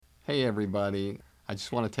Hey everybody, I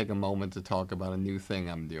just want to take a moment to talk about a new thing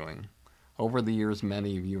I'm doing. Over the years,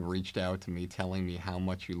 many of you have reached out to me telling me how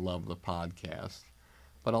much you love the podcast,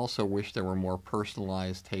 but also wish there were more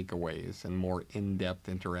personalized takeaways and more in-depth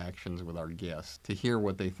interactions with our guests to hear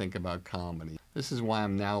what they think about comedy. This is why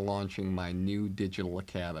I'm now launching my new digital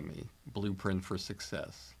academy, Blueprint for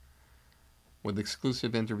Success. With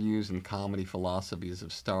exclusive interviews and comedy philosophies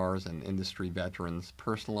of stars and industry veterans,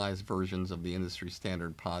 personalized versions of the industry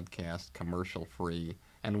standard podcast, commercial-free,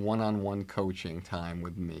 and one-on-one coaching time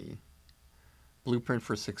with me. Blueprint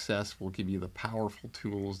for Success will give you the powerful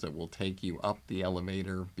tools that will take you up the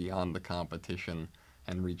elevator beyond the competition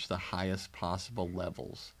and reach the highest possible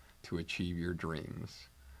levels to achieve your dreams.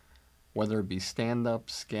 Whether it be stand-up,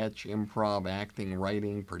 sketch, improv, acting,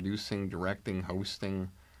 writing, producing, directing,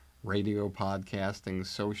 hosting, radio podcasting,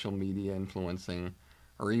 social media influencing,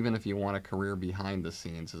 or even if you want a career behind the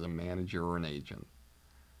scenes as a manager or an agent.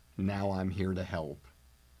 Now I'm here to help,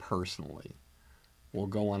 personally. We'll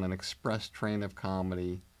go on an express train of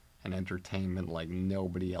comedy and entertainment like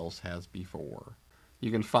nobody else has before.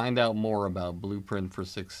 You can find out more about Blueprint for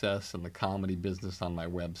Success and the comedy business on my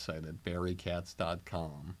website at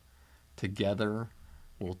barrykatz.com. Together,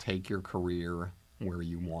 we'll take your career where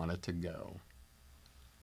you want it to go.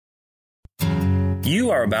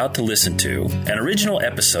 You are about to listen to an original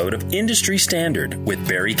episode of Industry Standard with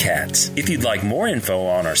Barry Katz. If you'd like more info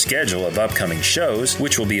on our schedule of upcoming shows,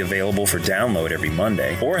 which will be available for download every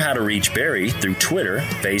Monday, or how to reach Barry through Twitter,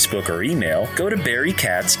 Facebook, or email, go to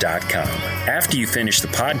barrykatz.com. After you finish the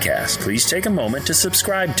podcast, please take a moment to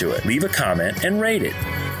subscribe to it, leave a comment, and rate it,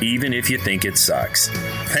 even if you think it sucks.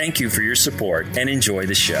 Thank you for your support and enjoy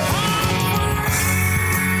the show.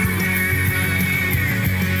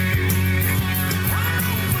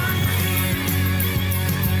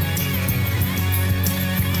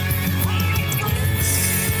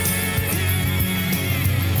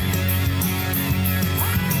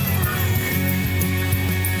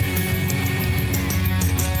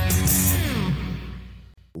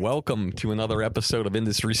 Welcome to another episode of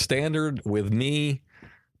Industry Standard with me,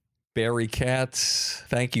 Barry Katz.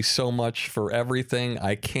 Thank you so much for everything.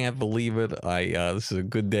 I can't believe it. This is a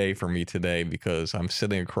good day for me today because I'm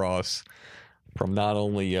sitting across from not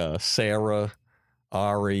only Sarah,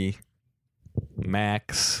 Ari,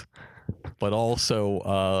 Max, but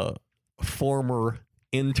also former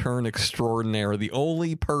intern extraordinaire, the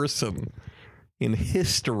only person in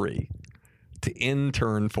history to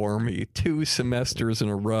intern for me 2 semesters in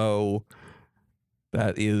a row.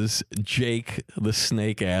 That is Jake the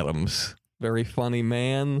Snake Adams. Very funny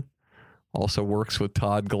man. Also works with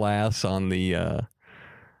Todd Glass on the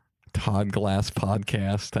Todd Glass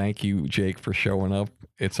podcast. Thank you, Jake, for showing up.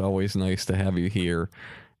 It's always nice to have you here.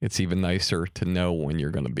 It's even nicer to know when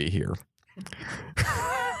you're going to be here.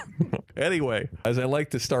 Anyway, as I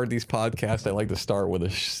like to start these podcasts, I like to start with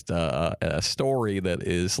a story that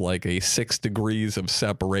is like a 6 degrees of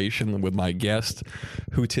separation with my guest,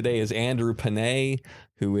 who today is Andrew Panay,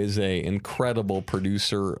 who is an incredible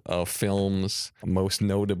producer of films, most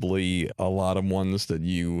notably a lot of ones that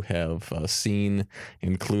you have seen,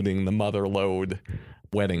 including The Mother Lode,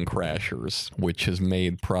 Wedding Crashers, which has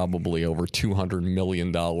made probably over $200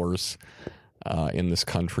 million in this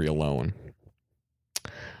country alone.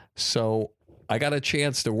 So I got a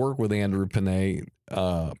chance to work with Andrew Panay,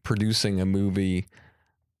 producing a movie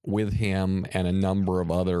with him and a number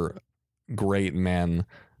of other great men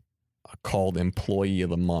called Employee of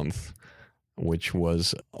the Month, which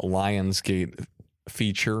was a Lionsgate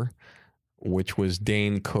feature, which was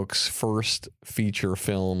Dane Cook's first feature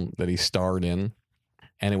film that he starred in.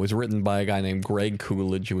 And it was written by a guy named Greg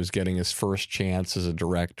Coolidge, who was getting his first chance as a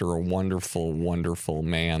director, a wonderful, wonderful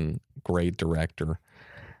man, great director.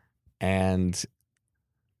 And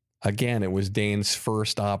again, it was Dane's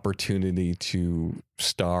first opportunity to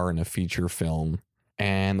star in a feature film.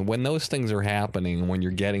 And when those things are happening, when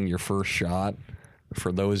you're getting your first shot,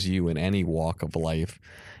 for those of you in any walk of life,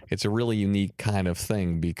 it's a really unique kind of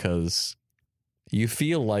thing because you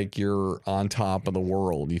feel like you're on top of the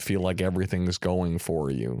world. You feel like everything's going for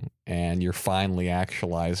you. And you're finally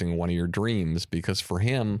actualizing one of your dreams. Because for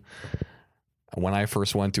him, when I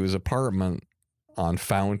first went to his apartment on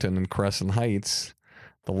Fountain and Crescent Heights,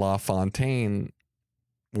 the La Fontaine,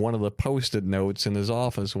 one of the post-it notes in his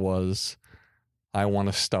office was, I want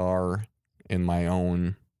to star in my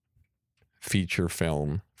own feature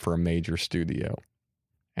film for a major studio.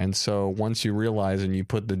 And so once you realize and you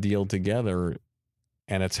put the deal together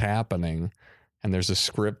and it's happening, and there's a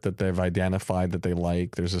script that they've identified that they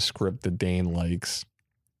like, there's a script that Dane likes,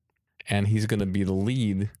 and he's going to be the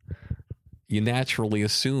lead, you naturally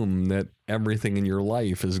assume that everything in your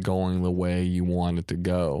life is going the way you want it to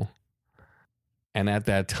go. And at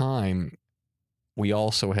that time, we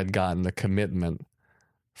also had gotten the commitment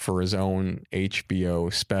for his own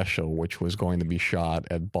HBO special, which was going to be shot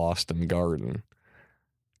at Boston Garden.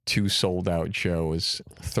 2 sold-out shows,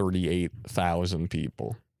 38,000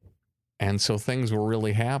 people. And so things were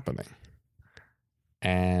really happening.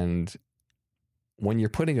 And when you're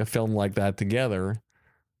putting a film like that together,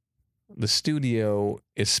 the studio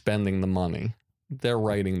is spending the money. They're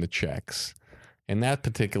writing the checks. In that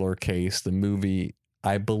particular case, the movie,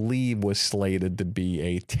 I believe, was slated to be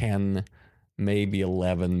a $10, maybe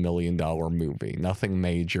 $11 million movie. Nothing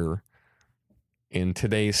major. In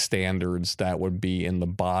today's standards, that would be in the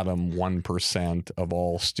bottom 1% of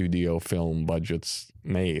all studio film budgets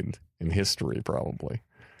made in history, probably.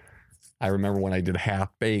 I remember when I did Half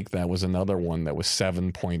Baked, that was another one that was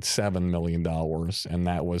 $7.7 million, and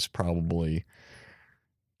that was probably,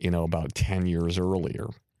 about 10 years earlier.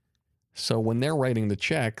 So when they're writing the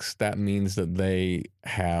checks, that means that they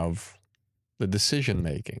have the decision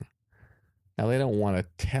making. Now, they don't want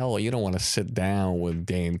to you don't want to sit down with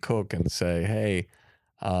Dane Cook and say, hey,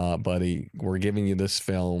 buddy, we're giving you this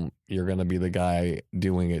film. You're going to be the guy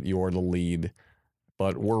doing it. You're the lead.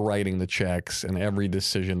 But we're writing the checks, and every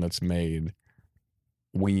decision that's made,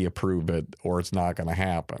 we approve it, or it's not going to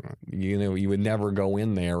happen. You would never go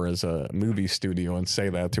in there as a movie studio and say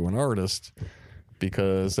that to an artist,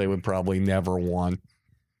 because they would probably never want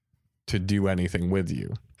to do anything with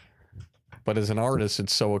you. But as an artist,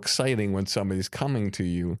 it's so exciting when somebody's coming to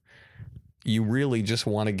you. You really just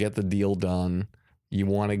want to get the deal done. You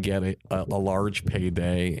want to get a large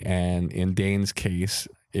payday. And in Dane's case,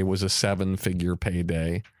 it was a 7-figure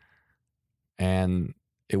payday. And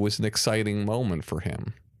it was an exciting moment for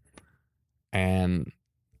him. And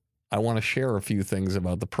I want to share a few things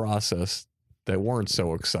about the process that weren't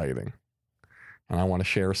so exciting. And I want to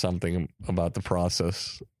share something about the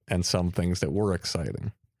process and some things that were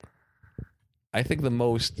exciting. I think the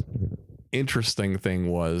most interesting thing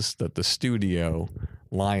was that the studio,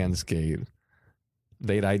 Lionsgate,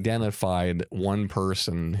 they'd identified one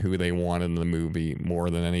person who they wanted in the movie more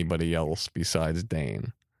than anybody else besides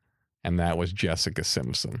Dane, and that was Jessica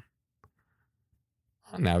Simpson.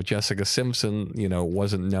 Now, Jessica Simpson,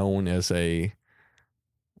 wasn't known as the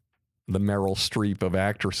Meryl Streep of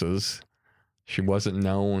actresses. She wasn't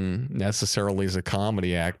known necessarily as a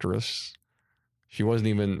comedy actress. She wasn't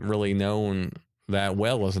even really known that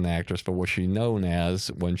well as an actress, but what she's known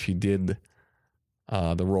as when she did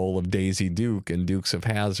the role of Daisy Duke in Dukes of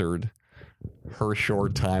Hazzard, her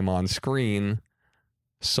short time on screen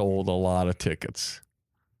sold a lot of tickets.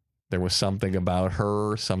 There was something about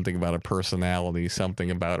her, something about her personality,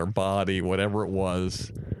 something about her body, whatever it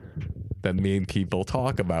was, that made people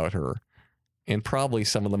talk about her in probably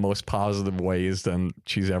some of the most positive ways than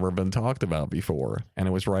she's ever been talked about before. And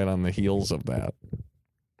it was right on the heels of that.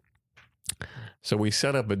 So we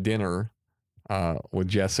set up a dinner with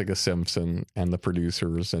Jessica Simpson and the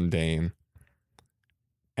producers and Dane.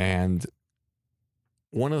 And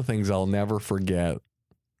one of the things I'll never forget,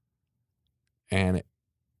 and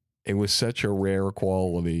it was such a rare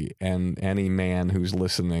quality, and any man who's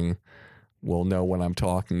listening will know what I'm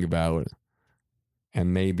talking about,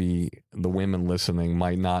 and maybe the women listening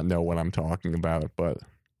might not know what I'm talking about, but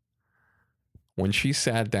when she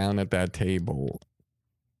sat down at that table,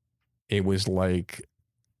 it was like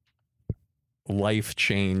life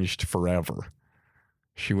changed forever.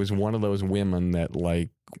 She was one of those women that,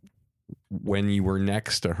 when you were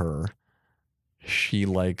next to her, she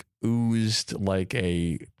oozed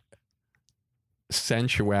a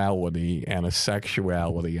sensuality and a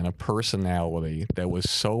sexuality and a personality that was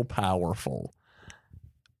so powerful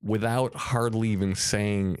without hardly even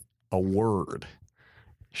saying a word.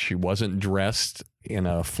 She wasn't dressed in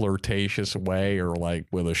a flirtatious way or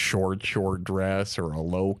with a short dress or a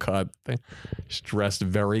low cut thing. She's dressed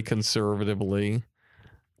very conservatively,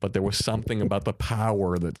 but there was something about the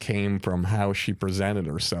power that came from how she presented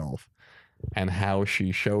herself and how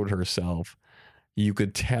she showed herself. You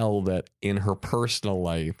could tell that in her personal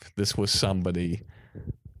life, this was somebody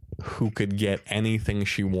who could get anything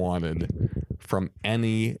she wanted from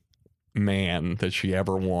any man that she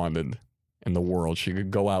ever wanted in the world. She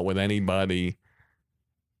could go out with anybody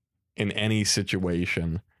in any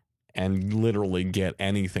situation and literally get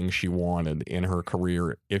anything she wanted in her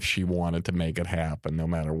career if she wanted to make it happen, no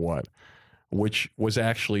matter what. Which was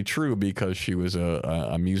actually true because she was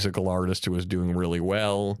a musical artist who was doing really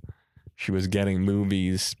well. She was getting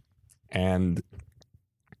movies. And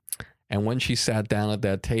when she sat down at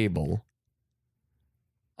that table,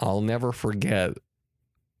 I'll never forget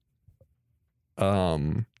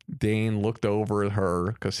Dane looked over at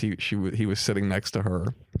her because he was sitting next to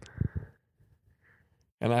her,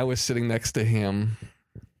 and I was sitting next to him,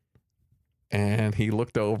 and he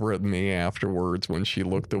looked over at me afterwards when she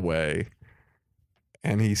looked away,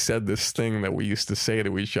 and he said this thing that we used to say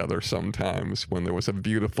to each other sometimes when there was a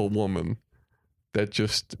beautiful woman that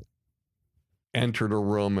just entered a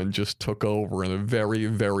room and just took over in a very,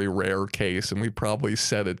 very rare case, and we probably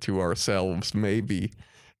said it to ourselves maybe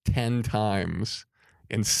 10 times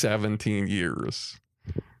in 17 years.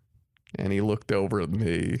 And he looked over at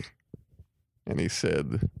me and he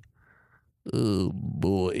said, "Oh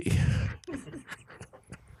boy."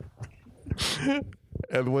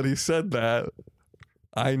 And when he said that,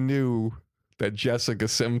 I knew that Jessica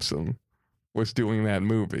Simpson was doing that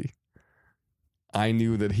movie. I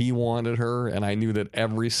knew that he wanted her, and I knew that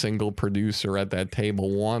every single producer at that table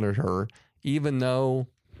wanted her, even though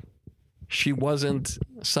she wasn't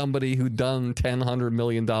somebody who'd done $100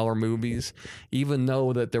 million movies, even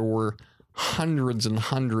though that there were hundreds and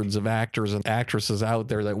hundreds of actors and actresses out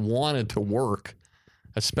there that wanted to work,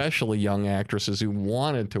 especially young actresses who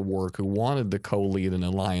wanted to work, who wanted to co-lead in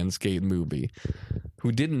a Lionsgate movie,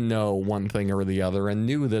 who didn't know one thing or the other and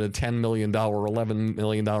knew that a $10 million, $11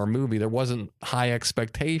 million movie, there wasn't high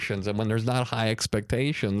expectations. And when there's not high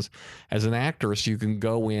expectations, as an actress, you can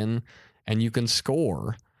go in and you can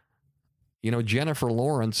score. You know, Jennifer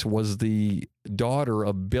Lawrence was the daughter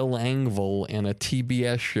of Bill Engvall in a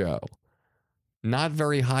TBS show. Not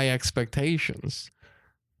very high expectations.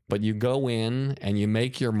 But you go in and you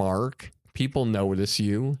make your mark, people notice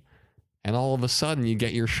you, and all of a sudden you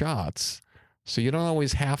get your shots. So you don't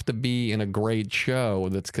always have to be in a great show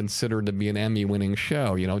that's considered to be an Emmy-winning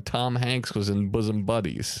show. You know, Tom Hanks was in Bosom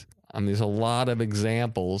Buddies. I mean, there's a lot of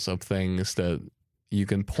examples of things that you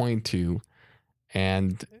can point to,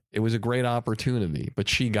 and it was a great opportunity, but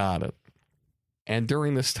she got it. And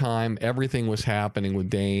during this time, everything was happening with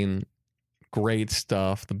Dane. Great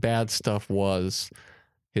stuff. The bad stuff was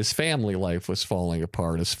his family life was falling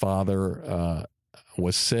apart. His father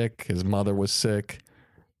was sick. His mother was sick.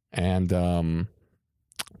 And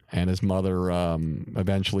his mother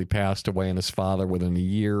eventually passed away, and his father within a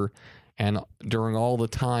year. And during all the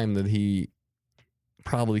time that he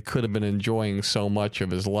probably could have been enjoying so much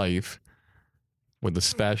of his life with the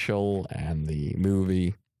special and the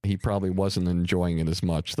movie, he probably wasn't enjoying it as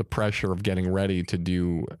much. The pressure of getting ready to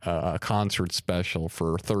do a concert special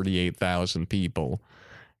for 38,000 people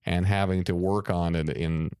and having to work on it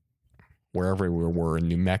in wherever we were in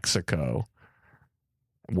New Mexico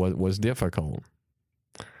was difficult.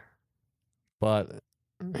 But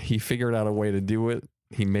he figured out a way to do it.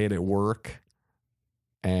 He made it work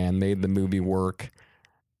and made the movie work.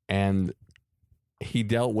 And he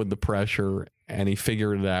dealt with the pressure and he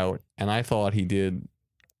figured it out. And I thought he did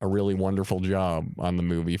a really wonderful job on the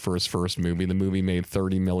movie for his first movie. The movie made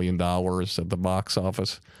 $30 million at the box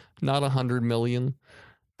office. Not $100 million,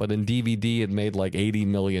 but in DVD it made like $80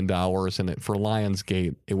 million. And for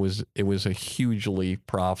Lionsgate, it was a hugely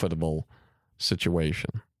profitable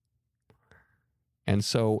situation. And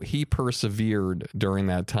so he persevered during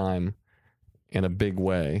that time in a big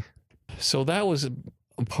way. So that was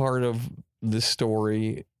a part of this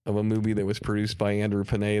story of a movie that was produced by Andrew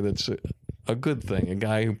Panay that's a good thing. A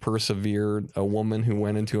guy who persevered, a woman who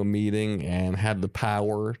went into a meeting and had the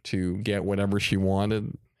power to get whatever she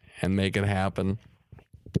wanted and make it happen.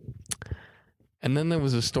 And then there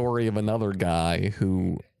was a story of another guy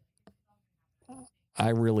who I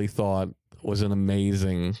really thought was an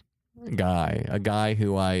amazing guy, a guy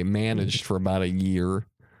who I managed for about a year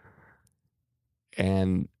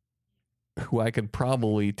and who I could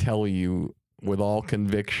probably tell you with all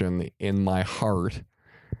conviction in my heart,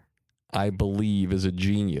 I believe is a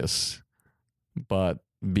genius. But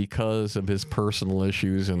because of his personal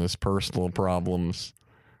issues and his personal problems,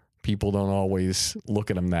 people don't always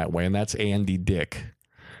look at him that way. And that's Andy Dick.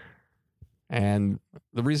 And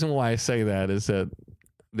the reason why I say that is that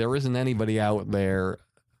there isn't anybody out there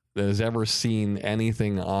that has ever seen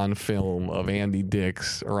anything on film of Andy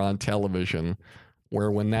Dick's or on television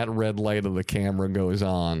where when that red light of the camera goes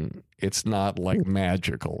on, it's not like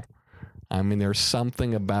magical. I mean, there's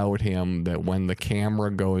something about him that when the camera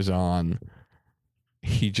goes on,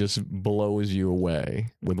 he just blows you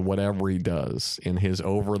away with whatever he does in his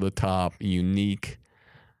over-the-top, unique,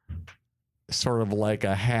 sort of like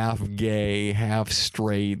a half-gay,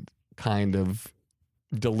 half-straight kind of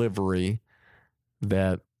delivery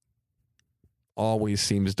that always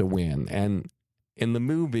seems to win. And in the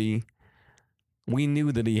movie, we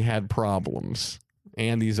knew that he had problems.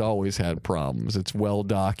 Andy's always had problems. It's well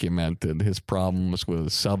documented. His problems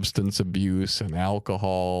with substance abuse and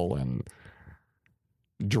alcohol and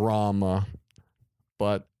drama.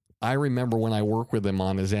 But I remember when I worked with him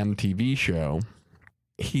on his MTV show,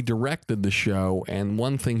 he directed the show, and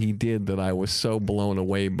one thing he did that I was so blown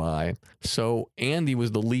away by. So Andy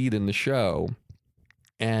was the lead in the show,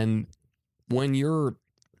 and when you're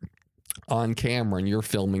on camera and you're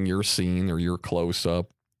filming your scene or your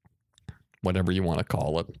close-up, whatever you want to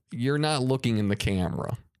call it, you're not looking in the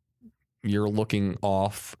camera. You're looking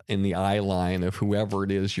off in the eye line of whoever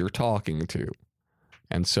it is you're talking to.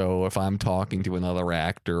 And so if I'm talking to another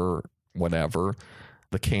actor, whatever,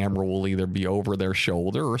 the camera will either be over their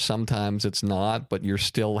shoulder or sometimes it's not, but you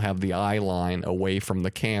still have the eye line away from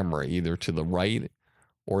the camera, either to the right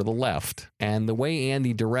or the left. And the way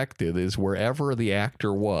Andy directed is wherever the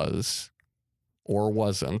actor was or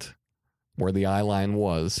wasn't, where the eye line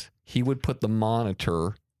was, he would put the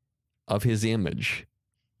monitor of his image.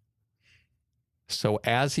 So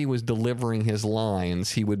as he was delivering his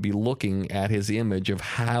lines, he would be looking at his image of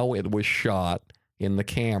how it was shot in the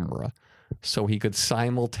camera, so he could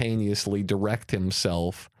simultaneously direct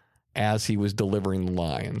himself as he was delivering the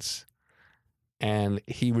lines. And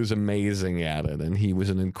he was amazing at it, and he was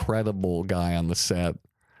an incredible guy on the set,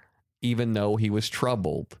 even though he was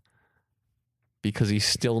troubled, because he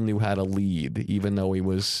still knew how to lead, even though he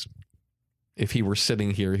was, if he were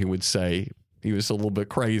sitting here, he would say he was a little bit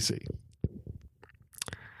crazy.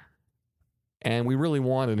 And we really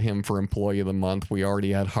wanted him for Employee of the Month. We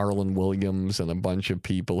already had Harlan Williams and a bunch of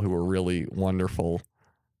people who were really wonderful.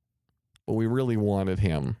 But we really wanted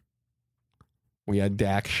him. We had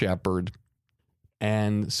Dax Shepard.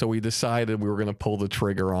 And so we decided we were going to pull the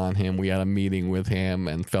trigger on him. We had a meeting with him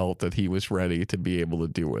and felt that he was ready to be able to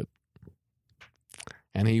do it.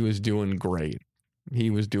 And he was doing great.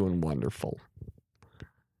 He was doing wonderful.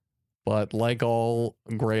 But like all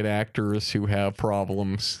great actors who have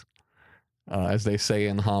problems, as they say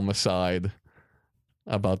in Homicide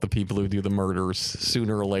about the people who do the murders,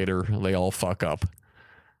 sooner or later, they all fuck up.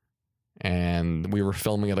 And we were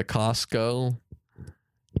filming at a Costco,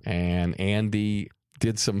 and Andy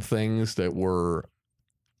did some things that were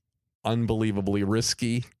unbelievably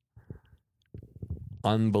risky,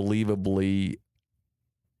 unbelievably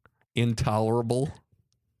intolerable,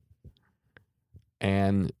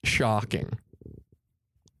 and shocking.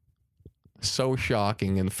 So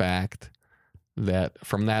shocking, in fact, that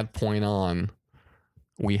from that point on,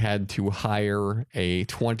 we had to hire a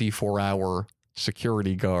 24-hour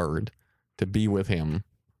security guard to be with him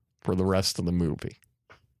for the rest of the movie.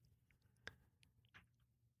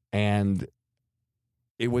 And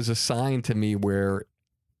it was a sign to me where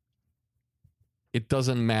it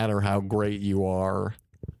doesn't matter how great you are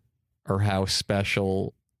or how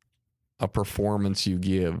special a performance you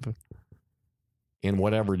give in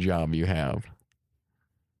whatever job you have.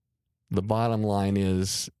 The bottom line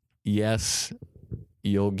is, yes,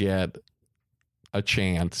 you'll get a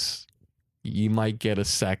chance. You might get a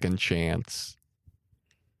second chance.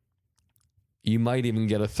 You might even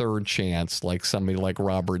get a third chance, like somebody like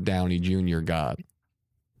Robert Downey Jr. got.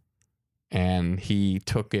 And he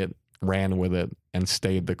took it, ran with it, and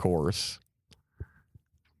stayed the course.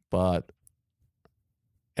 But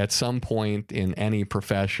at some point in any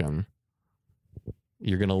profession,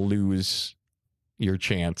 you're going to lose your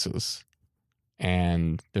chances.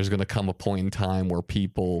 And there's going to come a point in time where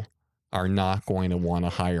people are not going to want to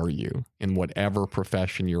hire you in whatever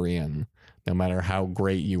profession you're in, no matter how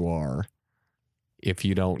great you are. If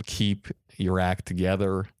you don't keep your act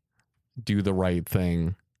together, do the right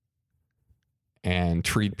thing, and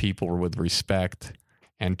treat people with respect,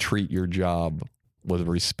 and treat your job with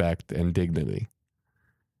respect and dignity.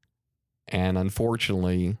 And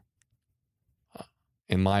unfortunately,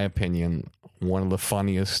 in my opinion, one of the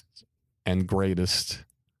funniest and greatest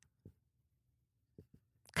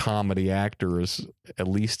comedy actors, at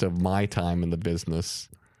least of my time in the business,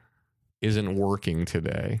 isn't working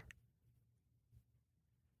today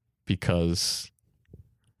because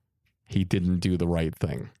he didn't do the right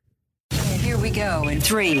thing. Here we go in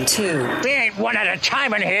 3, 2. We ain't one at a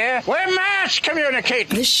time in here. We're mass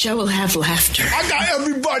communicating. This show will have laughter. I got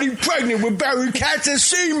everybody pregnant with Barry Katz and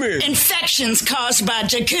semen. Infections caused by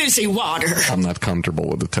jacuzzi water. I'm not comfortable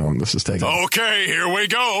with the tone this is taking. Okay, here we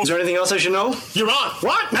go. Is there anything else I should know? You're on.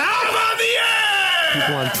 What? Now I'm on the air!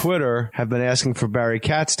 People on Twitter have been asking for Barry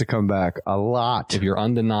Katz to come back a lot. If you're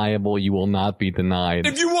undeniable, you will not be denied.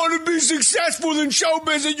 If you want to be successful in show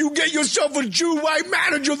business, you get yourself a Jew white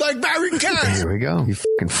manager like Barry Katz. Here we go. You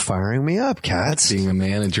fucking firing me up, Katz. Being a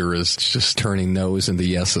manager is just turning no's into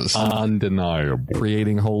yeses. Undeniable.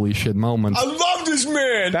 Creating holy shit moments. I love this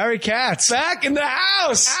man. Barry Katz. Back in the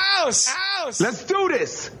house. House. Let's do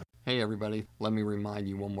this. Hey everybody, let me remind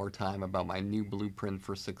you one more time about my new Blueprint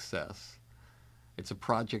for Success. It's a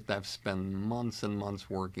project I've spent months and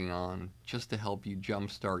months working on just to help you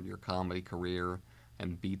jumpstart your comedy career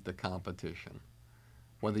and beat the competition.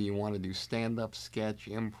 Whether you want to do stand-up, sketch,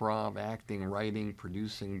 improv, acting, writing,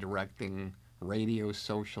 producing, directing, radio,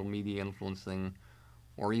 social media influencing,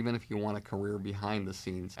 or even if you want a career behind the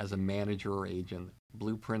scenes as a manager or agent,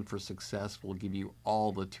 Blueprint for Success will give you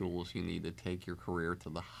all the tools you need to take your career to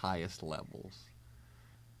the highest levels.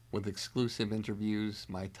 With exclusive interviews,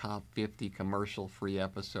 my top 50 commercial-free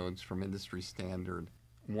episodes from Industry Standard,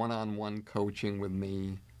 one-on-one coaching with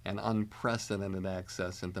me, and unprecedented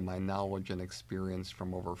access into my knowledge and experience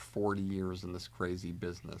from over 40 years in this crazy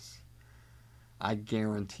business. I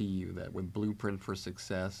guarantee you that with Blueprint for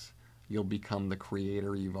Success, you'll become the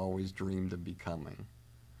creator you've always dreamed of becoming.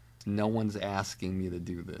 No one's asking me to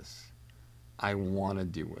do this. I want to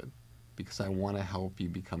do it because I want to help you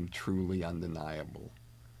become truly undeniable.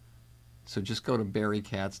 So just go to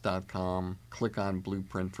barrykatz.com, click on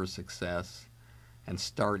Blueprint for Success, and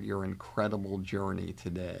start your incredible journey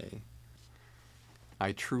today.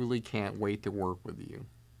 I truly can't wait to work with you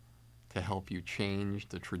to help you change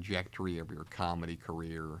the trajectory of your comedy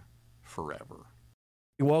career forever.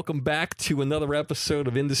 Welcome back to another episode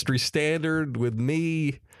of Industry Standard with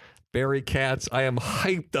me, Barry Katz. I am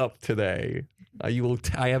hyped up today. I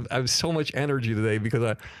have so much energy today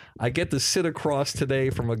because I get to sit across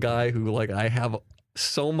today from a guy who I have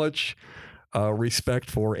so much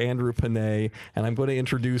respect for, Andrew Panay, and I'm going to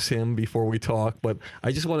introduce him before we talk. But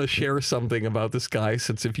I just want to share something about this guy,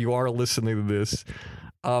 since if you are listening to this.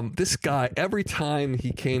 This guy, every time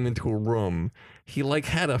he came into a room, he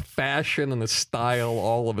had a fashion and a style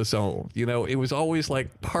all of his own. It was always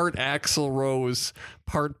part Axl Rose,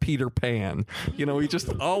 part Peter Pan. He just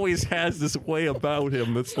always has this way about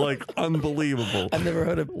him that's unbelievable. I've never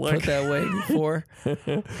heard it put that way before.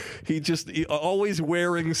 He always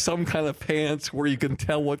wearing some kind of pants where you can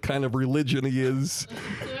tell what kind of religion he is.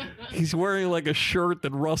 He's wearing a shirt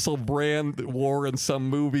that Russell Brand wore in some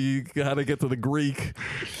movie, How to Get to the Greek.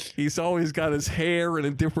 He's always got his hair in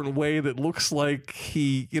a different way that looks like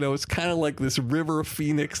it's kind of like this River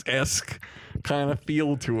Phoenix-esque kind of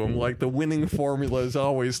feel to him. The winning formula is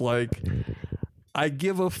always I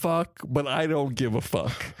give a fuck, but I don't give a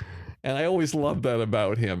fuck. And I always loved that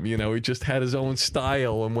about him. He just had his own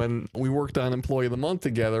style. And when we worked on Employee of the Month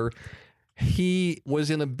together, he was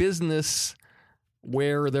in a business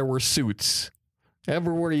where there were suits.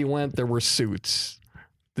 Everywhere he went, there were suits.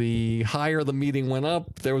 The higher the meeting went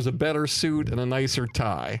up, there was a better suit and a nicer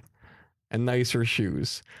tie and nicer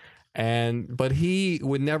shoes. But he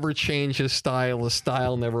would never change his style. His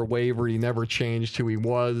style never wavered. He never changed who he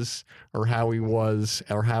was or how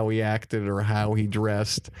he acted or how he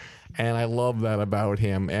dressed. And I love that about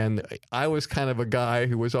him. And I was kind of a guy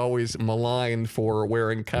who was always maligned for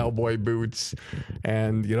wearing cowboy boots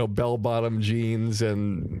and, bell-bottom jeans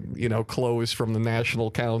and, clothes from the National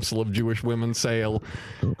Council of Jewish Women's Sale.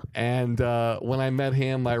 And when I met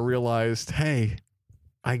him, I realized, hey,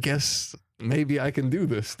 I guess maybe I can do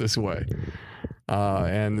this way.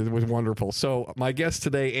 And it was wonderful. So my guest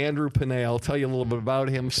today, Andrew Panay, I'll tell you a little bit about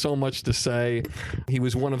him. So much to say. He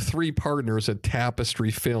was one of 3 partners at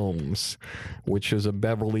Tapestry Films, which is a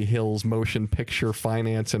Beverly Hills motion picture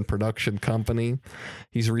finance and production company.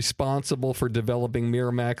 He's responsible for developing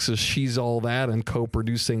Miramax's She's All That and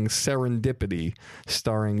co-producing Serendipity,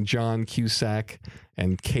 starring John Cusack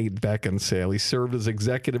and Kate Beckinsale. He served as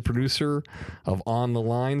executive producer of On the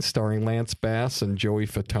Line, starring Lance Bass and Joey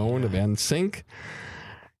Fatone of NSYNC.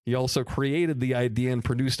 He also created the idea and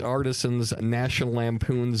produced Artisan's National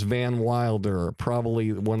Lampoon's Van Wilder,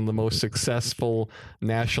 probably one of the most successful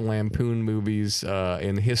National Lampoon movies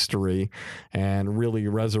in history, and really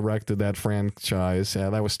resurrected that franchise.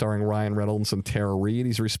 That was starring Ryan Reynolds and Tara Reid.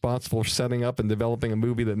 He's responsible for setting up and developing a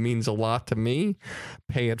movie that means a lot to me,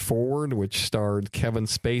 Pay It Forward, which starred Kevin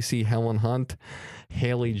Spacey, Helen Hunt,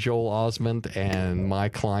 Haley Joel Osment, and my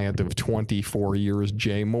client of 24 years,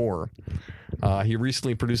 Jay Moore. He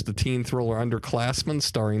recently produced the teen thriller Underclassmen,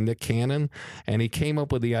 starring Nick Cannon, and he came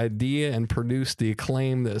up with the idea and produced the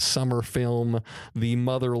acclaimed summer film The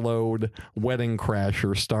Motherlode Wedding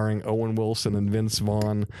Crasher, starring Owen Wilson and Vince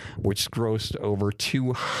Vaughn, which grossed over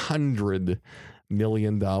 $200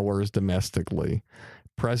 million domestically.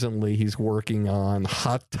 Presently, he's working on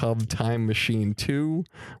Hot Tub Time Machine 2,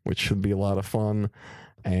 which should be a lot of fun.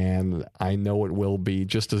 And I know it will be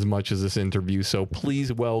just as much as this interview. So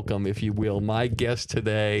please welcome, if you will, my guest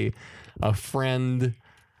today, a friend,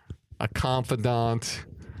 a confidant,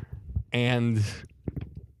 and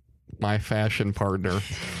my fashion partner,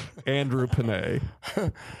 Andrew Panay.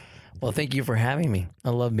 Well, thank you for having me. I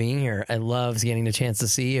love being here. I love getting the chance to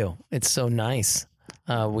see you. It's so nice.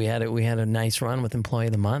 We had a nice run with Employee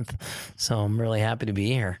of the Month, so I'm really happy to be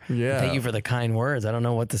here. Yeah. Thank you for the kind words. I don't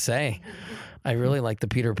know what to say. I really like the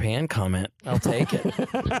Peter Pan comment. I'll take it.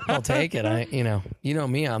 I'll take it. You know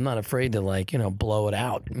me. I'm not afraid to blow it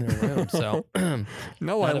out in the room. So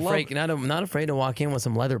No, not afraid to walk in with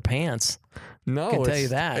some leather pants. No, I can tell you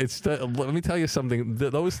that. Let me tell you something.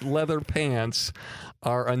 Those leather pants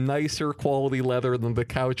are a nicer quality leather than the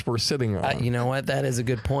couch we're sitting on. You know what? That is a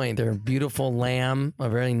good point. They're beautiful lamb, a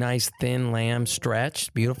very nice thin lamb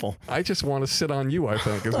stretch. Beautiful. I just want to sit on you, I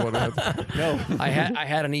think, is what No. I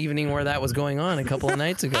had an evening where that was going on a couple of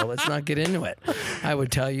nights ago. Let's not get into it. I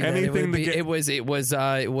would tell you that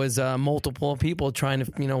it was multiple people trying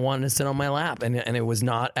to, wanting to sit on my lap, and it was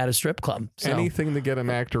not at a strip club. So. Anything to get an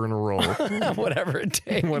actor in a role. Whatever it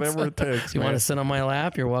takes. Whatever it takes. You want to sit on my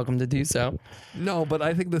lap? You're welcome to do so. No, but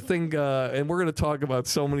I think the thing, and we're going to talk about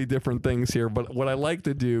so many different things here, but what I like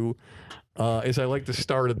to do is I like to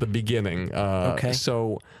start at the beginning. Okay.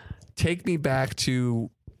 So take me back to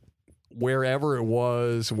wherever it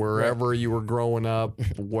was, wherever you were growing up,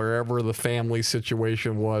 wherever the family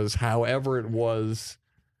situation was, however it was,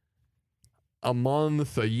 a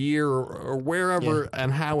month, a year, or wherever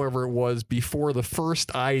and however it was before the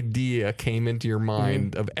first idea came into your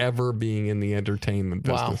mind of ever being in the entertainment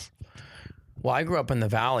business. Wow. Well, I grew up in the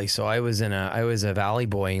Valley, so I was a Valley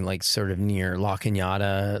boy, like sort of near La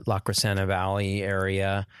Cañada, La Crescenta Valley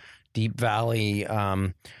area, Deep Valley.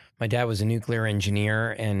 My dad was a nuclear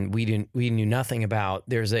engineer, and we knew nothing about.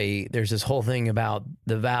 There's this whole thing about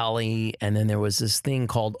the Valley, and then there was this thing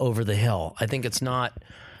called Over the Hill. I think it's not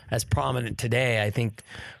as prominent today. I think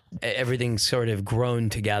everything's sort of grown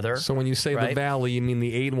together. So when you say the Valley, you mean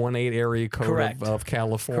the 818 area code of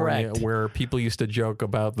California, where people used to joke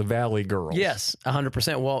about the Valley Girls. Yes,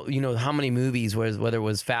 100%. Well, how many movies, whether it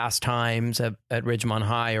was Fast Times at Ridgemont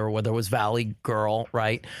High or whether it was Valley Girl,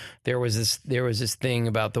 right? There was this thing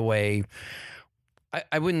about the way,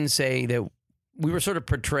 I wouldn't say that we were sort of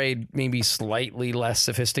portrayed maybe slightly less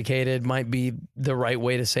sophisticated, might be the right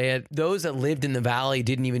way to say it. Those that lived in the Valley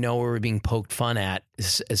didn't even know we were being poked fun at,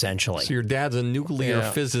 essentially. So your dad's a nuclear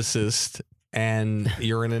physicist, and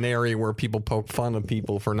you're in an area where people poke fun at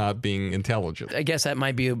people for not being intelligent. I guess that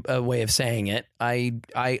might be a way of saying it.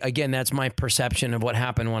 Again, that's my perception of what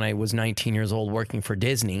happened when I was 19 years old working for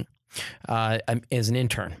Disney. As an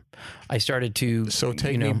intern, I started to. So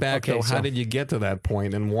take me back though. How did you get to that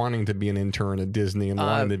point and wanting to be an intern at Disney and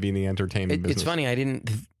wanting to be in the entertainment business? It's funny.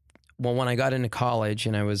 When I got into college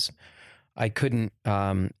and I couldn't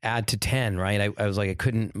add to 10. Right. I was like, I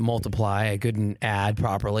couldn't multiply. I couldn't add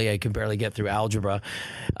properly. I could barely get through algebra.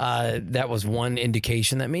 That was one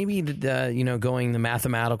indication that maybe going the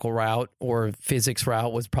mathematical route or physics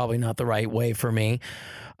route was probably not the right way for me.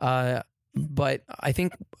 But I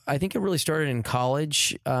think it really started in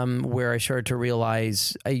college, where I started to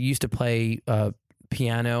realize I used to play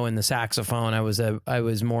piano and the saxophone. I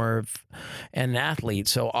was more of an athlete.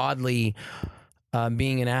 So oddly,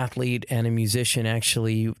 being an athlete and a musician,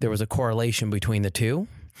 actually, there was a correlation between the two.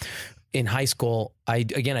 In high school, I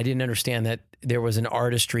didn't understand that there was an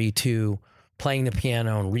artistry to playing the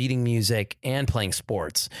piano and reading music and playing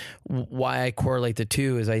sports. Why I correlate the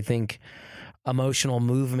two is I think emotional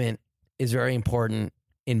movement is very important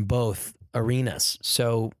in both arenas.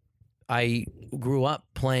 So I grew up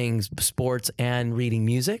playing sports and reading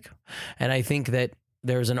music. And I think that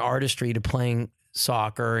there's an artistry to playing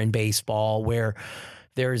soccer and baseball where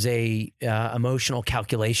there's a emotional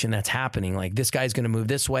calculation that's happening. Like, this guy's going to move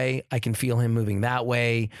this way. I can feel him moving that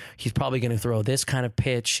way. He's probably going to throw this kind of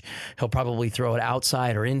pitch. He'll probably throw it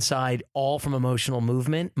outside or inside, all from emotional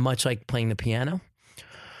movement, much like playing the piano.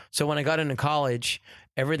 So when I got into college,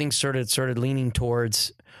 everything started leaning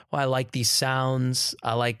towards, I like these sounds.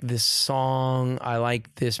 I like this song. I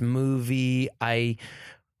like this movie. But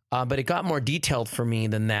it got more detailed for me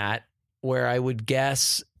than that, where I would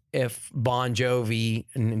guess if Bon Jovi,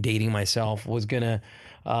 and dating myself, was going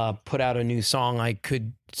to put out a new song, I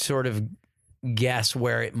could sort of guess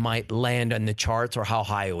where it might land on the charts or how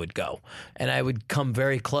high it would go. And I would come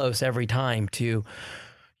very close every time to,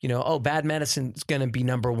 Bad Medicine's going to be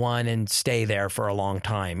number one and stay there for a long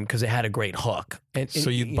time because it had a great hook. So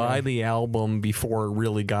you'd buy the album before it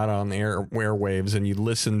really got on the airwaves, and you'd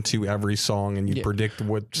listen to every song and you'd predict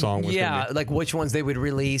what song was going to be. Like which ones they would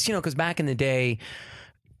release, because back in the day,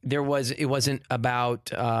 it wasn't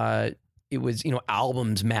about,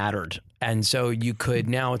 albums mattered. And so you could,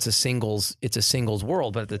 now it's a singles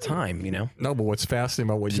world, but at the time, No, but what's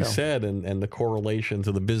fascinating about what you said and the correlation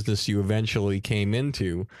to the business you eventually came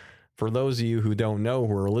into, for those of you who don't know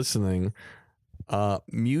who are listening,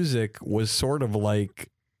 music was sort of like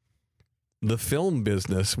the film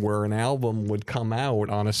business, where an album would come out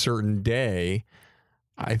on a certain day.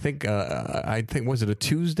 I think was it a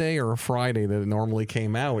Tuesday or a Friday that it normally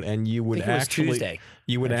came out, and you would actually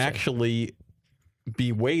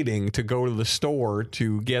be waiting to go to the store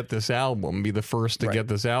to get this album, be the first to get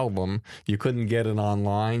this album. You couldn't get it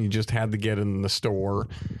online. You just had to get it in the store.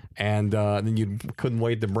 And then you couldn't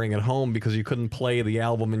wait to bring it home because you couldn't play the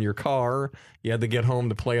album in your car. You had to get home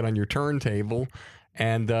to play it on your turntable.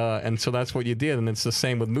 And so that's what you did. And it's the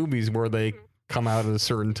same with movies, where they come out at a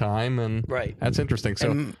certain time, and that's interesting.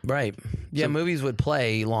 So movies would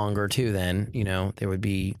play longer too. Then there would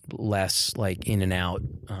be less like in and out,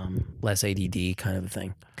 less ADD kind of a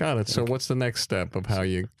thing. Got it. So what's the next step of how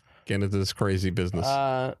you get into this crazy business?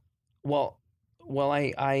 Well,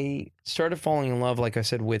 I started falling in love, like I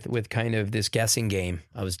said, with kind of this guessing game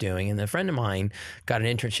I was doing, and a friend of mine got an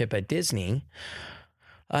internship at Disney,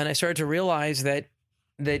 and I started to realize that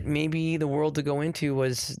maybe the world to go into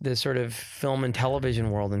was the sort of film and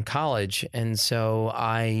television world in college. And so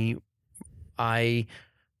I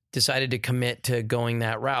decided to commit to going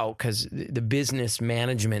that route, because the business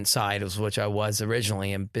management side, of which I was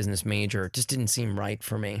originally a business major, just didn't seem right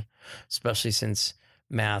for me, especially since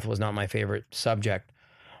math was not my favorite subject.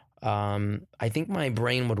 I think my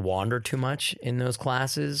brain would wander too much in those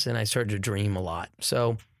classes, and I started to dream a lot.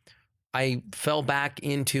 So I fell back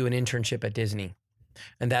into an internship at Disney.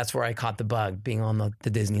 And that's where I caught the bug, being on the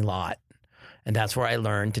Disney lot. And that's where I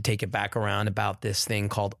learned to take it back around about this thing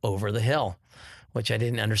called Over the Hill, which I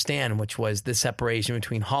didn't understand, which was the separation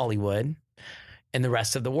between Hollywood and the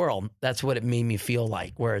rest of the world. That's what it made me feel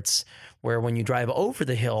like, where when you drive over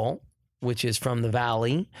the hill, which is from the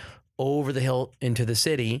valley over the hill into the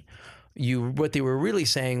city, what they were really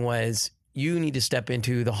saying was, you need to step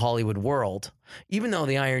into the Hollywood world, even though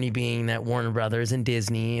the irony being that Warner Brothers and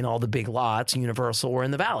Disney and all the big lots, Universal, were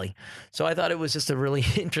in the valley. So I thought it was just a really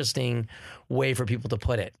interesting way for people to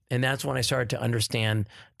put it. And that's when I started to understand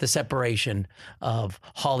the separation of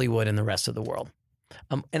Hollywood and the rest of the world.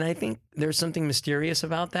 And I think there's something mysterious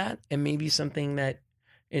about that, and maybe something that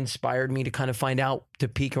inspired me to kind of find out, to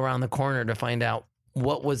peek around the corner to find out,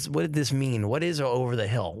 what did this mean? What is Over the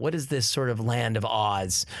Hill? What is this sort of land of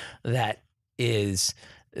Oz that is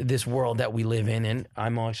this world that we live in? And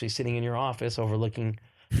I'm actually sitting in your office overlooking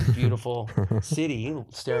the beautiful city,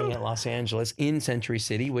 staring at Los Angeles in Century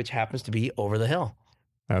City, which happens to be over the hill.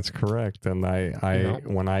 That's correct. And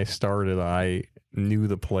when I started, I knew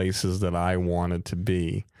the places that I wanted to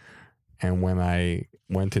be. And when I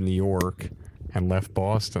went to New York and left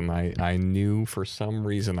Boston, I knew, for some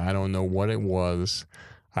reason, I don't know what it was,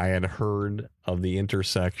 I had heard of the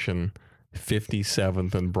intersection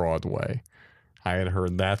 57th and Broadway. I had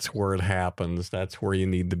heard that's where it happens, that's where you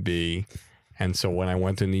need to be. And so when I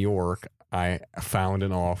went to New York, I found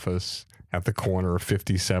an office at the corner of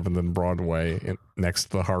 57th and Broadway next to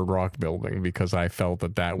the Hard Rock building, because I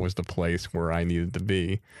felt that was the place where I needed to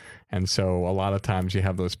be. And so a lot of times you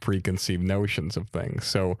have those preconceived notions of things.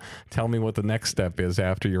 So tell me what the next step is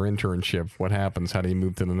after your internship. What happens? How do you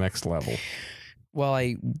move to the next level? Well,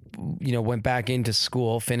 I, went back into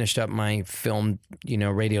school, finished up my film,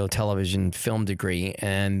 radio, television, film degree,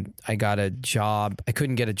 and I got a job. I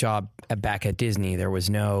couldn't get a job back at Disney. There was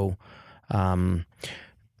no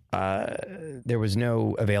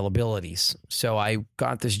availabilities. So I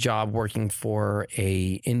got this job working for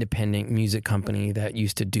a independent music company that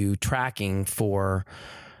used to do tracking for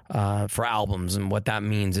albums. And what that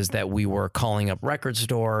means is that we were calling up record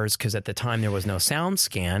stores, because at the time there was no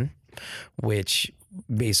SoundScan, which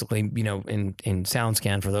basically, in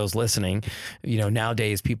SoundScan, for those listening,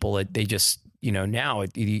 nowadays people, they just, now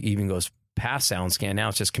it even goes past SoundScan. Now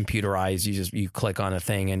it's just computerized. You click on a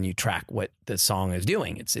thing and you track what the song is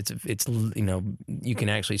doing. It's you can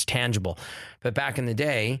actually, it's tangible. But back in the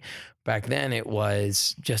day, back then, it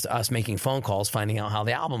was just us making phone calls, finding out how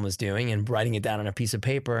the album was doing, and writing it down on a piece of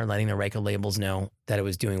paper and letting the record labels know that it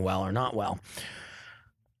was doing well or not well.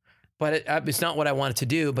 But it's not what I wanted to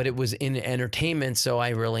do, but it was in entertainment. So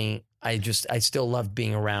I still loved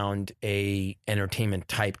being around a entertainment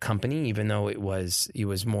type company, even though it was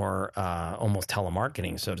more almost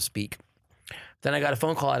telemarketing, so to speak. Then I got a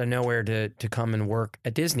phone call out of nowhere to come and work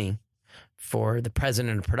at Disney for the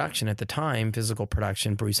president of production at the time, physical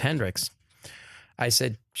production, Bruce Hendricks. I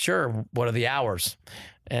said, sure, what are the hours?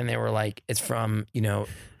 And they were like, it's from,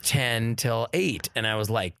 10 till 8. And I was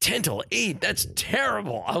like, 10 till 8? That's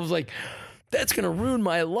terrible. I was like, that's going to ruin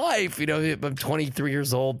my life. I'm 23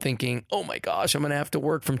 years old thinking, oh my gosh, I'm going to have to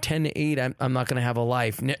work from 10 to 8. I'm not going to have a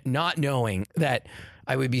life. Not knowing that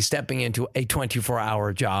I would be stepping into a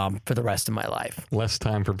 24-hour job for the rest of my life. Less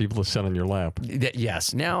time for people to sit on your lap.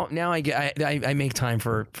 Yes. Now I make time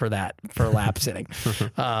for that, for lap sitting.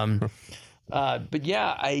 But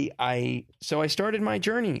yeah, so I started my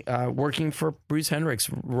journey working for Bruce Hendricks,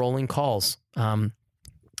 rolling calls,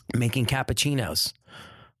 making cappuccinos,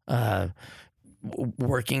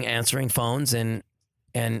 working, answering phones, and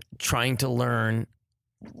trying to learn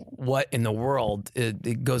what in the world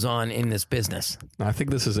it goes on in this business. I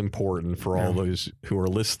think this is important for all those who are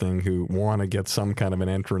listening who want to get some kind of an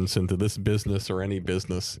entrance into this business or any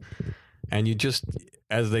business. And you just,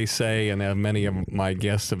 as they say, and many of my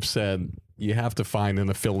guests have said, you have to find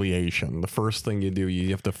an affiliation. The first thing you do,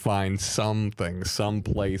 you have to find something, some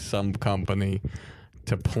place, some company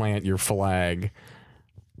to plant your flag.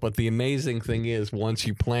 But the amazing thing is, once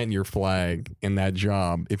you plant your flag in that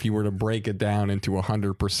job, if you were to break it down into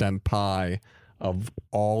 100% pie of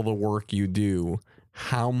all the work you do,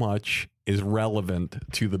 how much is relevant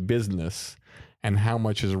to the business and how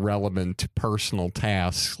much is relevant to personal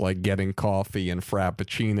tasks like getting coffee and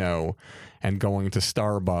Frappuccino and going to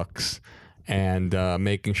Starbucks and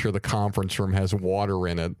making sure the conference room has water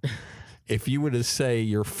in it. If you were to say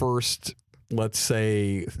your first, let's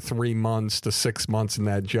say 3 months to 6 months in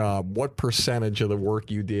that job, what percentage of the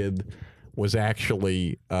work you did was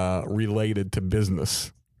actually related to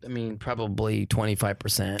business? I mean, probably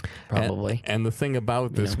 25%, probably. And the thing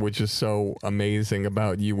about this, which is so amazing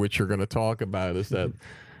about you, which you're going to talk about, is that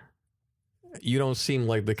you don't seem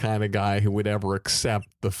like the kind of guy who would ever accept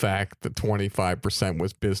the fact that 25%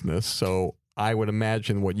 was business. So I would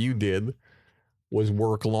imagine what you did was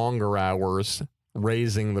work longer hours,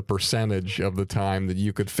 raising the percentage of the time that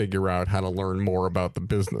you could figure out how to learn more about the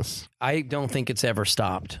business. I don't think it's ever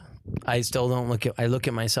stopped. I still don't I look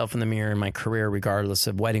at myself in the mirror in my career, regardless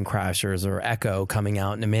of Wedding Crashers or Echo coming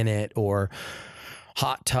out in a minute or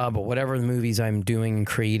Hot Tub or whatever the movies I'm doing and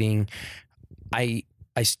creating.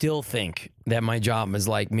 I still think that my job is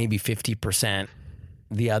like maybe 50%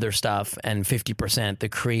 the other stuff and 50% the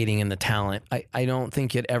creating and the talent. I don't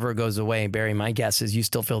think it ever goes away. Barry, my guess is you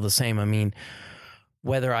still feel the same. I mean,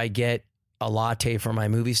 whether I get a latte for my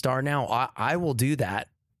movie star now, I will do that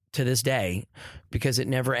to this day because it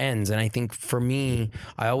never ends. And I think for me,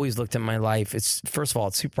 I always looked at my life. It's, first of all,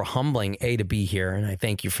 it's super humbling, to be here. And I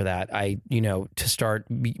thank you for that. To start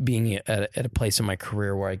being at a place in my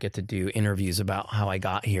career where I get to do interviews about how I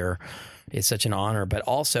got here is such an honor. But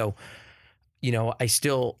also,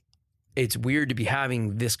 it's weird to be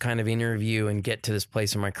having this kind of interview and get to this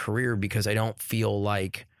place in my career because I don't feel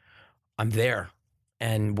like I'm there.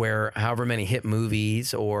 And where however many hit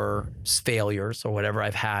movies or failures or whatever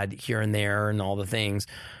I've had here and there and all the things,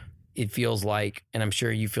 it feels like, and I'm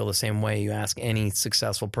sure you feel the same way, you ask any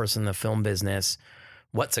successful person in the film business,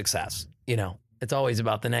 what success? It's always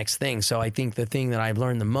about the next thing. So I think the thing that I've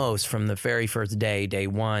learned the most from the very first day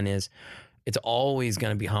one, is it's always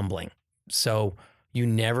going to be humbling. So you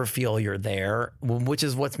never feel you're there, which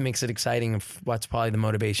is what makes it exciting. And what's probably the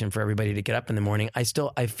motivation for everybody to get up in the morning. I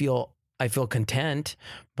feel content,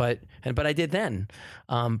 but I did then,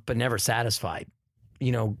 but never satisfied.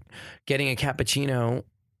 Getting a cappuccino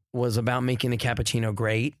was about making the cappuccino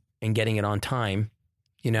great and getting it on time,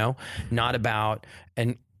 not about,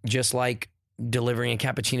 and just like delivering a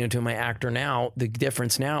cappuccino to my actor now, the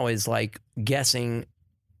difference now is like guessing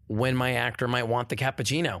when my actor might want the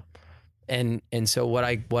cappuccino. And so what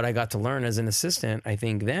I got to learn as an assistant, I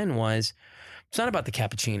think then was, it's not about the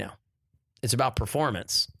cappuccino. It's about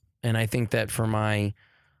performance. And I think that for my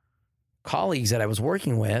colleagues that I was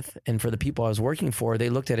working with and for the people I was working for,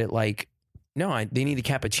 they looked at it like, no, they need a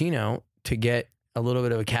cappuccino to get a little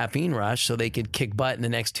bit of a caffeine rush so they could kick butt in the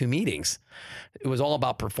next 2 meetings. It was all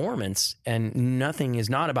about performance, and nothing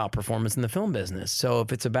is not about performance in the film business. So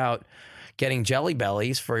if it's about getting jelly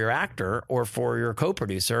bellies for your actor or for your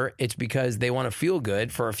co-producer, it's because they want to feel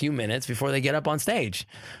good for a few minutes before they get up on stage.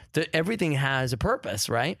 Everything has a purpose,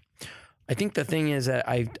 right? I think the thing is that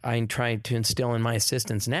I try to instill in my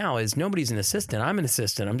assistants now is nobody's an assistant. I'm an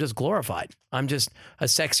assistant. I'm just glorified. I'm just a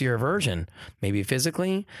sexier version, maybe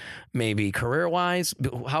physically, maybe career-wise,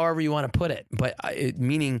 however you want to put it. But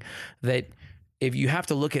meaning that if you have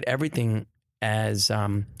to look at everything as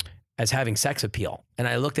having sex appeal, and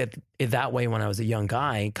I looked at it that way when I was a young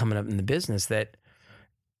guy coming up in the business, that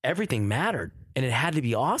everything mattered and it had to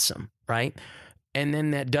be awesome, right? And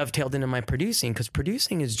then that dovetailed into my producing, because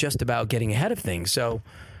producing is just about getting ahead of things. So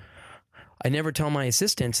I never tell my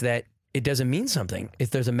assistants that it doesn't mean something if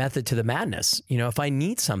there's a method to the madness. If I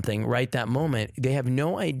need something right that moment, they have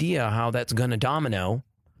no idea how that's going to domino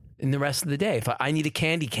in the rest of the day. If I need a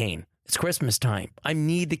candy cane, It's Christmas time. I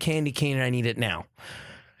need the candy cane and I need it now.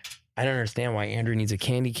 I don't understand why Andrew needs a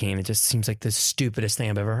candy cane. It just seems like the stupidest thing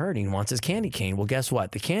I've ever heard. He wants his candy cane. Well, guess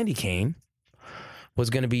what? The candy cane was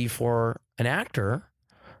going to be for an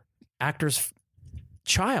actor's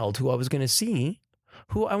child who I was going to see,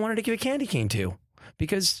 who I wanted to give a candy cane to,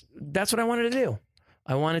 because that's what I wanted to do.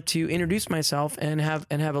 I wanted to introduce myself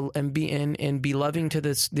and be loving to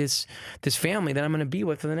this family that I'm going to be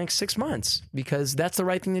with for the next 6 months, because that's the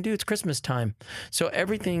right thing to do. It's Christmas time, so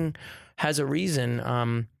everything has a reason.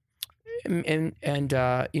 And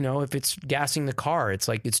if it's gassing the car, it's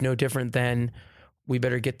like, it's no different than, we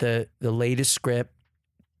better get the latest script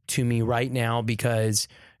to me right now, because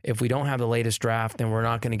if we don't have the latest draft, then we're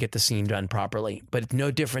not going to get the scene done properly. But it's no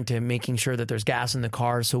different to making sure that there's gas in the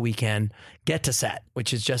car so we can get to set,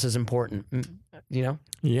 which is just as important, you know?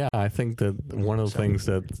 Yeah, I think that one of the things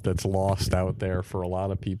that's lost out there for a lot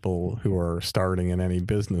of people who are starting in any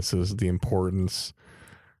business is the importance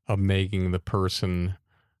of making the person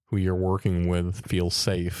who you're working with feel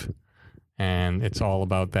safe. And it's all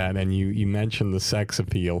about that. And you mentioned the sex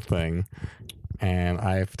appeal thing. And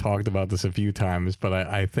I've talked about this a few times, but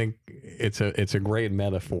I think it's a great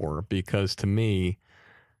metaphor, because to me,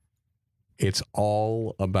 it's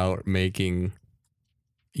all about making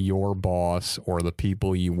your boss or the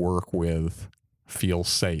people you work with feel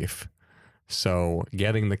safe. So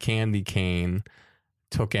getting the candy cane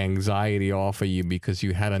took anxiety off of you because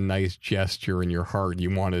you had a nice gesture in your heart you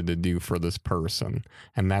wanted to do for this person,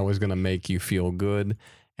 and that was going to make you feel good.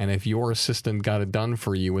 And if your assistant got it done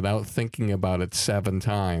for you without thinking about it 7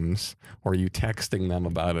 times, or you texting them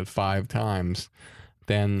about it 5 times,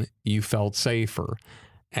 then you felt safer.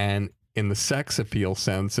 And in the sex appeal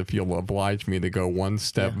sense, if you'll oblige me to go one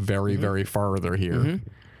step very farther here,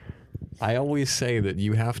 I always say that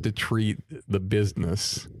you have to treat the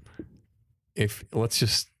business, let's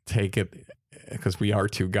just take it, because we are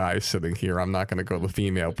 2 guys sitting here. I'm not going to go the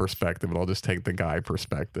female perspective, but I'll just take the guy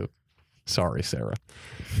perspective. Sorry, Sarah.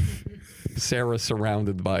 Sarah's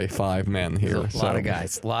surrounded by 5 men here. A lot of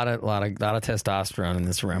guys, a lot of testosterone in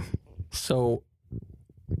this room. So,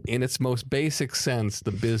 in its most basic sense,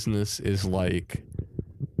 the business is like,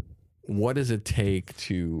 what does it take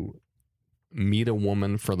to meet a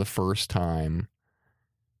woman for the first time,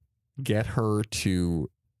 get her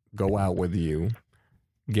to go out with you,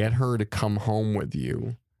 get her to come home with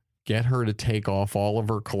you, get her to take off all of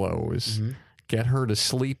her clothes, get her to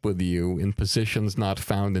sleep with you in positions not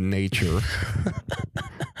found in nature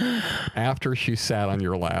after she sat on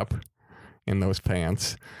your lap in those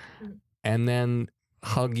pants, and then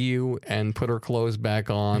hug you and put her clothes back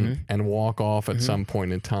on and walk off at some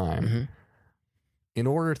point in time. In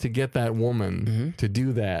order to get that woman to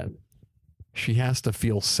do that, she has to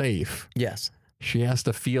feel safe. Yes. She has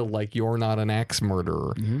to feel like you're not an axe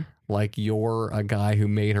murderer, like you're a guy who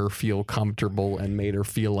made her feel comfortable and made her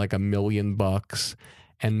feel like $1 million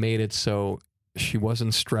and made it so she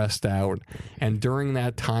wasn't stressed out. And during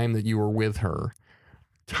that time that you were with her,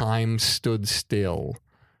 time stood still.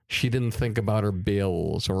 She didn't think about her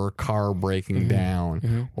bills or her car breaking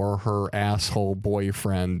down or her asshole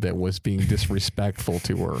boyfriend that was being disrespectful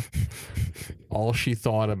to her. All she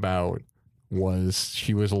thought about was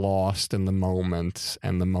she was lost in the moments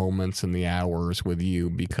and the hours with you,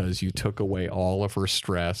 because you took away all of her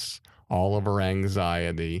stress, all of her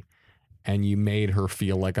anxiety, and you made her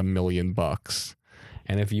feel like $1 million.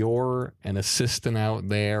 And if you're an assistant out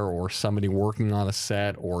there, or somebody working on a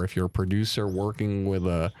set, or if you're a producer working with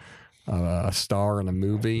a star in a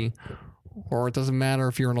movie, or it doesn't matter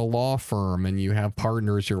if you're in a law firm and you have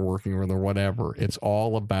partners you're working with or whatever, it's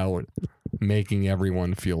all about making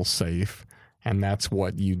everyone feel safe. And that's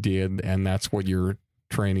what you did, and that's what you're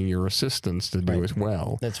training your assistants to do as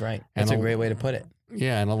well. That's right. That's a great way to put it.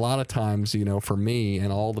 Yeah, and a lot of times, for me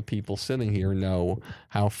and all the people sitting here know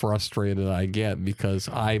how frustrated I get, because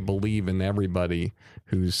I believe in everybody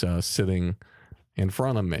who's sitting in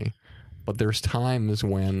front of me. But there's times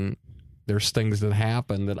when there's things that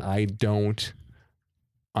happen that I don't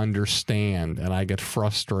understand, and I get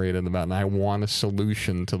frustrated about, and I want a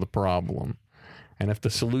solution to the problem. And if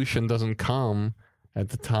the solution doesn't come at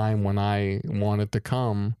the time when I want it to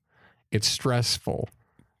come, it's stressful.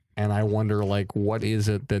 And I wonder, what is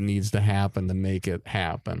it that needs to happen to make it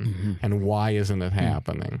happen? And why isn't it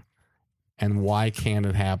happening? And why can't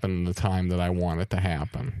it happen in the time that I want it to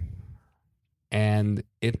happen? And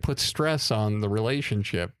it puts stress on the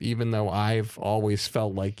relationship, even though I've always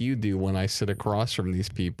felt like you do when I sit across from these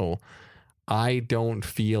people. I don't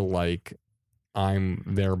feel like I'm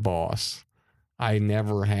their boss. I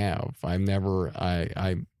never have. I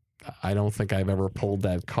I don't think I've ever pulled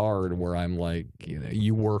that card where I'm like,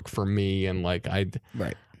 you work for me, and like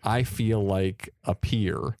I feel like a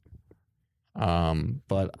peer.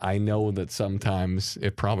 But I know that sometimes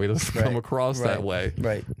it probably doesn't come across that way.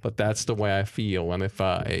 Right. But that's the way I feel. And if when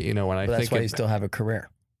I think that's why you still have a career.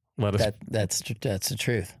 That's the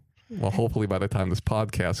truth. Well, hopefully by the time this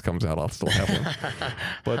podcast comes out, I'll still have one.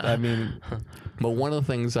 But I mean, one of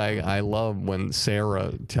the things I love when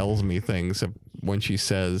Sarah tells me things, when she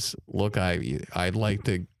says, look, I'd like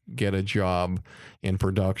to get a job in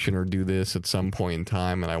production or do this at some point in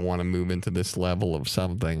time, and I want to move into this level of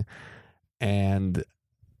something. And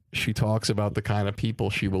she talks about the kind of people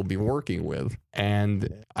she will be working with.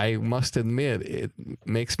 And I must admit, it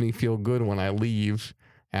makes me feel good when I leave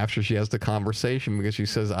after she has the conversation, because she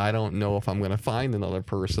says, I don't know if I'm going to find another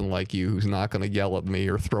person like you who's not going to yell at me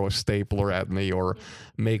or throw a stapler at me or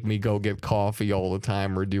make me go get coffee all the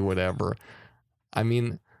time or do whatever. I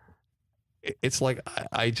mean, it's like,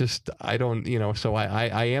 I don't, so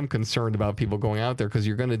I am concerned about people going out there, because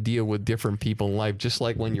you're going to deal with different people in life. Just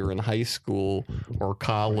like when you're in high school or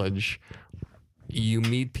college, you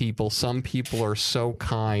meet people. Some people are so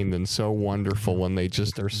kind and so wonderful, and they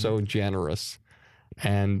just are so generous.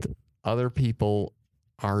 And other people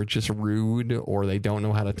are just rude, or they don't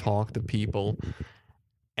know how to talk to people.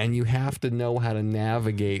 And you have to know how to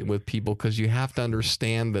navigate with people, because you have to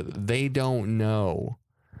understand that they don't know.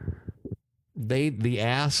 The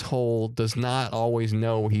asshole does not always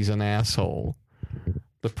know he's an asshole.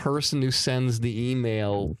 The person who sends the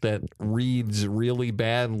email that reads really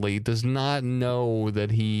badly does not know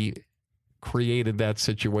that he created that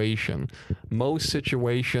situation. Most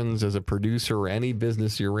situations as a producer or any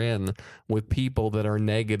business you're in with people that are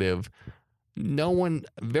negative,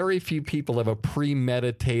 very few people have a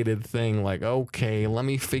premeditated thing like, okay, let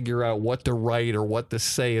me figure out what to write or what to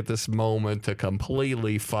say at this moment to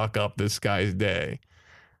completely fuck up this guy's day.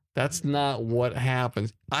 That's not what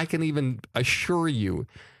happens. I can even assure you,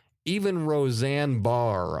 even Roseanne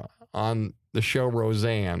Barr on the show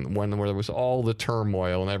Roseanne, where there was all the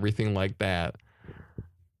turmoil and everything like that,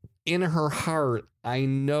 in her heart, I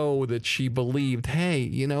know that she believed,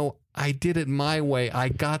 hey, I did it my way. I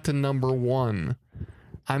got to number one.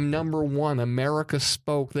 I'm number one. America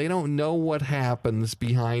spoke. They don't know what happens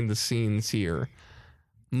behind the scenes here.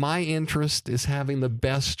 My interest is having the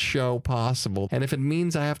best show possible. And if it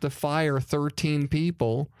means I have to fire 13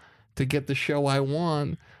 people to get the show I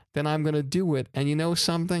want, then I'm going to do it. And you know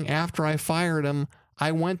something? After I fired him,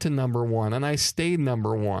 I went to number one, and I stayed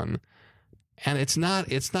number one. And it's not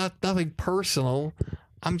nothing personal.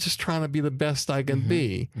 I'm just trying to be the best I can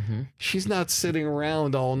be. Mm-hmm. She's not sitting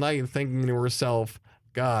around all night and thinking to herself,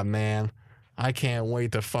 God, man, I can't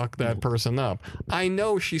wait to fuck that person up. I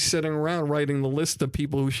know she's sitting around writing the list of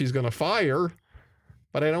people who she's going to fire,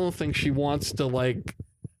 but I don't think she wants to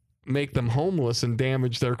make them homeless and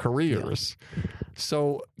damage their careers. Yeah.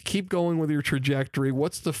 So keep going with your trajectory.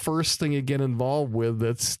 What's the first thing you get involved with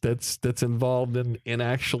that's involved in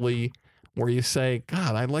actually where you say,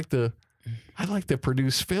 God, I'd like to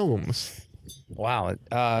produce films? Wow.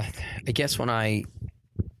 I guess when I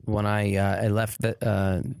left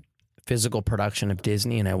the physical production of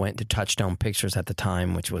Disney and I went to Touchstone Pictures at the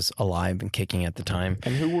time, which was alive and kicking at the time.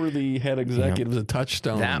 And who were the head executives at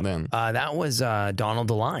Touchstone then? That was Donald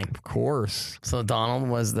DeLine. Of course. So Donald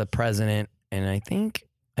was the president, and I think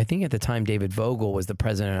at the time David Vogel was the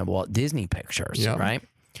president of Walt Disney Pictures, right?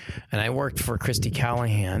 And I worked for Christy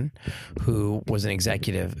Callahan, who was an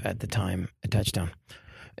executive at the time at Touchstone.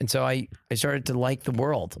 And so I started to like the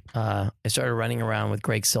world. I started running around with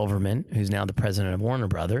Greg Silverman, who's now the president of Warner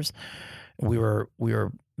Brothers. We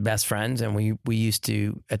were best friends, and we used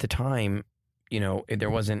to, at the time, there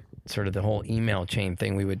wasn't sort of the whole email chain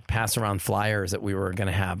thing. We would pass around flyers that we were going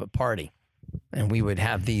to have a party, and we would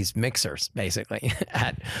have these mixers basically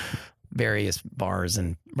at various bars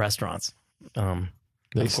and restaurants.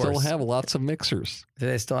 They still have lots of mixers. Do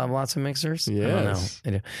they still have lots of mixers? Yes. I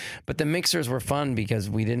don't know. But the mixers were fun because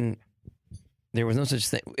there was no such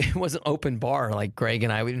thing. It was an open bar like Greg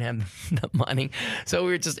and I. We didn't have the money. So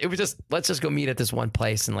it was just, let's just go meet at this one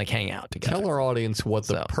place and hang out together. Tell our audience what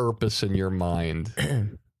the purpose in your mind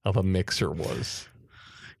of a mixer was.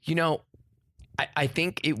 I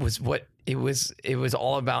think it was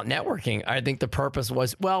all about networking. I think the purpose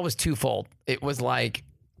was twofold. It was like,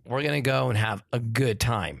 we're going to go and have a good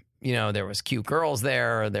time there was cute girls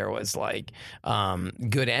there. There was like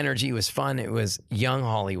good energy. It was fun. It was young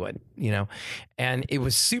Hollywood, and it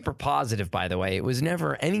was super positive, by the way. It was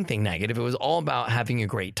never anything negative. It was all about having a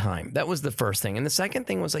great time. That was the first thing. And the second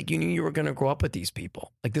thing was like, you knew you were going to grow up with these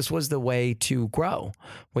people. Like this was the way to grow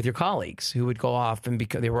with your colleagues who would go off and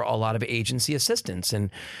because there were a lot of agency assistants and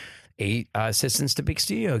assistants to big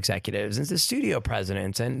studio executives and to studio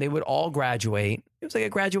presidents, and they would all graduate. It was like a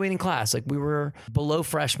graduating class. Like we were below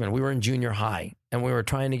freshmen. We were in junior high and we were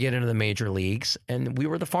trying to get into the major leagues, and we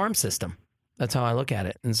were the farm system. That's how I look at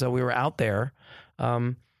it. And so we were out there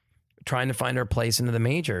trying to find our place into the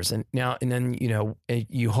majors. And then,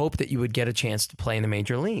 you hope that you would get a chance to play in the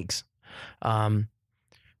major leagues. And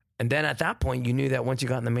then at that point, you knew that once you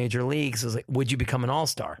got in the major leagues, it was like, would you become an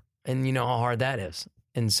all-star? And you know how hard that is.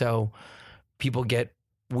 And so people get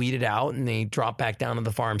weeded out and they drop back down to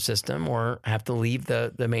the farm system or have to leave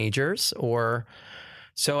the majors. Or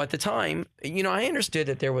so at the time, I understood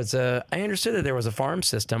that there was a farm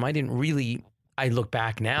system. I look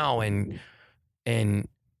back now and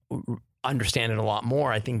understand it a lot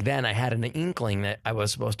more. I think then I had an inkling that I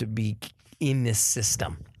was supposed to be in this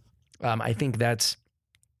system. I think that's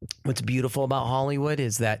what's beautiful about Hollywood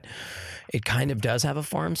is that it kind of does have a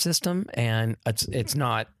farm system, and it's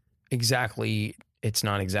not exactly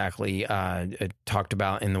talked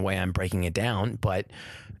about in the way I'm breaking it down, but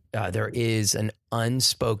there is an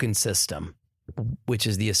unspoken system, which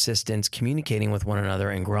is the assistants communicating with one another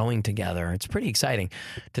and growing together. It's pretty exciting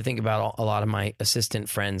to think about. A lot of my assistant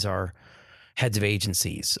friends are heads of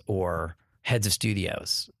agencies or heads of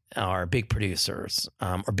studios, or big producers,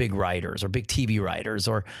 or big writers, or big TV writers,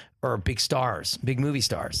 or big stars, big movie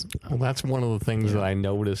stars. Well, that's one of the things that I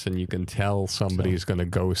notice, and you can tell somebody's going to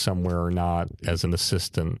go somewhere or not as an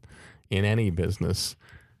assistant in any business.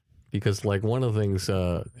 Because like one of the things,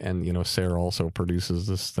 and Sarah also produces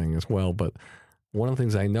this thing as well, but one of the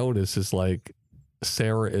things I notice is like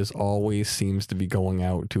Sarah always seems to be going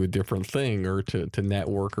out to a different thing or to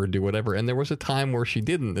network or do whatever. And there was a time where she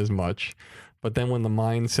didn't as much. But then when the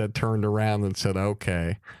mindset turned around and said,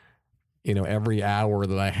 okay, every hour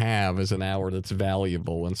that I have is an hour that's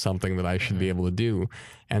valuable and something that I should be able to do.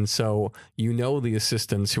 And so, the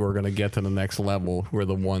assistants who are going to get to the next level, who are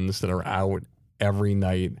the ones that are out every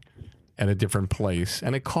night at a different place.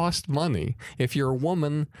 And it costs money. If you're a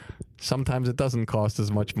woman, sometimes it doesn't cost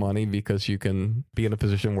as much money because you can be in a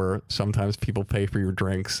position where sometimes people pay for your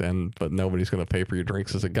drinks, but nobody's going to pay for your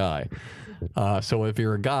drinks as a guy. So if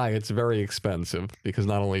you're a guy, it's very expensive because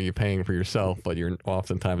not only are you paying for yourself, but you're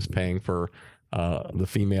oftentimes paying for the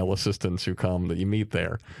female assistants who come that you meet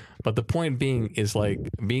there. But the point being is like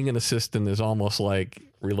being an assistant is almost like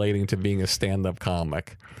relating to being a stand-up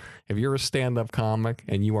comic. If you're a stand-up comic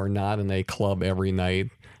and you are not in a club every night,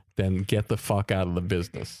 then get the fuck out of the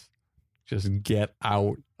business. Just get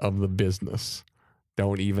out of the business.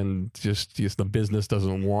 Don't even just the business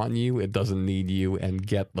doesn't want you. It doesn't need you, and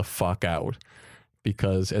get the fuck out.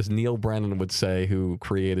 Because as Neil Brennan would say, who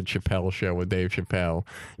created Chappelle's Show with Dave Chappelle,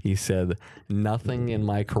 he said, nothing in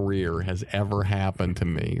my career has ever happened to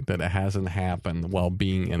me that it hasn't happened while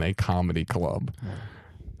being in a comedy club.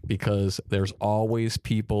 Because there's always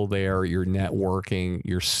people there. You're networking,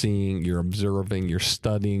 you're seeing, you're observing, you're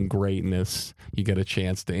studying greatness. You get a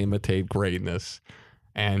chance to imitate greatness,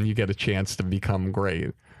 and you get a chance to become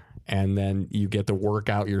great. And then you get to work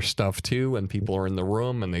out your stuff too, and people are in the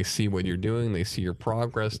room and they see what you're doing, they see your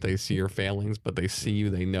progress, they see your failings, but they see you,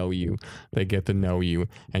 they know you, they get to know you,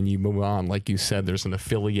 and you move on. Like you said, there's an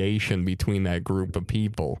affiliation between that group of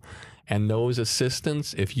people. And those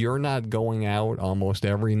assistants, if you're not going out almost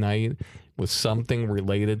every night with something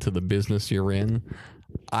related to the business you're in,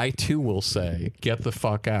 I too will say, get the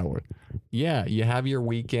fuck out. Yeah, you have your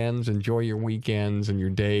weekends, enjoy your weekends and your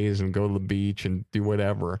days and go to the beach and do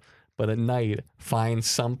whatever. But at night, find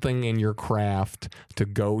something in your craft to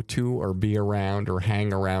go to or be around or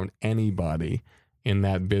hang around anybody in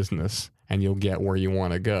that business, and you'll get where you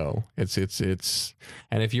want to go. It's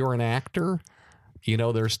and if you're an actor,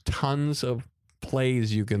 there's tons of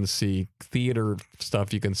plays you can see, theater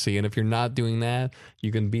stuff you can see. And if you're not doing that,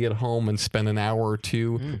 you can be at home and spend an hour or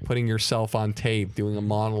two putting yourself on tape, doing a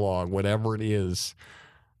monologue, whatever it is.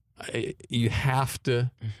 You have to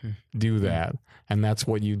do that. And that's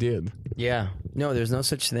what you did. Yeah. No, there's no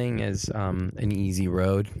such thing as an easy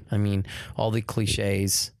road. I mean, all the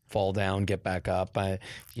cliches, fall down, get back up.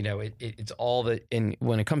 It's all that. And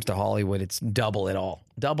when it comes to Hollywood, it's double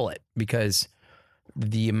it, because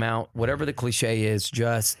the amount, whatever the cliche is,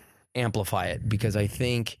 just amplify it. Because I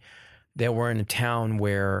think that we're in a town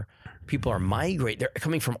where People are migrating. They're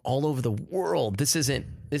coming from all over the world. This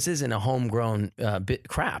isn't a homegrown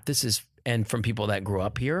crap. This is, and from people that grew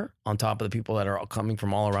up here, on top of the people that are coming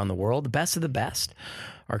from all around the world. The best of the best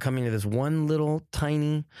are coming to this one little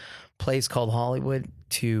tiny place called Hollywood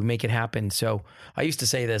to make it happen. So I used to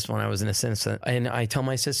say this when I was an assistant, and I tell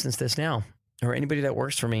my assistants this now, or anybody that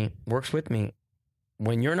works with me.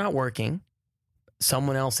 When you're not working,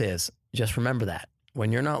 someone else is. Just remember that.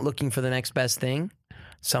 When you're not looking for the next best thing,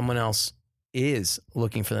 someone else is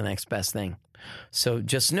looking for the next best thing. So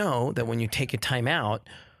just know that when you take a time out,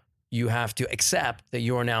 you have to accept that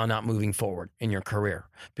you are now not moving forward in your career.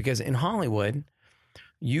 Because in Hollywood,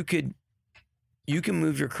 you can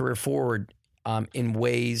move your career forward in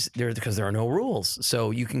ways because there are no rules.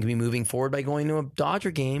 So you can be moving forward by going to a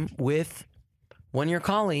Dodger game with one of your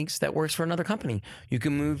colleagues that works for another company. You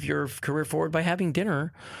can move your career forward by having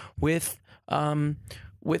dinner with the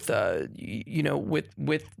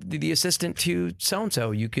assistant to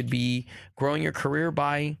so-and-so. You could be growing your career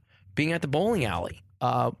by being at the bowling alley.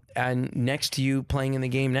 And next to you, playing in the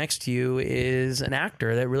game next to you, is an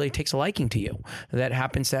actor that really takes a liking to you, that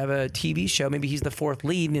happens to have a TV show. Maybe he's the fourth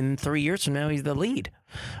lead, and 3 years from now, he's the lead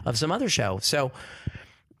of some other show. So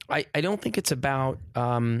I don't think it's about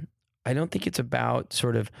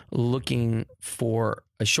sort of looking for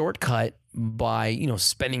a shortcut by,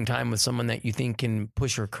 spending time with someone that you think can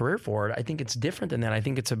push your career forward. I think it's different than that. I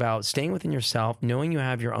think it's about staying within yourself, knowing you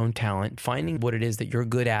have your own talent, finding what it is that you're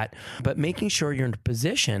good at, but making sure you're in a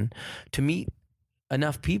position to meet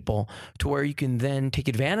enough people to where you can then take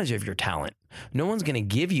advantage of your talent. No one's going to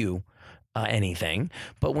give you anything,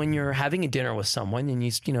 but when you're having a dinner with someone and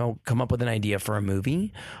you come up with an idea for a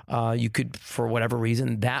movie, you could, for whatever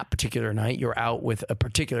reason, that particular night you're out with a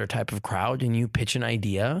particular type of crowd and you pitch an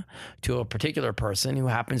idea to a particular person who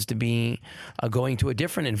happens to be going to a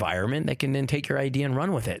different environment that can then take your idea and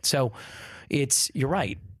run with it. So you're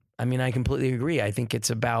right. I mean, I completely agree. I think it's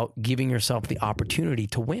about giving yourself the opportunity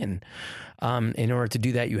to win. In order to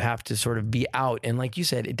do that, you have to sort of be out. And like you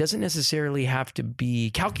said, it doesn't necessarily have to be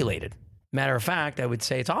calculated. Matter of fact, I would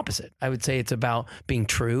say it's opposite. I would say it's about being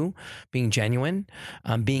true, being genuine,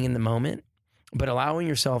 being in the moment, but allowing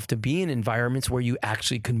yourself to be in environments where you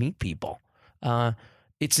actually could meet people.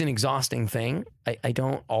 It's an exhausting thing. I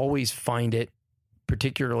don't always find it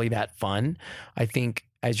particularly that fun. I think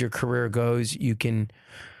as your career goes, you can,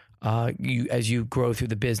 as you grow through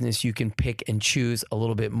the business, you can pick and choose a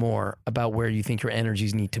little bit more about where you think your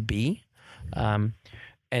energies need to be.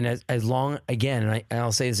 And as long, again, and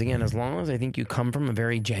I'll say this again, as long as I think you come from a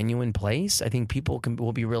very genuine place, I think people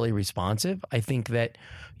will be really responsive. I think that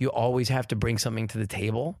you always have to bring something to the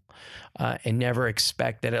table and never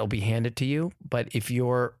expect that it'll be handed to you. But if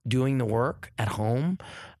you're doing the work at home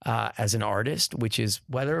as an artist, which is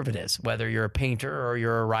whether you're a painter or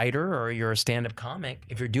you're a writer or you're a stand-up comic,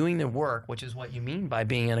 if you're doing the work, which is what you mean by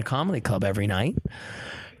being in a comedy club every night,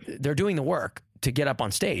 they're doing the work to get up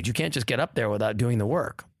on stage. You can't just get up there without doing the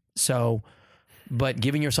work. So, but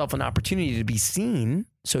giving yourself an opportunity to be seen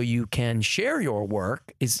so you can share your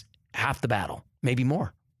work is half the battle, maybe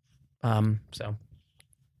more. So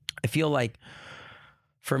I feel like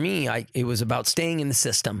for me, it was about staying in the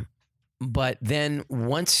system. But then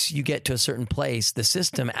once you get to a certain place, the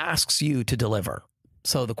system asks you to deliver.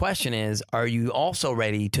 So the question is, are you also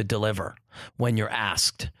ready to deliver when you're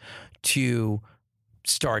asked to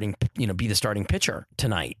be the starting pitcher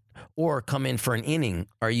tonight or come in for an inning?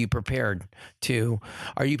 Are you prepared to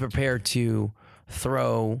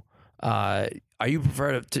throw, are you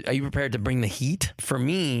prepared to bring the heat? For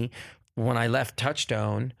me, when I left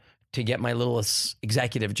Touchstone to get my little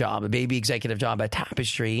executive job, a baby executive job at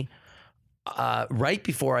Tapestry, right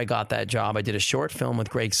before I got that job, I did a short film with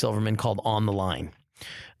Greg Silverman called On the Line.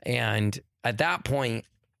 And at that point,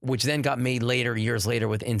 which then got made years later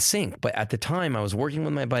with NSYNC. But at the time, I was working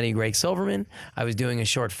with my buddy Greg Silverman. I was doing a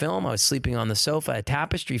short film. I was sleeping on the sofa at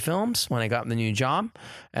Tapestry Films when I got the new job.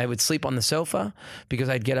 I would sleep on the sofa because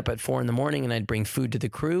I'd get up at 4 a.m. and I'd bring food to the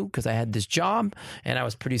crew because I had this job and I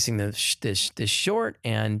was producing this short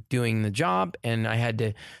and doing the job. And I had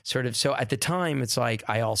to so at the time, it's like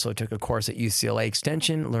I also took a course at UCLA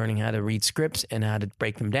Extension, learning how to read scripts and how to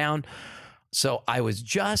break them down. So I was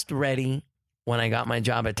just ready. When I got my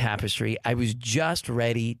job at Tapestry, I was just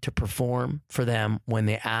ready to perform for them when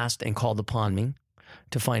they asked and called upon me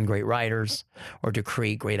to find great writers or to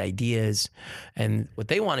create great ideas. And what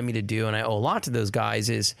they wanted me to do, and I owe a lot to those guys,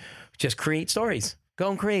 is just create stories.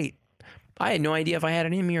 Go and create. I had no idea if I had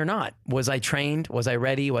it in me or not. Was I trained? Was I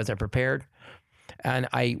ready? Was I prepared? And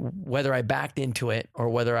whether I backed into it or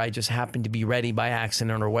whether I just happened to be ready by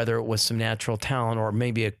accident or whether it was some natural talent or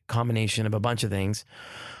maybe a combination of a bunch of things,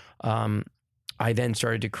 I then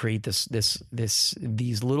started to create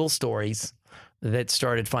these little stories that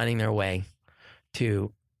started finding their way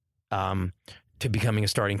to becoming a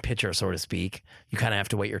starting pitcher, so to speak. You kind of have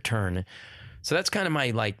to wait your turn. So that's kind of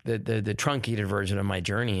my, like, the truncated version of my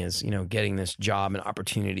journey is, getting this job and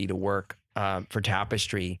opportunity to work for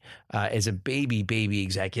Tapestry as a baby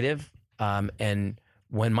executive. And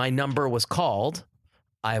when my number was called,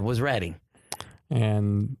 I was ready.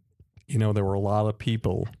 And, there were a lot of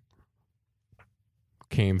people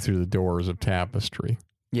came through the doors of Tapestry.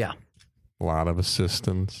 Yeah. A lot of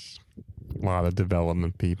assistants, a lot of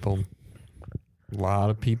development people, a lot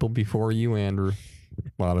of people before you, Andrew,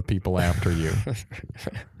 a lot of people after you.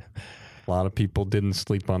 A lot of people didn't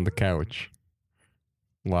sleep on the couch.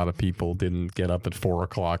 A lot of people didn't get up at 4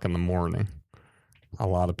 o'clock in the morning. A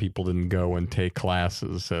lot of people didn't go and take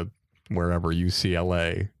classes at wherever,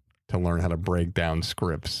 UCLA, to learn how to break down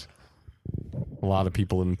scripts. A lot of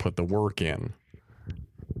people didn't put the work in.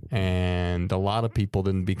 And a lot of people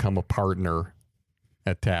didn't become a partner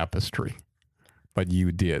at Tapestry. But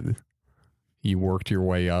you did. You worked your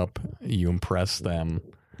way up. You impressed them.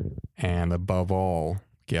 And above all,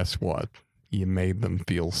 guess what? You made them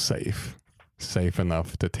feel safe. Safe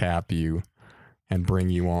enough to tap you and bring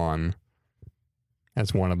you on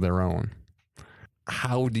as one of their own.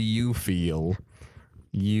 How do you feel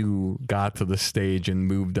you got to the stage and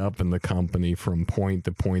moved up in the company from point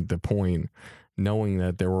to point to point, knowing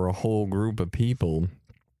that there were a whole group of people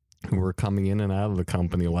who were coming in and out of the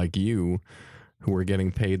company like you, who were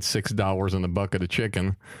getting paid $6 in a bucket of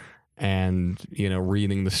chicken and,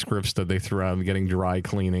 reading the scripts that they threw out and getting dry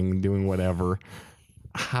cleaning, doing whatever.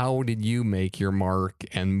 How did you make your mark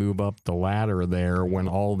and move up the ladder there when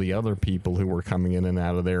all the other people who were coming in and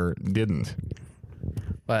out of there didn't?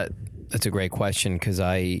 But that's a great question, because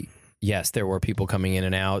yes, there were people coming in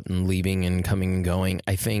and out and leaving and coming and going.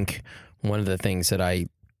 I think one of the things that I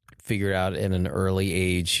figured out at an early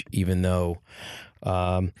age, even though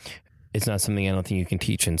it's not something I don't think you can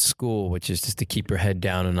teach in school, which is just to keep your head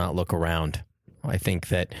down and not look around. I think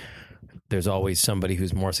that there's always somebody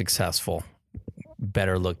who's more successful,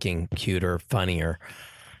 better looking, cuter, funnier,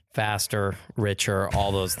 faster, richer,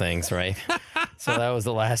 all those things, right? So that was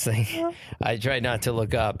the last thing. I tried not to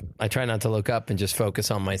look up. I try not to look up and just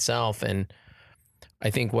focus on myself. And I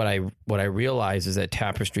think what I realized is that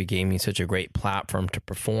Tapestry gave me such a great platform to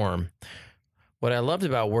perform. What I loved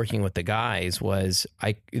about working with the guys was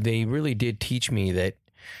they really did teach me that.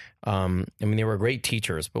 They were great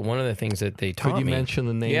teachers, but one of the things that they taught me. Could you mention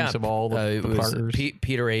the names of all the partners?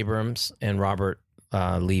 Peter Abrams and Robert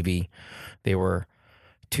Levy. They were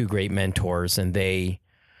two great mentors, and they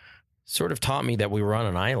sort of taught me that we were on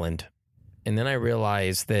an island. And then I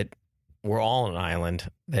realized that we're all on an island,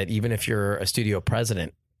 that even if you're a studio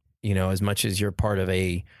president, as much as you're part of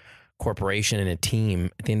a corporation and a team,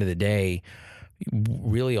 at the end of the day,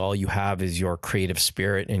 really all you have is your creative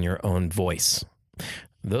spirit and your own voice.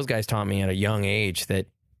 Those guys taught me at a young age that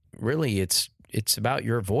really it's about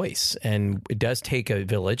your voice, and it does take a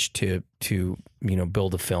village to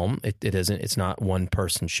build a film. It's not one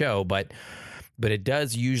person show, but it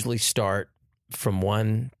does usually start from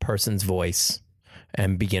one person's voice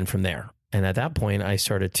and begin from there. And at that point, I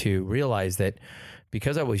started to realize that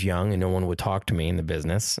because I was young and no one would talk to me in the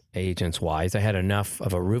business, agents wise, I had enough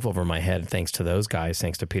of a roof over my head, thanks to those guys,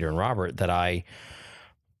 thanks to Peter and Robert, that I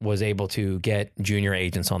was able to get junior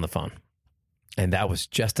agents on the phone. And that was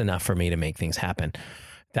just enough for me to make things happen.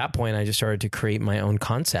 At that point, I just started to create my own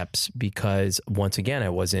concepts, because once again, I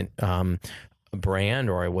wasn't a brand,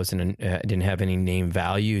 or I didn't have any name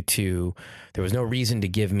value there was no reason to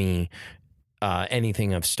give me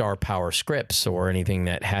anything of star power scripts or anything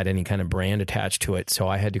that had any kind of brand attached to it. So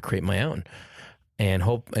I had to create my own, and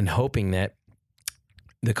hoping that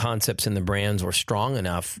the concepts and the brands were strong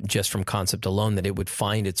enough just from concept alone that it would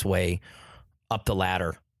find its way up the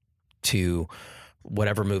ladder to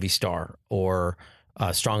whatever movie star, or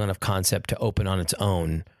a strong enough concept to open on its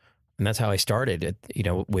own. And that's how I started,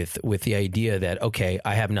 with the idea that, okay,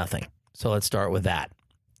 I have nothing, so let's start with that.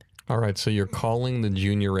 All right, so you're calling the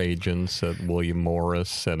junior agents at William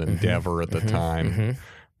Morris, at Endeavor at the time,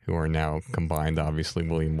 who are now combined, obviously,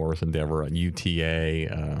 William Morris, Endeavor, UTA,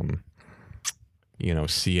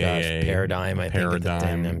 CAA. Paradigm, I think. At the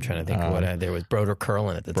time. I'm trying to think of what there was. Broder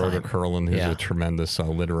Curlin at the time. Broder Curlin, who's a tremendous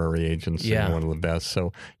literary agency, one of the best.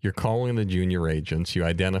 So you're calling the junior agents, you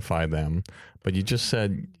identify them, But you just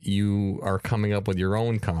said you are coming up with your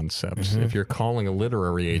own concepts. If you're calling a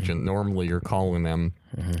literary agent, normally you're calling them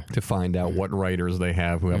to find out what writers they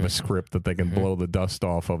have who have a script that they can blow the dust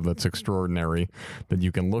off of that's extraordinary that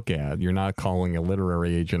you can look at. You're not calling a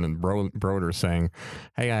literary agent in Broder saying,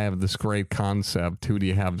 hey, I have this great concept. Who do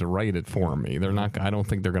you have to write it for me? They're not. I don't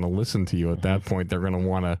think they're going to listen to you at that point. They're going to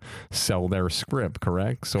want to sell their script,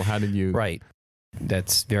 correct? So how did you... Right.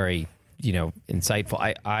 That's very...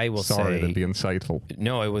 insightful. I will say... Sorry to be insightful.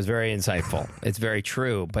 No, it was very insightful. It's very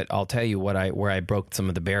true. But I'll tell you where I broke some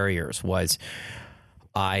of the barriers was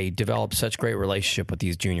I developed such great relationship with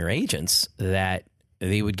these junior agents that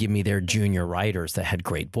they would give me their junior writers that had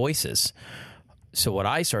great voices. So what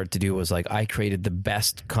I started to do was I created the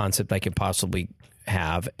best concept I could possibly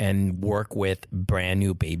have and work with brand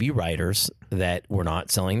new baby writers that were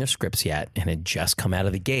not selling their scripts yet and had just come out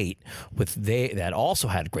of the gate that also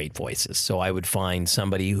had great voices. So I would find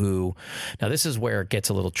somebody who, now this is where it gets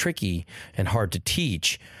a little tricky and hard to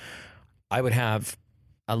teach. I would have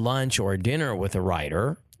a lunch or a dinner with a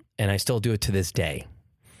writer, and I still do it to this day.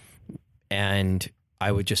 And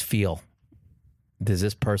I would just feel, does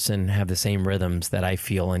this person have the same rhythms that I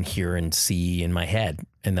feel and hear and see in my head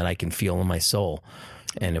and that I can feel in my soul?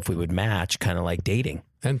 And if we would match, kind of like dating.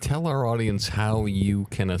 And tell our audience how you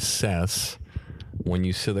can assess when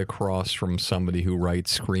you sit across from somebody who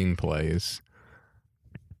writes screenplays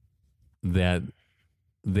that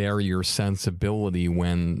they're your sensibility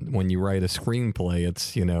when you write a screenplay.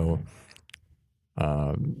 It's,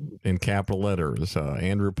 in capital letters,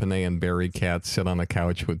 Andrew Panay and Barry Katz sit on a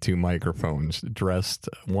couch with two microphones,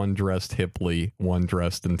 one dressed hipply, one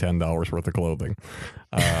dressed in $10 worth of clothing,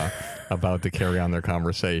 about to carry on their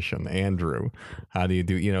conversation. Andrew, how do you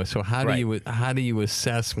do, so how do you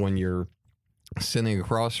assess when you're sitting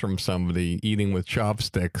across from somebody eating with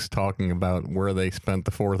chopsticks, talking about where they spent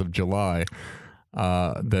the 4th of July,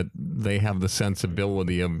 that they have the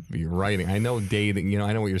sensibility of your writing? I know dating,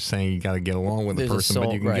 I know what you're saying. You got to get along with a person,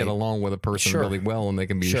 but you can get along with a person really well, and they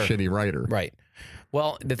can be a shitty writer. Right.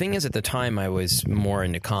 Well, the thing is, at the time, I was more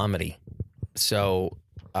into comedy. So,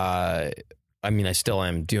 I still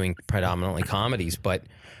am doing predominantly comedies, but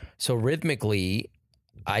so rhythmically,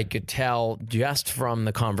 I could tell just from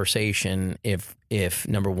the conversation if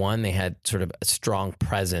number one, they had sort of a strong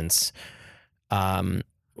presence.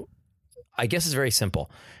 I guess it's very simple.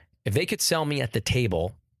 If they could sell me at the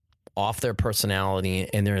table off their personality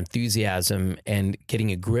and their enthusiasm and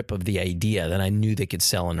getting a grip of the idea, then I knew they could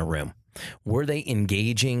sell in a room. Were they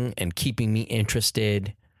engaging and keeping me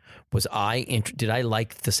interested? Did I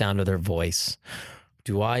like the sound of their voice?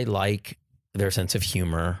 Do I like their sense of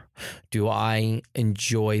humor? Do I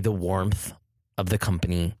enjoy the warmth of the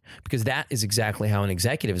company? Because that is exactly how an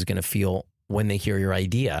executive is going to feel when they hear your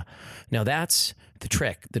idea. Now that's the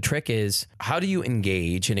trick. The trick is, how do you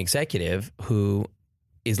engage an executive who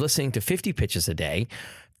is listening to 50 pitches a day,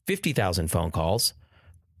 50,000 phone calls,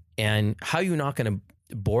 and how are you not going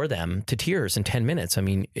to bore them to tears in 10 minutes? I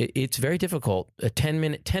mean, it's very difficult.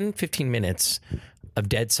 15 minutes of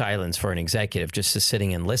dead silence for an executive just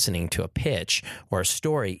sitting and listening to a pitch or a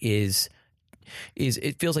story is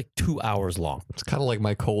it feels like 2 hours long. It's kind of like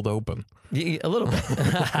my cold open. A little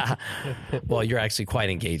bit. Well, you're actually quite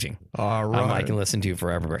engaging. All right. I can listen to you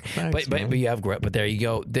forever. Thanks, but you have great. But there you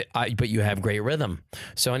go. But you have great rhythm.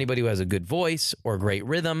 So anybody who has a good voice or great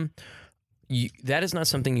rhythm, that is not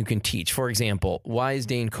something you can teach. For example, why is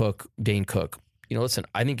Dane Cook? Listen,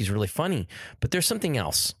 I think he's really funny, but there's something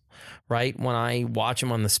else. Right? When I watch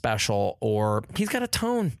him on The Special, or he's got a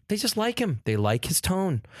tone. They just like him. They like his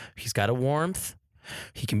tone. He's got a warmth.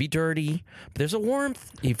 He can be dirty, but there's a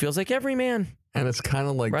warmth. He feels like every man. And it's kind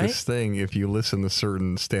of like this thing, if you listen to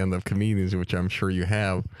certain stand-up comedians, which I'm sure you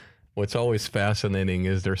have, what's always fascinating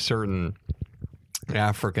is there's certain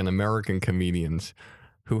African-American comedians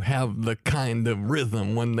who have the kind of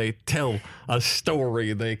rhythm when they tell a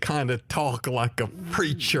story. They kind of talk like a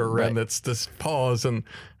preacher, and it's this pause, and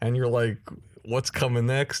you're like, what's coming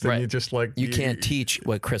next? And you just like... You can't teach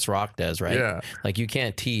what Chris Rock does, right? Yeah. Like, you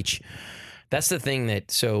can't teach... That's the thing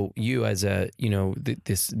that, so you as a,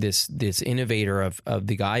 this innovator of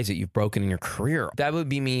the guys that you've broken in your career, that would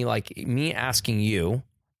be me asking you,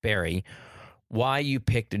 Barry, why you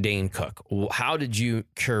picked Dane Cook. How did you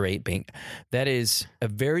curate Bing? That is a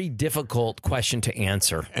very difficult question to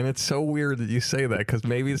answer. And it's so weird that you say that, because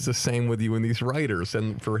maybe it's the same with you and these writers.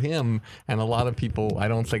 And for him, and a lot of people I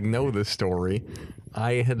don't think know this story,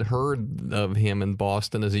 I had heard of him in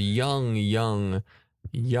Boston as a young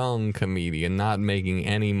comedian, not making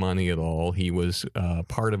any money at all. He was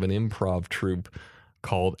part of an improv troupe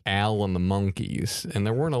called Al and the Monkeys. And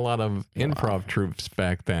there weren't a lot of improv troupes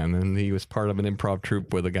back then. And he was part of an improv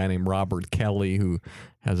troupe with a guy named Robert Kelly, who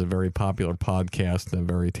has a very popular podcast, a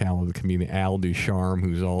very talented comedian, Al Ducharme,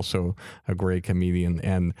 who's also a great comedian.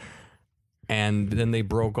 And then they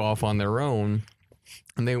broke off on their own.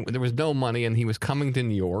 And there was no money, and he was coming to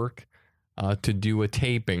New York to do a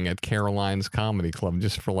taping at Caroline's Comedy Club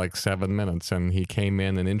just for like 7 minutes. And he came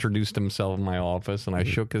in and introduced himself in my office, and I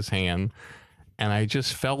shook his hand. And I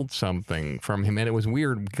just felt something from him. And it was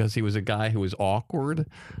weird because he was a guy who was awkward,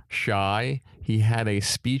 shy. He had a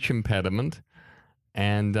speech impediment.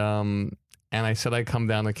 And I said I'd come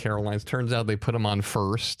down to Caroline's. Turns out they put him on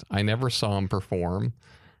first. I never saw him perform.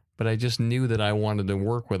 But I just knew that I wanted to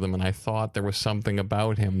work with him. And I thought there was something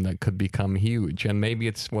about him that could become huge. And maybe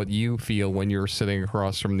it's what you feel when you're sitting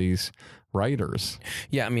across from these writers.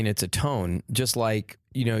 Yeah, I mean, it's a tone. Just like,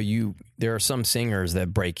 there are some singers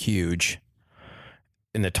that break huge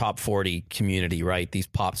in the top 40 community, right? These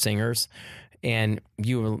pop singers. And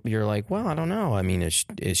you're like, well, I don't know. I mean,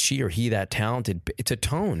 is she or he that talented? It's a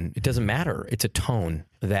tone. It doesn't matter. It's a tone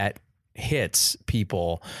that hits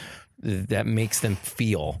people, that makes them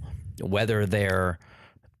feel, whether they're,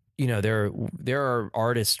 there are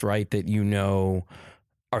artists, right, that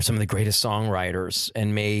are some of the greatest songwriters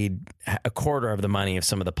and made a quarter of the money of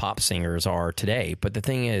some of the pop singers are today. But the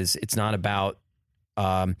thing is, it's not about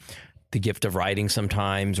the gift of writing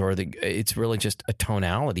sometimes, or it's really just a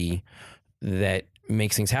tonality that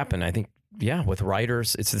makes things happen. I think, with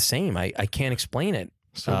writers, it's the same. I can't explain it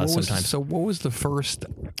sometimes. So what was the first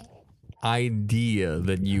idea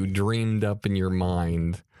that you dreamed up in your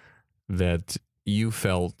mind that you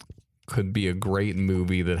felt could be a great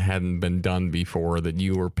movie that hadn't been done before, that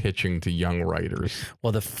you were pitching to young writers?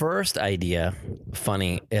 Well, the first idea,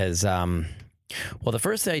 funny, is, the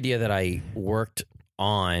first idea that I worked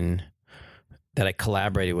on, that I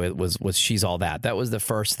collaborated with, was She's All That. That was the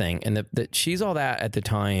first thing. And the She's All That at the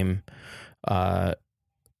time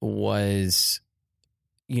was,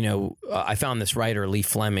 I found this writer, Lee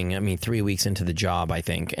Fleming, 3 weeks into the job, I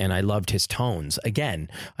think, and I loved his tones. Again,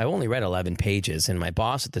 I only read 11 pages, and my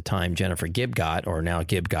boss at the time, Jennifer Gibgot, or now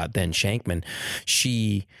Gibgot, then Shankman,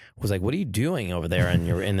 she was like, "What are you doing over there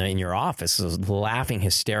in your office?" I was laughing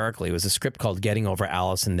hysterically. It was a script called Getting Over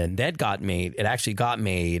Alice, and then that got made. It actually got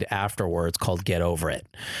made afterwards, called Get Over It.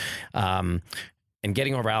 And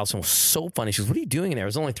Getting Over Allison was so funny. She goes, "What are you doing in there?" It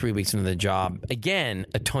was only 3 weeks into the job. Again,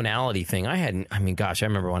 a tonality thing. I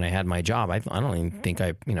remember when I had my job, I don't even think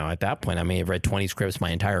at that point, I may have read 20 scripts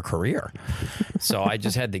my entire career. So I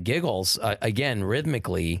just had the giggles, again,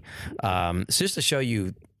 rhythmically. It's just to show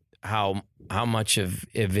you how much of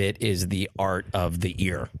it is the art of the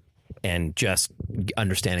ear and just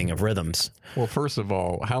understanding of rhythms. Well, first of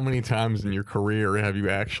all, how many times in your career have you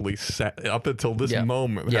actually sat, up until this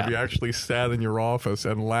moment, have you actually sat in your office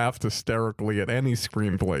and laughed hysterically at any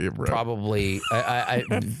screenplay you've read? Probably, I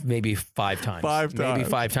maybe 5 times. Maybe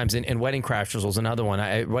 5 times. And Wedding Crashers was another one.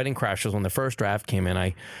 Wedding Crashers, when the first draft came in,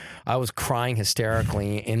 I was crying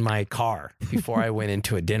hysterically in my car before I went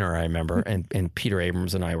into a dinner, I remember. And Peter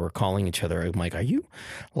Abrams and I were calling each other. I'm like, "Are you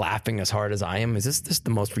laughing as hard as I am? Is this the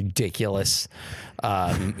most ridiculous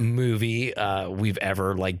movie we've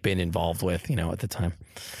ever been involved with, at the time?"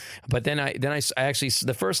 But then I actually,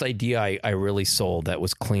 the first idea I really sold that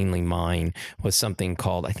was cleanly mine was something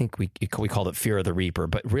called, I think we called it Fear of the Reaper.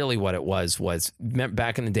 But really what it was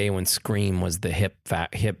back in the day when Scream was the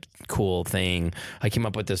hip cool thing. I came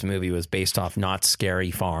up with this movie. It was based off Knott's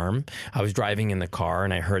Scary Farm. I was driving in the car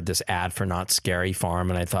and I heard this ad for Knott's Scary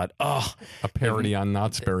Farm, and I thought, a parody on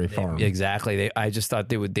Knott's Berry Farm. Exactly. I just thought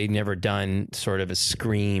they'd never done sort of a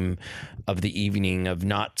Scream of the evening of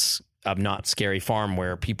Knott's Scary Farm,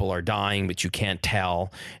 where people are dying but you can't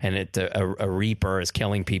tell, and a reaper is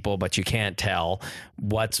killing people but you can't tell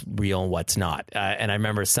what's real and what's not. And I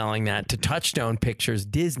remember selling that to Touchstone Pictures,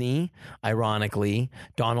 Disney, ironically,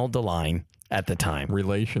 Donald DeLine at the time.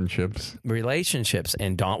 Relationships.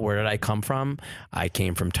 And where did I come from? I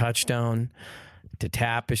came from Touchstone to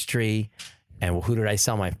Tapestry. And who did I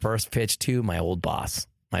sell my first pitch to? My old boss,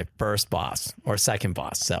 my first boss, or second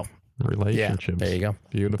boss. So relationships. Yeah, there you go.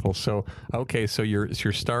 Beautiful. So you're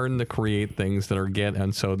starting to create things that are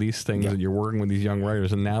and so these things that you're working with these young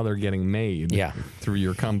writers, and now they're getting made through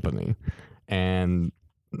your company. And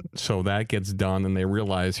so that gets done, and they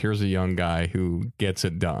realize here's a young guy who gets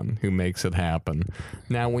it done, who makes it happen.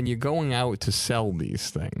 Now, when you're going out to sell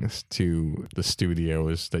these things to the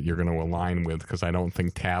studios that you're going to align with, because I don't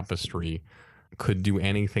think Tapestry could do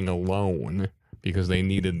anything alone because they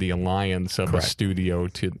needed the alliance of a studio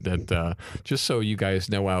just so you guys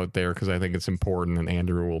know out there, because I think it's important, and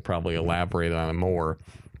Andrew will probably elaborate on it more.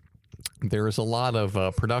 There's a lot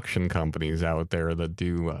of production companies out there that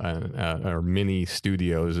do, or mini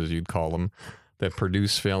studios, as you'd call them, that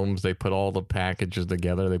produce films. They put all the packages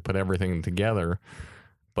together. They put everything together.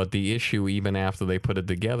 But the issue, even after they put it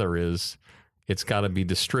together, is it's got to be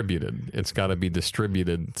distributed. It's got to be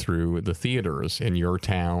distributed through the theaters in your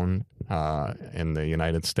town, in the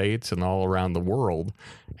United States, and all around the world.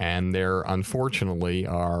 And there, unfortunately,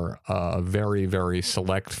 are a very, very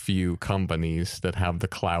select few companies that have the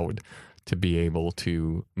clout to be able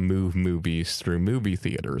to move movies through movie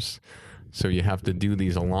theaters. So you have to do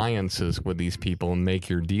these alliances with these people and make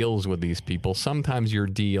your deals with these people. Sometimes your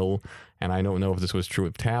deal, and I don't know if this was true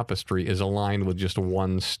of Tapestry, is aligned with just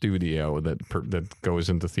one studio that goes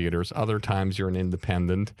into theaters. Other times you're an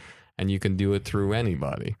independent and you can do it through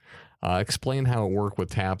anybody. Explain how it worked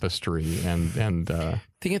with Tapestry and I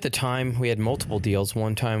think at the time we had multiple deals.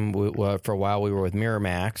 One time for a while we were with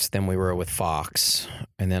Miramax, then we were with Fox,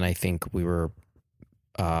 and then I think we were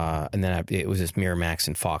it was just Miramax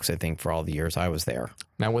and Fox, I think, for all the years I was there.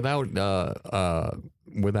 Now, without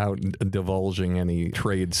divulging any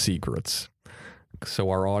trade secrets,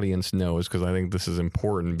 so our audience knows, because I think this is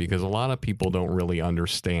important, because a lot of people don't really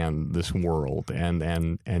understand this world,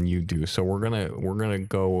 and you do. So we're gonna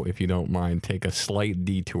go, if you don't mind, take a slight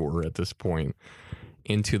detour at this point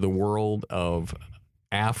into the world of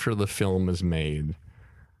after the film is made,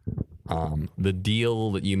 the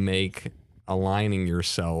deal that you make aligning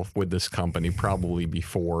yourself with this company, probably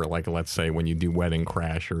before, like, let's say when you do Wedding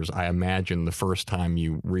Crashers. I imagine the first time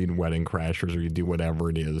you read Wedding Crashers, or you do whatever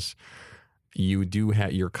it is, you do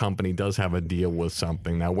have, your company does have a deal with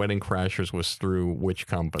something. Now, Wedding Crashers was through which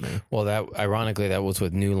company? Well, that ironically, that was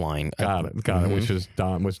with New Line. Got it. Which is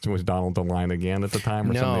was Donald DeLine again at the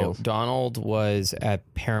time, or somebody else? Donald was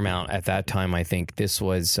at Paramount at that time. I think this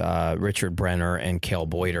was Richard Brenner and Cale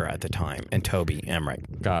Boyder at the time, and Toby Emmerich.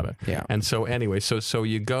 Got it. Yeah. And so anyway, so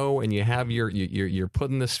you go and you have you're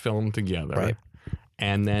putting this film together, right?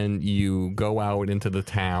 And then you go out into the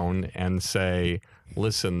town and say,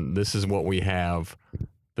 listen, this is what we have.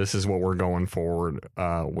 This is what we're going forward.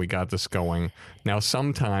 We got this going. Now,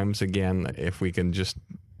 sometimes, again, if we can just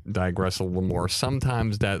digress a little more,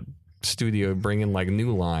 sometimes that studio, bringing like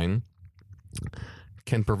New Line,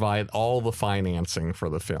 can provide all the financing for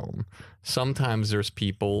the film. Sometimes there's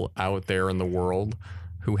people out there in the world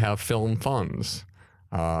who have film funds.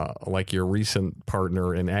 Like your recent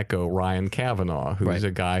partner in Echo, Ryan Kavanaugh, who's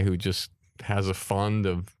a guy who just has a fund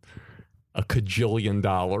of $1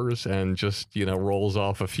 kajillion and just, rolls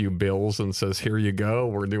off a few bills and says, here you go,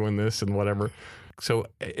 we're doing this and whatever. So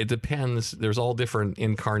it depends. There's all different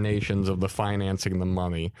incarnations of the financing, the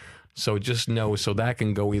money. So just know, so that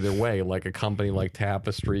can go either way. Like a company like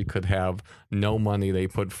Tapestry could have no money they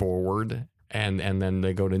put forward, and then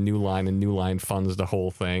they go to New Line, and New Line funds the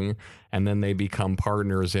whole thing, and then they become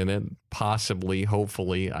partners in it, possibly,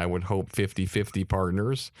 hopefully, I would hope 50-50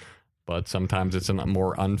 partners. But sometimes it's a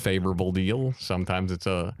more unfavorable deal. Sometimes it's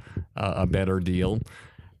a better deal.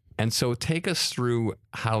 And so take us through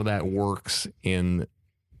how that works in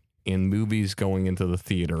movies going into the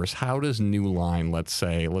theaters. How does New Line, let's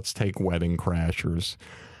take Wedding Crashers,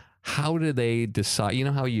 how do they decide? You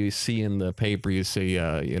know how you see in the paper, you see,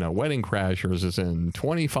 Wedding Crashers is in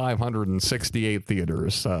 2,568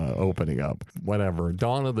 theaters opening up. Whatever.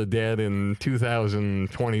 Dawn of the Dead in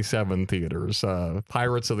 2,027 theaters.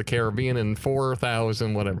 Pirates of the Caribbean in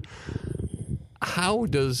 4,000, whatever. How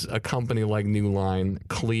does a company like New Line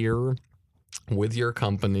clear, with your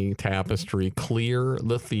company, Tapestry, clear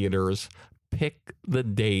the theaters, pick the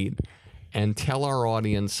date, and tell our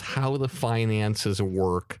audience how the finances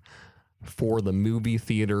work for the movie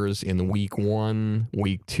theaters in week 1,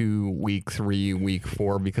 week 2, week 3, week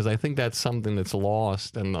 4, because I think that's something that's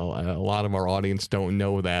lost, and a lot of our audience don't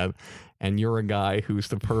know that. And you're a guy who's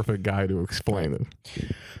the perfect guy to explain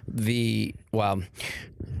it. Well,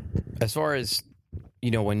 as far as,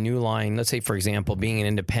 when New Line, let's say, for example, being an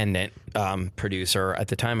independent producer, at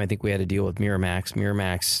the time, I think we had a deal with Miramax.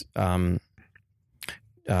 Miramax,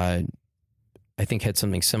 I think, had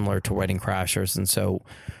something similar to Wedding Crashers, and so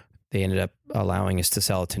they ended up allowing us to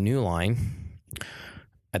sell it to New Line.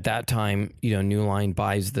 At that time, New Line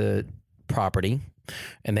buys the property,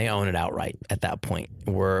 and they own it outright at that point.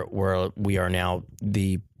 We are now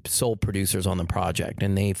the sole producers on the project,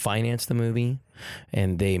 and they finance the movie,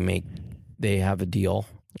 and they have a deal.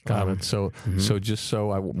 Got it. So just so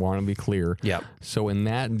I want to be clear. Yeah. So in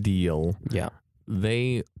that deal, yeah,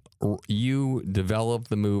 they you develop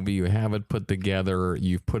the movie, you have it put together,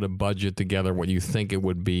 you've put a budget together, what you think it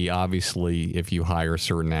would be. Obviously, if you hire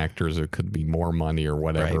certain actors, it could be more money or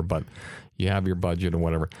whatever, Right. but you have your budget or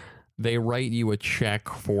whatever. They write you a check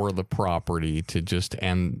for the property to just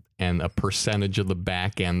and a percentage of the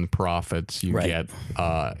back end profits you Right. get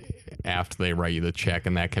after they write you the check,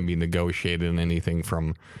 and that can be negotiated in anything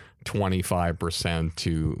from 25%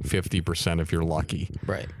 to 50% if you're lucky.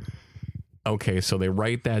 Right. Okay, so they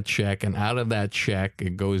write that check, and out of that check,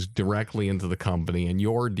 it goes directly into the company, and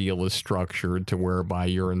your deal is structured to whereby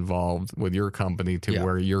you're involved with your company to Yeah.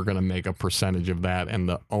 where you're going to make a percentage of that, and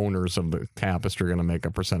the owners of the Tapestry are going to make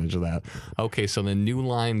a percentage of that. Okay, so the New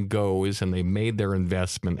Line goes, and they made their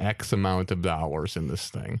investment X amount of dollars in this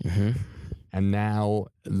thing. And now,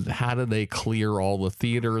 how do they clear all the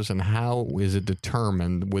theaters, and how is it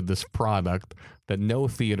determined with this product that no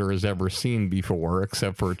theater has ever seen before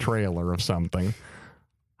except for a trailer of something?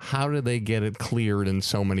 How do they get it cleared in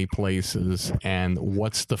so many places, and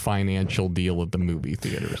what's the financial deal at the movie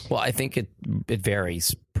theaters? Well, I think it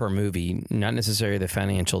varies per movie, not necessarily the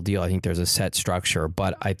financial deal. I think there's a set structure,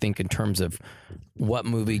 but I think in terms of what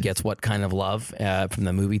movie gets what kind of love from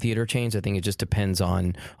the movie theater chains, I think it just depends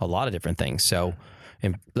on a lot of different things. So,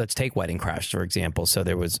 and let's take Wedding Crash, for example. So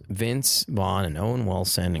there was Vince Vaughn and Owen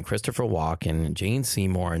Wilson and Christopher Walken and Jane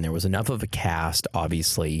Seymour, and there was enough of a cast,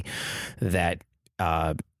 obviously, that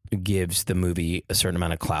gives the movie a certain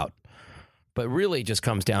amount of clout. But really it just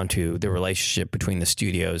comes down to the relationship between the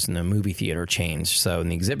studios and the movie theater chains, so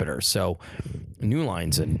and the exhibitors. So New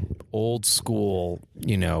Line's an old school,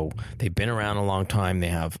 they've been around a long time. They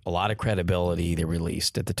have a lot of credibility. They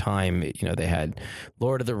released at the time, they had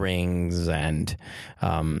Lord of the Rings and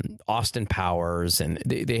Austin Powers, and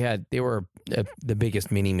they were the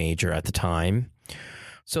biggest mini major at the time.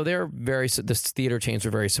 So the theater chains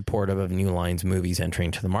are very supportive of New Line's movies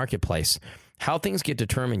entering to the marketplace. How things get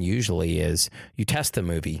determined usually is you test the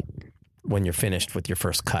movie when you're finished with your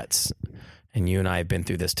first cuts. And you and I have been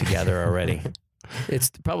through this together already.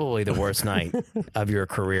 It's probably the worst night of your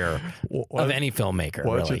career of any filmmaker.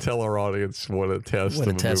 Why don't really. you tell our audience what a test What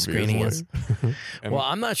of a test movie screening is like? Well,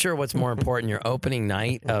 I'm not sure what's more important, your opening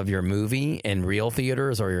night of your movie in real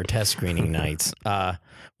theaters or your test screening nights. Well,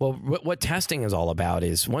 what testing is all about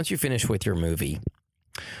is once you finish with your movie,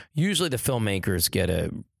 usually the filmmakers get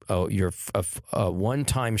a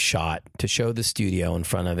one-time shot to show the studio in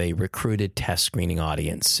front of a recruited test screening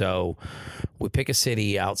audience. So we pick a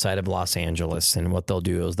city outside of Los Angeles, and what they'll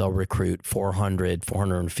do is they'll recruit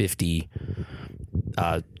 450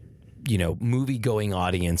 movie-going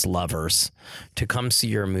audience lovers to come see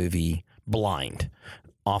your movie blind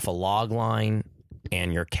off a log line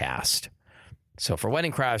and your cast. So for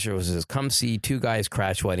Wedding Crashers, it was come see two guys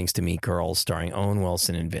crash weddings to meet girls starring Owen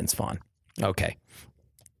Wilson and Vince Vaughn. Okay.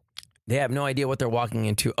 They have no idea what they're walking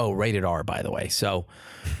into. Oh, rated R, by the way. So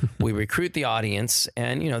we recruit the audience,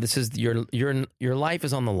 and this is your life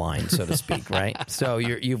is on the line, so to speak, right? So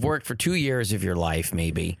you've worked for 2 years of your life,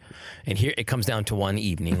 maybe, and here it comes down to one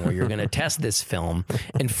evening where you're going to test this film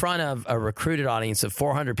in front of a recruited audience of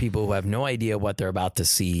 400 people who have no idea what they're about to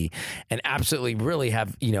see, and absolutely really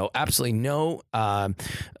have absolutely no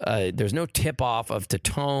there's no tip off of the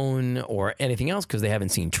tone or anything else because they haven't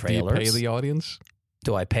seen trailers. Do you pay the audience?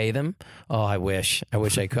 Do I pay them? Oh, I wish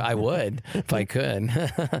I could. I would if I could.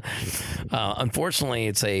 Unfortunately,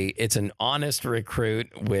 it's an honest recruit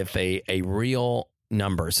with a real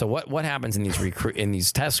number. So what happens in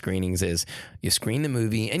these test screenings is you screen the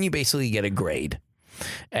movie and you basically get a grade.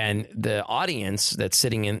 And the audience that's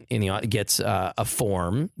sitting in the gets a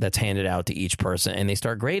form that's handed out to each person, and they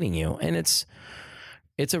start grading you. And it's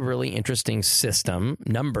a really interesting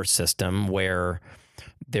number system where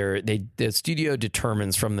the studio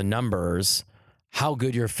determines from the numbers how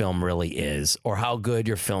good your film really is, or how good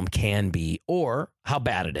your film can be, or how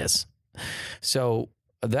bad it is. So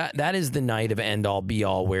that is the night of end all be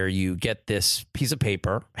all, where you get this piece of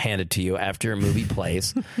paper handed to you after your movie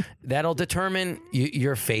plays. That'll determine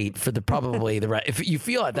your fate for probably the rest. If you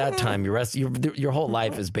feel at that time your whole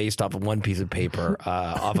life is based off of one piece of paper,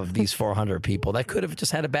 off of these 400 people that could have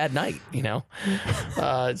just had a bad night,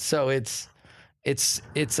 so it's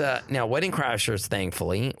now Wedding Crashers,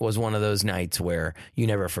 thankfully, was one of those nights where you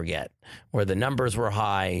never forget, where the numbers were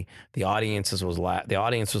high, the audience was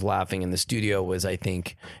laughing, and the studio was, I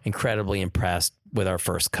think, incredibly impressed with our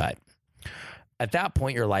first cut. At that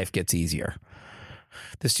point, your life gets easier.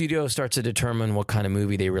 The studio starts to determine what kind of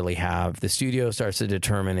movie they really have. The studio starts to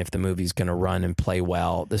determine if the movie's going to run and play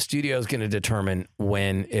well. The studio is going to determine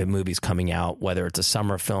when a movie's coming out, whether it's a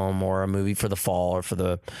summer film or a movie for the fall or for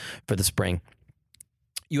the spring.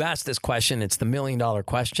 You ask this question, it's the $1 million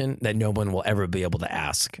question that no one will ever be able to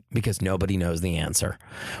ask because nobody knows the answer.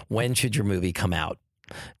 When should your movie come out?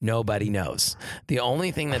 Nobody knows. The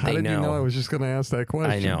only thing that How they did know. You know I was just going to ask that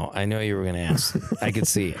question. I know you were going to ask. I could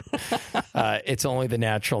see it. It's only the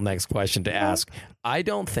natural next question to ask. I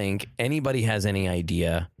don't think anybody has any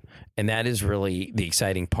idea, and that is really the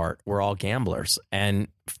exciting part. We're all gamblers, and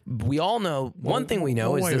we all know one thing we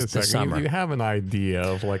know is this summer. You have an idea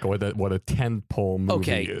of like what a tentpole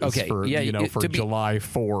movie is for, for July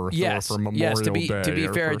 4th or for Memorial Day. To be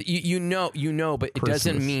fair, you know, but it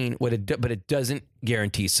doesn't mean but it doesn't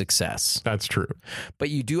guarantee success. That's true.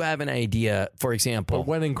 But you do have an idea, for example. But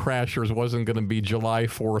Wedding Crashers wasn't going to be July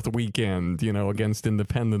 4th weekend, against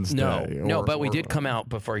Independence Day. No, but we did come out,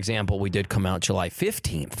 but for example, we did come out July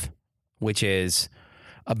 15th, which is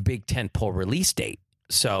a big tentpole release date.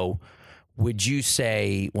 So would you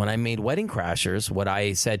say when I made Wedding Crashers, what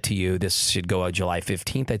I said to you, this should go out July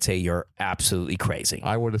 15th, I'd say you're absolutely crazy.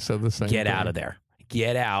 I would have said the same Get thing. out of there.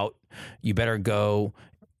 Get out. You better go,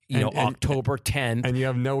 October 10th. And you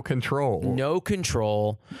have no control. No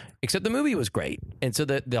control, except the movie was great. And so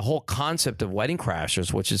the whole concept of Wedding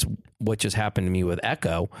Crashers, which is what just happened to me with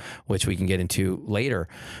Echo, which we can get into later,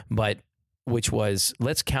 but which was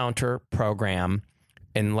let's counter program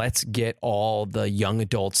and let's get all the young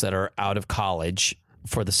adults that are out of college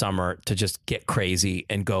for the summer to just get crazy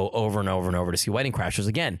and go over and over and over to see Wedding Crashers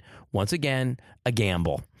again. Once again, a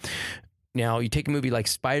gamble. Now, you take a movie like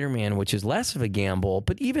Spider-Man, which is less of a gamble,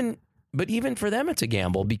 but even for them, it's a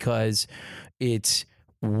gamble because it's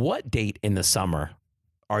what date in the summer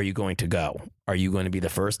are you going to go? Are you going to be the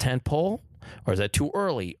first tentpole, or is that too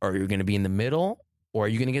early? Or are you going to be in the middle? Or are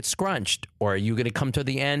you going to get scrunched? Or are you going to come to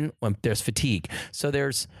the end when there's fatigue?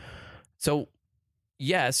 So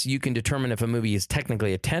yes, you can determine if a movie is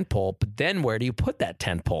technically a tentpole, but then where do you put that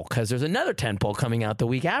tentpole? Because there's another tentpole coming out the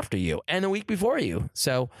week after you and the week before you.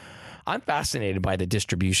 So I'm fascinated by the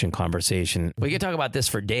distribution conversation. We could talk about this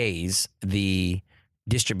for days, the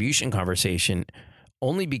distribution conversation,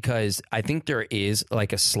 only because I think there is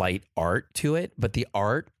like a slight art to it, but the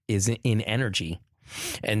art is in energy.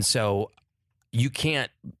 And so you can't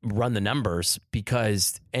run the numbers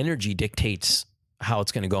because energy dictates how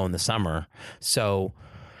it's going to go in the summer. So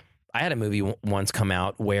I had a movie once come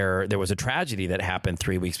out where there was a tragedy that happened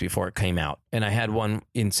 3 weeks before it came out. And I had one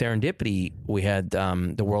in Serendipity. We had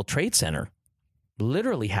the World Trade Center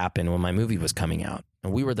literally happen when my movie was coming out.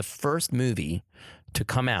 And we were the first movie to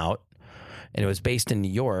come out, and it was based in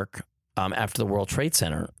New York after the World Trade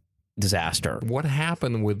Center disaster. What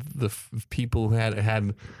happened with the people who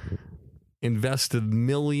had invested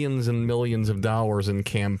millions and millions of dollars in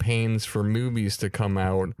campaigns for movies to come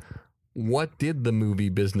out? What did the movie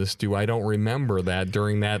business do? I don't remember that.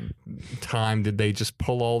 During that time, did they just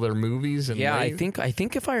pull all their movies? And yeah, I think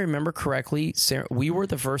if I remember correctly, Sarah, we were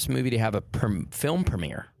the first movie to have a film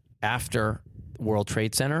premiere after World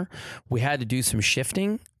Trade Center. We had to do some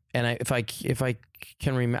shifting, and I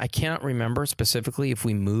cannot remember specifically if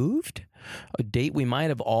we moved a date. We might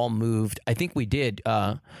have all moved. I think we did.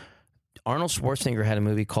 Arnold Schwarzenegger had a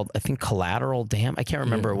movie called, I think, Collateral. Damn, I can't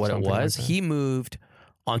remember what it was. Like he moved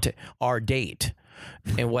onto our date.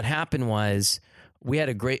 And what happened was we had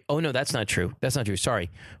a great... Oh, no, that's not true. That's not true.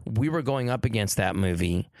 Sorry. We were going up against that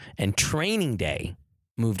movie, and Training Day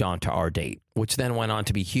moved on to our date, which then went on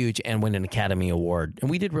to be huge and win an Academy Award. And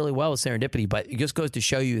we did really well with Serendipity, but it just goes to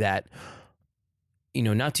show you that,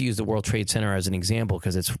 not to use the World Trade Center as an example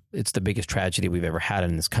because it's the biggest tragedy we've ever had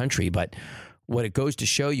in this country, but what it goes to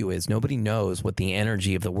show you is nobody knows what the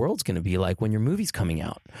energy of the world's going to be like when your movie's coming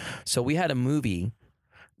out. So we had a movie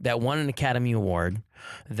that won an Academy Award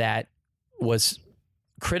that was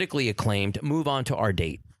critically acclaimed move on to our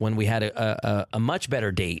date when we had a much better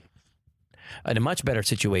date and a much better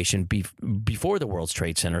situation before the World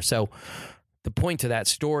Trade Center. So the point to that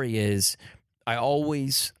story is I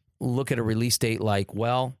always look at a release date like,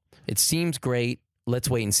 well, it seems great. Let's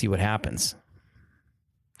wait and see what happens.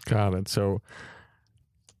 Got it. So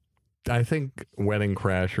I think Wedding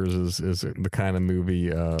Crashers is the kind of movie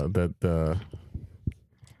that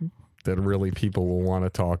really people will want to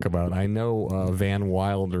talk about. I know Van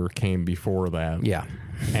Wilder came before that. Yeah.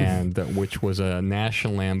 And which was a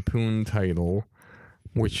National Lampoon title,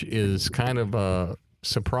 which is kind of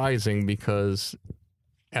surprising because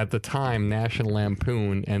at the time, National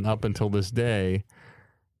Lampoon, and up until this day,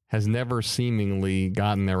 has never seemingly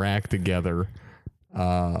gotten their act together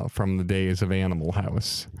from the days of Animal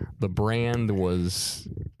House. The brand was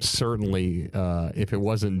certainly, if it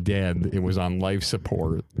wasn't dead, it was on life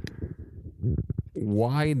support.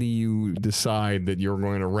 why do you decide that you're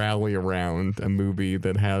going to rally around a movie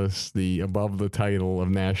that has the above the title of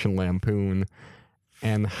National Lampoon?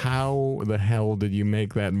 And how the hell did you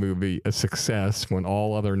make that movie a success when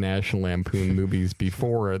all other National Lampoon movies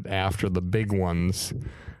before it, after the big ones,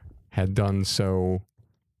 had done so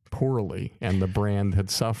poorly and the brand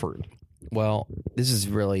had suffered? Well, this is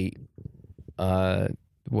really you're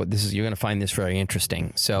going to find this very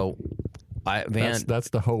interesting. So, that's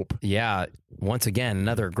the hope. Yeah. Once again,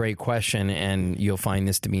 another great question, and you'll find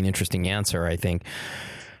this to be an interesting answer, I think.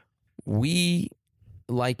 We,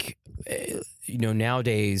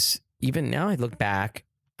 nowadays, even now I look back,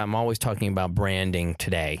 I'm always talking about branding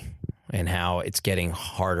today and how it's getting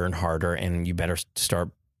harder and harder, and you better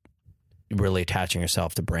start really attaching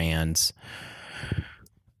yourself to brands.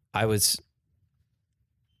 I'm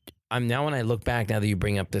now, when I look back, now that you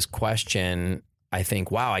bring up this question, I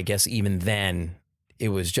think, wow, I guess even then it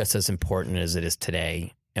was just as important as it is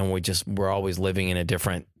today. And we're always living in a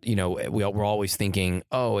different, we're always thinking,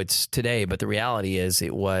 oh, it's today. But the reality is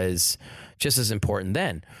it was just as important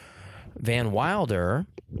then. Van Wilder,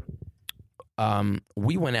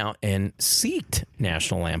 we went out and seeked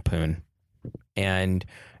National Lampoon and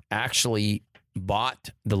actually bought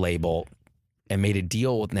the label and made a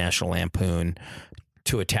deal with National Lampoon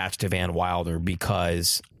to attach to Van Wilder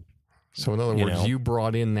because... So in other words, you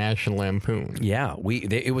brought in National Lampoon. Yeah,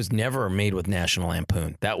 it was never made with National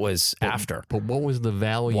Lampoon. That was after. But what was the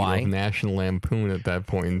value of National Lampoon at that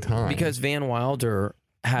point in time? Because Van Wilder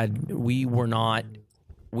we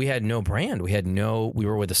had no brand. We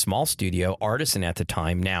were with a small studio, Artisan at the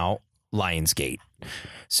time, now Lionsgate.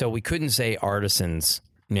 So we couldn't say Artisan's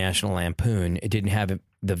National Lampoon. It didn't have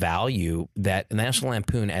the value that National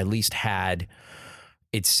Lampoon at least had.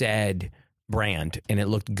 It said brand, and it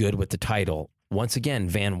looked good with the title. Once again,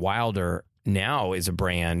 Van Wilder now is a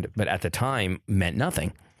brand, but at the time meant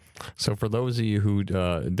nothing. So for those of you who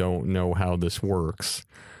don't know how this works,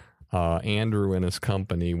 Andrew and his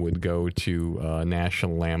company would go to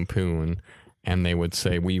National Lampoon, and they would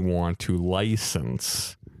say, we want to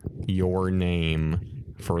license your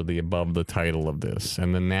name for the above the title of this.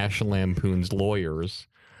 And then National Lampoon's lawyers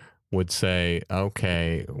would say,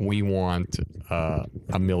 okay, we want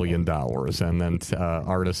 $1 million. And then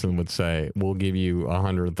Artisan would say, we'll give you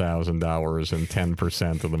 $100,000 and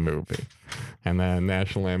 10% of the movie. And then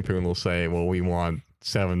National Lampoon will say, well, we want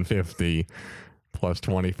 $750,000 plus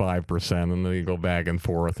 25%. And then you go back and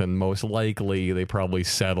forth. And most likely they probably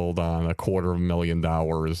settled on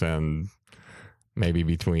 $250,000 and maybe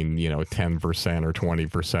between, 10% or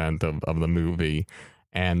 20% of the movie.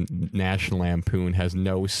 And National Lampoon has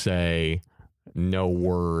no say, no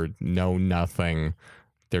word, no nothing.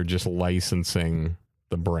 They're just licensing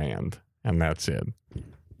the brand, and that's it.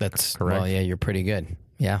 That's correct. Well, yeah, you're pretty good.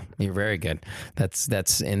 Yeah, you're very good.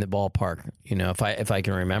 That's in the ballpark. If I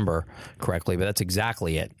can remember correctly, but that's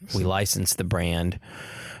exactly it. We licensed the brand.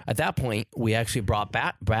 At that point, we actually brought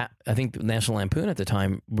back. I think National Lampoon at the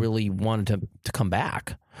time really wanted to come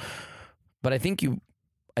back, but I think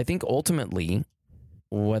ultimately,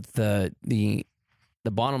 what the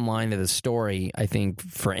bottom line of the story, I think,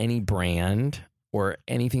 for any brand or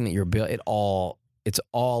anything that you're building, it's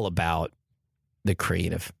all about the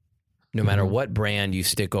creative. No matter what brand you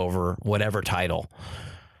stick over whatever title,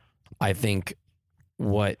 I think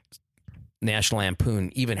what National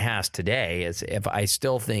Lampoon even has today is, I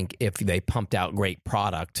still think if they pumped out great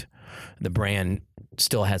product, the brand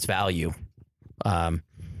still has value.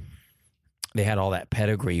 They had all that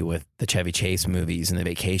pedigree with the Chevy Chase movies and the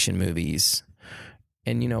vacation movies.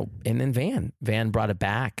 And, and then Van brought it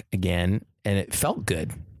back again, and it felt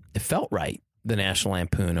good. It felt right, the National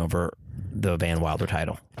Lampoon over the Van Wilder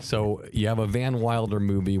title. So you have a Van Wilder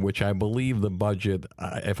movie, which I believe the budget,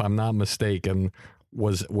 if I'm not mistaken,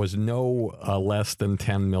 was no less than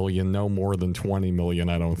 $10 million, no more than $20 million,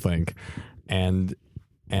 I don't think. And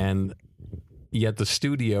yet the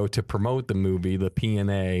studio, to promote the movie, the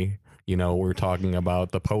P&A, we're talking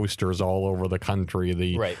about the posters all over the country,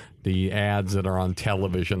 the ads that are on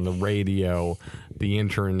television, the radio, the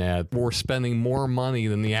internet. We're spending more money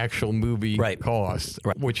than the actual movie cost,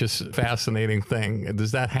 which is a fascinating thing.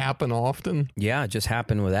 Does that happen often? Yeah, it just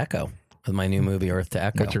happened with Echo, with my new movie, Earth to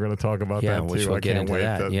Echo. But you're going to talk about that too. Which we'll get into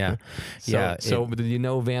that. Yeah. So did you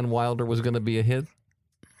know Van Wilder was going to be a hit?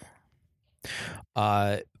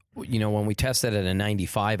 When we tested it at a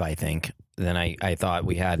 95, I think, then I thought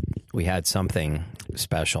we had something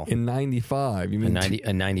special. In 95, you mean a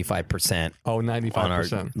 95%? Oh,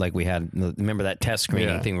 95%. Like we had, remember that test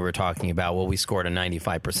screening thing we were talking about? Well, we scored a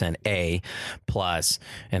 95% A plus,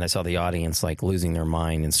 and I saw the audience like losing their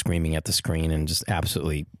mind and screaming at the screen and just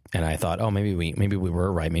absolutely And I thought, oh, maybe we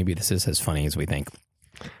were right. Maybe this is as funny as we think.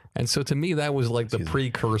 And so to me, that was like the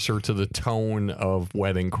precursor to the tone of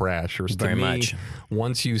Wedding Crashers. Very much.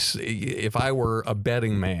 Once if I were a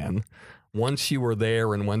betting man, once you were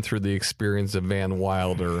there and went through the experience of Van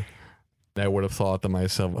Wilder, I would have thought to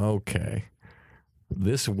myself, okay,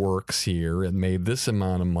 this works here. It made this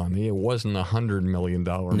amount of money. It wasn't $100 million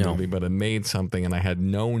movie, but it made something, and I had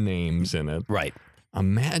no names in it. Right.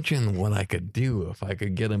 Imagine what I could do if I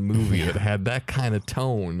could get a movie that had that kind of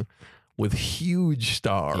tone with huge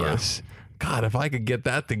stars. Yeah. God, if I could get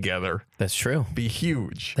that together. That's true. Be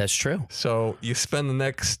huge. That's true. So you spend the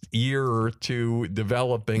next year or two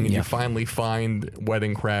developing, and you finally find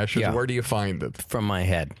Wedding Crashers. Yeah. Where do you find it? From my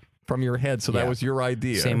head. From your head. So that was your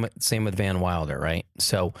idea. Same with Van Wilder, right?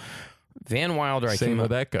 So Van Wilder, Same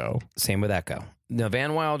with Echo. Now,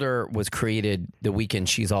 Van Wilder was created the weekend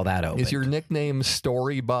She's All That opened. Is your nickname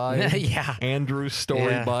Story by? Yeah. Andrew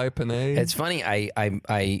Story by Panay? It's funny.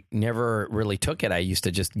 I never really took it. I used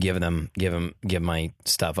to just give my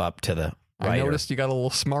stuff up to the writer. I noticed you got a little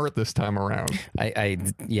smart this time around.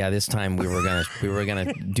 This time we were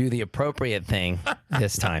gonna do the appropriate thing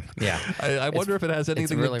this time. Yeah. I wonder if it has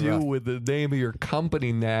anything to do with the name of your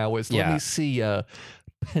company now. Let me see.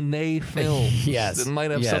 Panay Films. Yes. It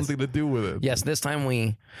might have something to do with it. Yes, this time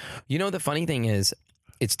the funny thing is,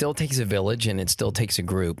 it still takes a village and it still takes a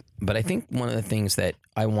group. But I think one of the things that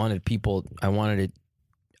I wanted people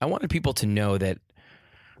to know that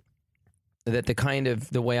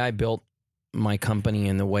the way I built my company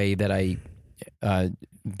and the way that I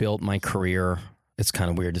built my career, it's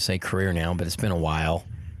kind of weird to say career now, but it's been a while.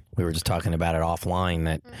 We were just talking about it offline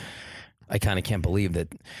that I kind of can't believe that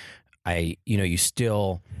you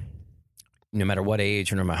still, no matter what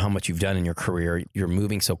age or no matter how much you've done in your career, you're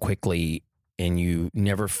moving so quickly and you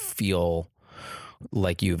never feel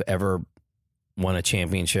like you've ever won a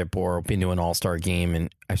championship or been to an all-star game. And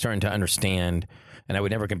I'm starting to understand, and I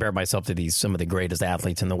would never compare myself to some of the greatest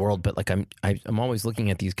athletes in the world, but like I'm always looking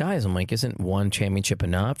at these guys. I'm like, isn't one championship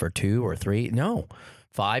enough, or two or three? No.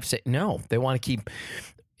 5, 6, no. They want to keep,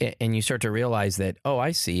 and you start to realize that, oh,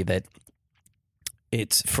 I see that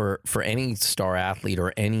it's for any star athlete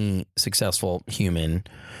or any successful human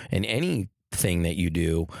in anything that you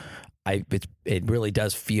do, it really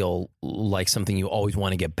does feel like something you always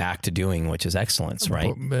want to get back to doing, which is excellence,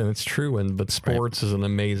 right? And it's true, but sports is an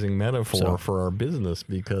amazing metaphor for our business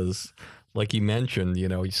because, like you mentioned,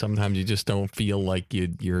 sometimes you just don't feel like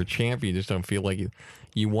you're a champion. You just don't feel like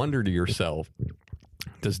you wonder to yourself,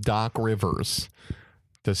 does Doc Rivers,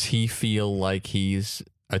 does he feel like he's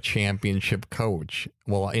a championship coach?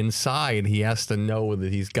 Well, inside he has to know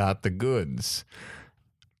that he's got the goods,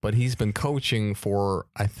 but he's been coaching for,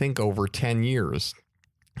 I think, over 10 years.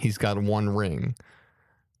 He's got 1 ring,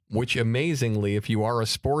 which amazingly, if you are a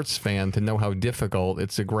sports fan, to know how difficult,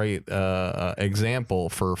 it's a great example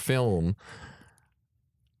for film.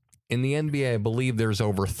 In the NBA, I believe there's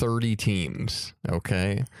over 30 teams.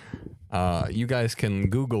 Okay. You guys can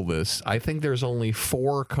Google this. I think there's only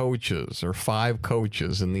 4 coaches or 5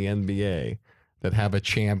 coaches in the NBA that have a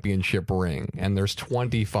championship ring, and there's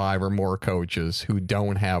 25 or more coaches who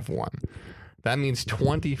don't have one. That means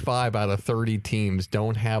 25 out of 30 teams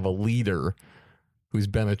don't have a leader who's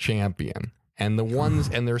been a champion. And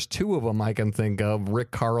there's 2 of them I can think of: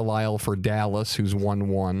 Rick Carlisle for Dallas, who's won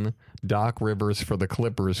 1, Doc Rivers for the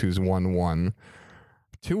Clippers, who's won 1.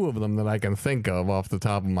 2 of them that I can think of off the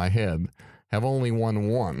top of my head have only won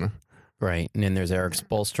 1. Right. And then there's Eric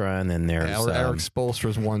Spoelstra, and then there's Eric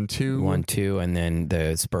Spoelstra's won 2. 1, 2, and then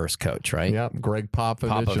the Spurs coach, right? Yep. Greg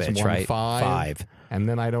Popovich has won right? 5. And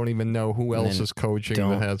then I don't even know who else is coaching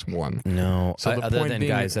that has 1. No. So other than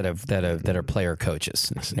guys that are player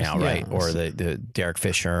coaches now, right? Or the Derek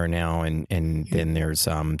Fisher now, and then there's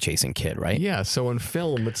Jason Kidd, right? Yeah. So in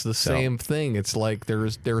film, it's the same thing. It's like there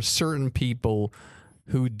are certain people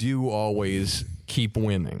who do always keep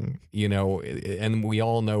winning, and we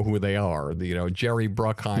all know who they are. Jerry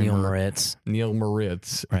Bruckheimer, Neil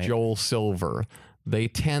Moritz, right. Joel Silver. They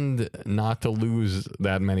tend not to lose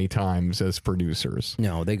that many times as producers.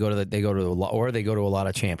 No, they go to a lot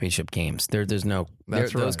of championship games. There's no.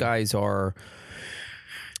 That's right. Those guys are,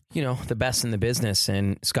 the best in the business,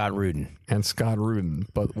 and Scott Rudin.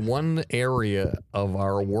 But one area of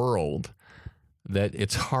our world that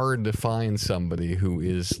it's hard to find somebody who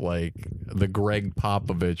is like the Greg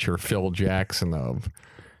Popovich or Phil Jackson of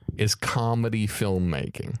is comedy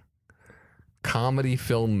filmmaking. Comedy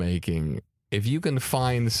filmmaking. If you can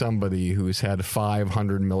find somebody who's had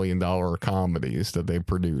 $500 million comedies that they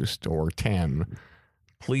produced, or 10,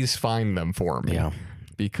 please find them for me. Yeah.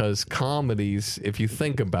 because comedies, if you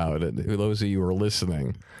think about it, those of you who are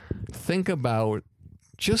listening, think about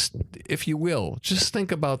just, if you will, just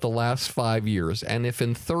think about the last 5 years. And if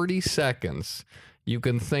in 30 seconds you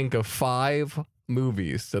can think of 5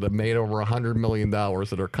 movies that have made over $100 million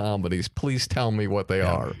that are comedies, please tell me what they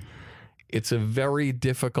are. It's a very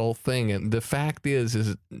difficult thing. And the fact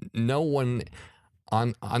is no one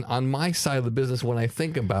on my side of the business, when I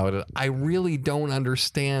think about it, I really don't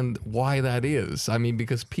understand why that is. I mean,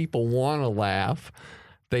 because people want to laugh.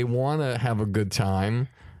 They want to have a good time.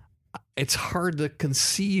 It's hard to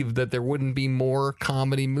conceive that there wouldn't be more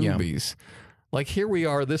comedy movies. Yeah. Like here we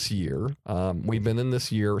are this year. We've been in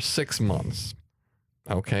this year 6 months.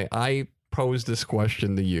 Okay. I posed this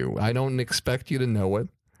question to you. I don't expect you to know it.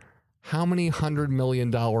 How many $100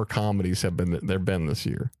 million comedies have there been this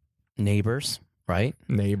year? Neighbors. Right?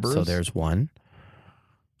 Neighbors. So there's one.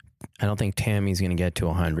 I don't think Tammy's going to get to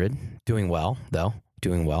 100. Doing well, though.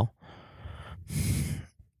 Doing well.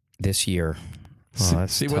 This year. Oh,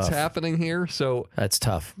 see what's happening here? So that's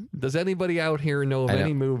tough. Does anybody out here know of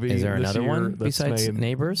any movie? Is there another one besides made?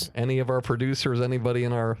 Neighbors? Any of our producers? Anybody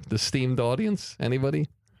in our esteemed audience? Anybody?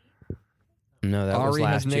 No, that was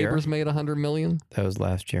last year. Neighbors made 100 million? That was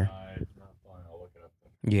last year.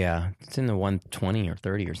 Yeah, it's in the 120 or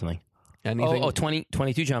 30 or something. Anything?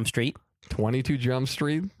 22 Jump Street. 22 Jump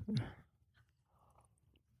Street.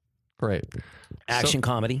 Great. Action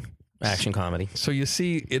comedy. Action comedy. So you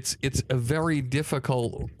see, it's a very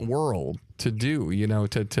difficult world to do, you know,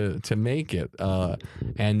 to make it.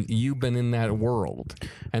 And you've been in that world.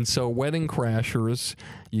 And so Wedding Crashers,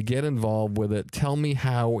 you get involved with it. Tell me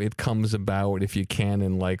how it comes about, if you can,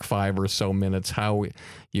 in like 5 or so minutes, how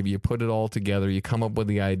you put it all together. You come up with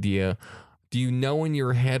the idea. Do you know in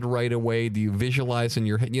your head right away? Do you visualize in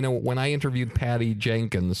your head? You know, when I interviewed Patty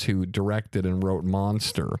Jenkins, who directed and wrote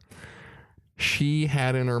Monster, she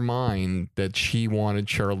had in her mind that she wanted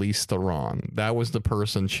Charlize Theron. That was the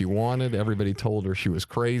person she wanted. Everybody told her she was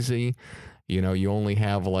crazy. You know, you only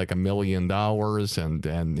have like $1 million,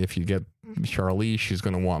 and if you get Charlize, she's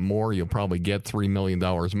going to want more. You'll probably get $3 million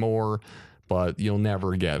more, but you'll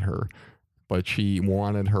never get her. But she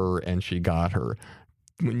wanted her, and she got her.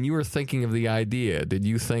 When you were thinking of the idea, did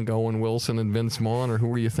you think Owen Wilson and Vince Vaughn, or who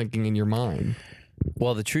were you thinking in your mind?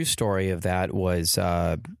 Well, the true story of that was,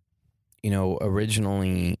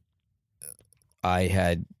 originally I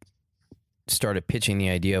had started pitching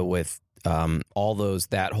the idea with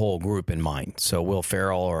that whole group in mind. So Will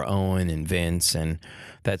Ferrell or Owen and Vince and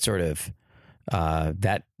that sort of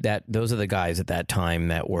those are the guys at that time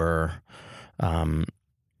that were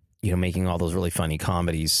making all those really funny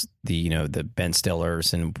comedies, the Ben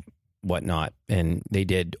Stillers and whatnot. And they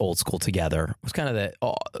did Old School together. It was kind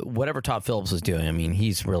of whatever Todd Phillips was doing. I mean,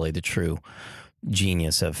 he's really the true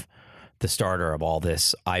genius of the starter of all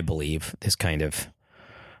this, I believe, this kind of,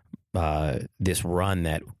 this run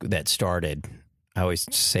that started. I always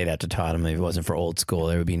say that to Todd. I mean, if it wasn't for Old School,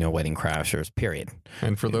 there would be no Wedding Crashers, period.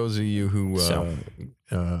 And for those of you who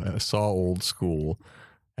saw Old School,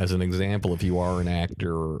 as an example, if you are an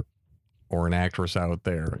actor or an actress out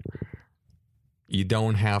there, you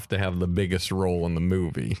don't have to have the biggest role in the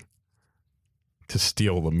movie to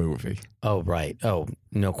steal the movie. Oh, right. Oh,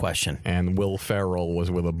 no question. And Will Ferrell was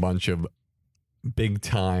with a bunch of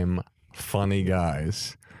big-time funny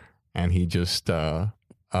guys, and he just, I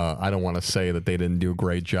don't want to say that they didn't do a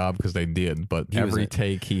great job, because they did, but every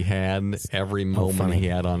take he had, every moment he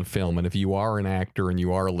had on film. And if you are an actor and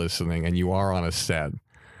you are listening and you are on a set,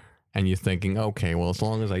 and you're thinking, okay, well, as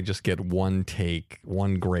long as I just get one take,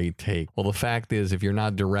 one great take. Well, the fact is, if you're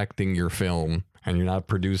not directing your film and you're not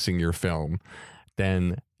producing your film,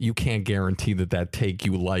 then you can't guarantee that take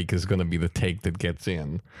you like is going to be the take that gets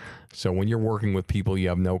in. So when you're working with people you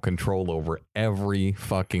have no control over, every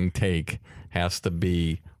fucking take has to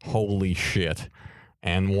be holy shit,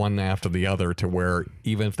 and one after the other, to where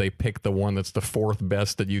even if they pick the one that's the fourth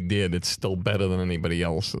best that you did, it's still better than anybody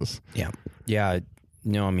else's. Yeah. Yeah.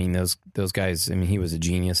 No, I mean, those guys, I mean, he was a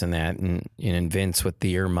genius in that, and Vince with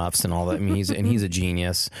the earmuffs and all that. I mean, he's a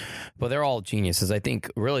genius, but they're all geniuses. I think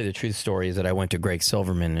really the true story is that I went to Greg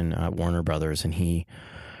Silverman and Warner Brothers, and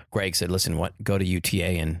Greg said, listen, go to UTA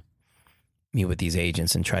and meet with these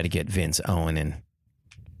agents and try to get Vince, Owen, and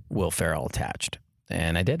Will Ferrell attached.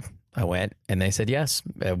 And I did. I went, and they said yes.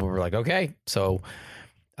 And we were like, okay. So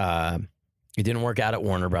it didn't work out at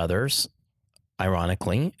Warner Brothers,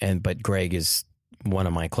 ironically, but Greg is one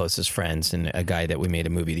of my closest friends and a guy that we made a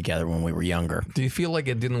movie together when we were younger. Do you feel like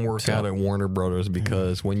it didn't work out at Warner Brothers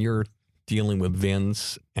because when you're dealing with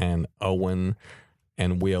Vince and Owen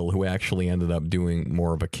and Will, who actually ended up doing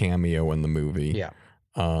more of a cameo in the movie,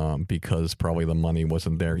 because probably the money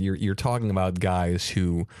wasn't there. You're talking about guys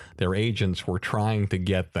who their agents were trying to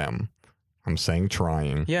get them. I'm saying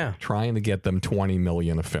trying to get them $20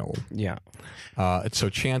 million a film. Yeah. So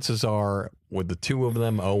chances are, with the two of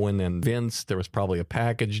them, Owen and Vince, there was probably a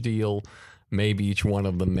package deal. Maybe each one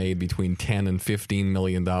of them made between $10 and $15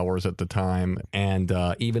 million at the time. And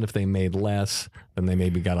even if they made less, then they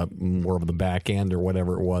maybe got more of the back end or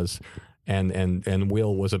whatever it was. And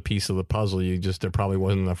Will was a piece of the puzzle. There probably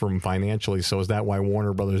wasn't enough room financially. So is that why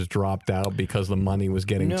Warner Brothers dropped out, because the money was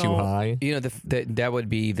getting too high? That would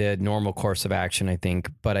be the normal course of action, I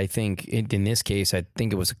think. But I think in this case, I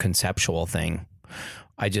think it was a conceptual thing.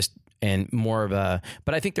 But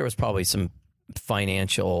I think there was probably some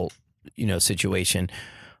financial, situation.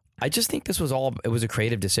 I just think it was a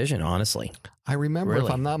creative decision, honestly. I remember, if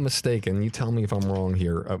I'm not mistaken, you tell me if I'm wrong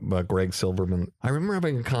here, about Greg Silverman. I remember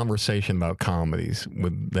having a conversation about comedies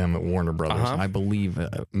with them at Warner Brothers. I believe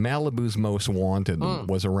Malibu's Most Wanted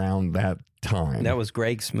was around that time. That was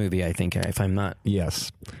Greg's movie, I think, if I'm not.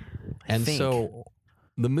 Yes. And so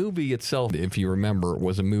the movie itself, if you remember,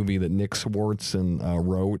 was a movie that Nick Swartzen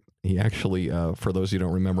wrote. He actually, for those who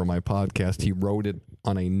don't remember my podcast, he wrote it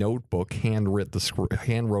on a notebook, hand wrote the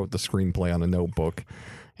screenplay on a notebook,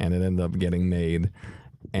 and it ended up getting made,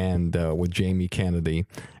 and with Jamie Kennedy.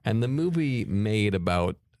 And the movie made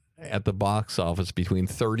about, at the box office, between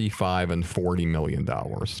 $35 and $40 million.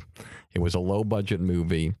 It was a low-budget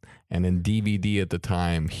movie, and in DVD at the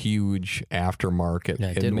time, huge aftermarket.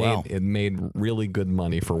 Yeah, it made really good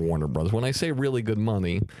money for Warner Brothers. When I say really good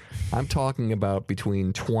money, I'm talking about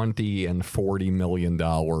between $20 and $40 million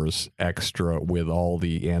extra with all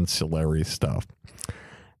the ancillary stuff.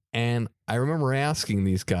 And I remember asking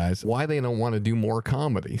these guys why they don't want to do more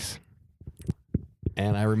comedies.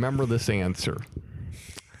 And I remember this answer.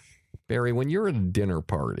 Barry, when you're at a dinner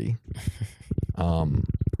party,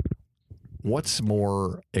 what's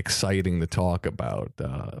more exciting to talk about,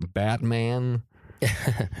 Batman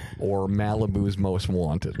or Malibu's Most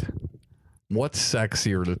Wanted? What's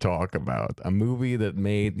sexier to talk about? A movie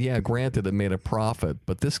that granted it made a profit,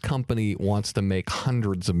 but this company wants to make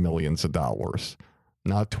hundreds of millions of dollars,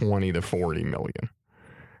 not 20 to 40 million.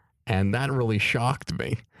 And that really shocked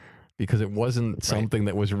me, because it wasn't something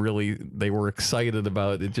that was really, they were excited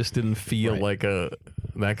about. It just didn't feel like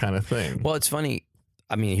that kind of thing. Well, it's funny.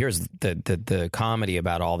 I mean, here's the comedy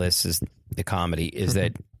about all this is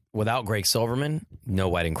that without Greg Silverman, no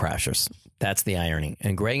Wedding Crashers. That's the irony.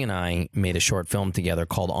 And Greg and I made a short film together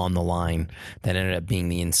called On the Line that ended up being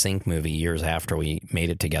the In Sync movie years after we made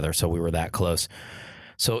it together. So we were that close.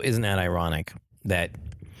 So isn't that ironic that,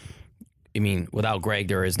 I mean, without Greg,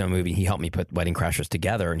 there is no movie. He helped me put Wedding Crashers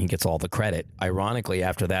together, and he gets all the credit. Ironically,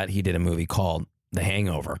 after that, he did a movie called The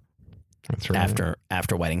Hangover. That's right.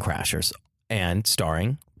 After Wedding Crashers, and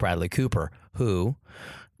starring Bradley Cooper, who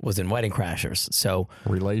was in Wedding Crashers. So,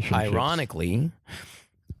 ironically,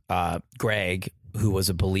 Greg, who was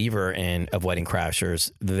a believer of Wedding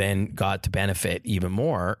Crashers, then got to benefit even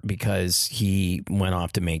more because he went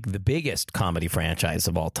off to make the biggest comedy franchise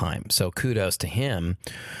of all time. So kudos to him.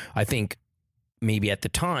 I think maybe at the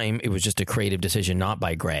time it was just a creative decision, not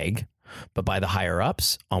by Greg, but by the higher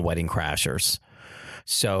ups on Wedding Crashers.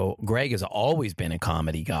 So Greg has always been a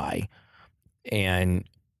comedy guy. And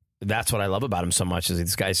that's what I love about him so much,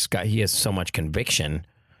 is he has so much conviction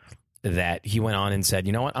that he went on and said,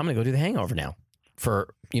 you know what, I'm going to go do The Hangover now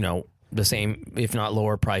for, the same, if not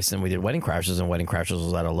lower price than we did Wedding Crashers, and Wedding Crashers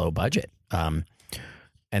was at a low budget. And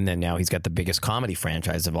then now he's got the biggest comedy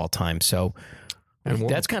franchise of all time. So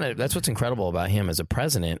that's what's incredible about him as a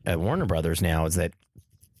president at Warner Brothers now, is that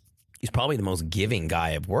he's probably the most giving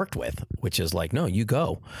guy I've worked with, which is like, no, you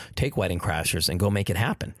go take Wedding Crashers and go make it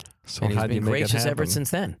happen. So and he's how do you been make it gracious happen? ever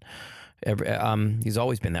since then. He's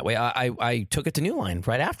always been that way. I took it to New Line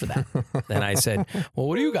right after that. Then I said, well,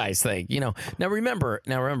 what do you guys think? Now remember,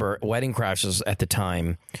 Wedding Crashers at the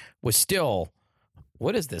time was still,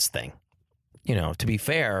 what is this thing? To be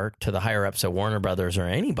fair to the higher ups at Warner Brothers or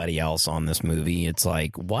anybody else on this movie, it's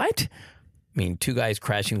like, what? I mean, two guys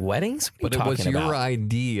crashing weddings? But it was your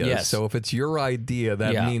idea. Yes. So if it's your idea,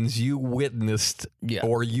 that means you witnessed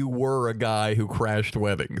or you were a guy who crashed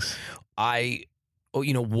weddings.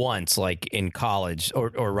 Once, like in college or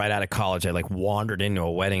right out of college, I wandered into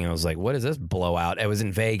a wedding and I was like, what is this blowout? I was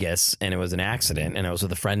in Vegas and it was an accident, and I was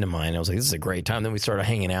with a friend of mine. I was like, this is a great time. Then we started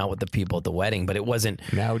hanging out with the people at the wedding, but it wasn't.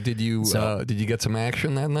 Now, did you get some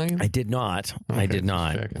action that night? I did not. Okay, I did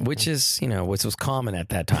not, which is, which was common at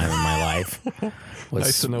that time in my life.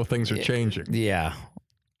 Nice to know things are changing. Yeah.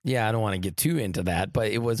 Yeah, I don't want to get too into that, but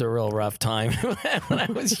it was a real rough time when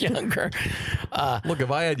I was younger. Look, if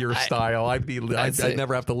I had your style, I'd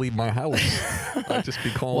never have to leave my house. I'd just be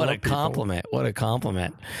calling. What a up people. compliment! What a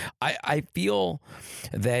compliment! I feel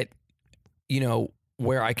that, you know,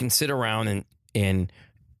 where I can sit around and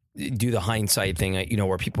do the hindsight thing, you know,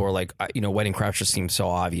 where people were like, you know, Wedding Crashers seems so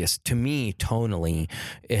obvious. To me, tonally,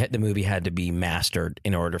 the movie had to be mastered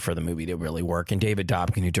in order for the movie to really work. And David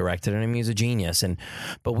Dobkin, who directed it, I mean, he's a genius.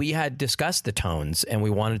 But we had discussed the tones, and we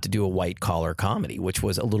wanted to do a white-collar comedy, which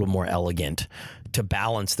was a little more elegant to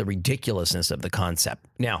balance the ridiculousness of the concept.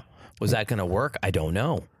 Now, was that going to work? I don't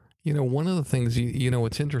know. You know, one of the things, you know,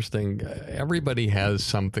 it's interesting. Everybody has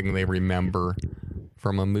something they remember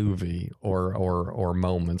from a movie or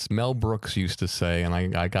moments. Mel Brooks used to say, and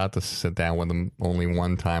I got to sit down with him only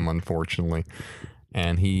one time, unfortunately,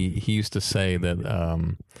 and he used to say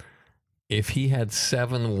that if he had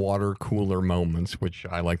 7 water cooler moments, which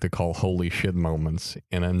I like to call holy shit moments,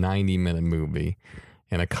 in a 90-minute movie,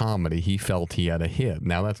 in a comedy, he felt he had a hit.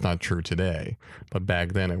 Now, that's not true today, but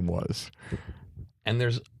back then it was.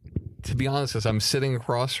 And to be honest, as I'm sitting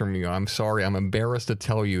across from you, I'm sorry, I'm embarrassed to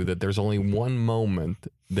tell you that there's only one moment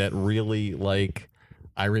that really, like,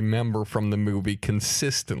 I remember from the movie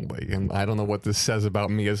consistently. And I don't know what this says about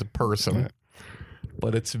me as a person,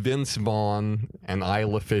 but it's Vince Vaughn and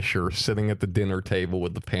Isla Fisher sitting at the dinner table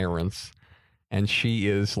with the parents. And she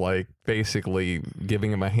is, like, basically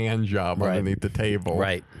giving him a hand job underneath the table.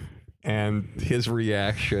 Right. And his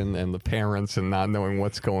reaction and the parents and not knowing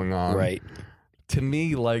what's going on. Right. To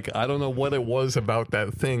me, like, I don't know what it was about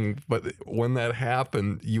that thing, but when that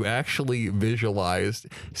happened, you actually visualized.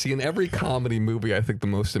 See, in every comedy movie, I think the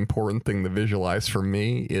most important thing to visualize for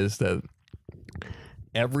me is that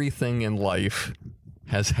everything in life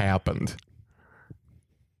has happened.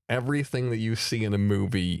 Everything that you see in a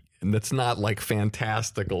movie that's not like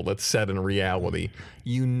fantastical, that's set in reality,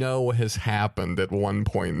 you know has happened at one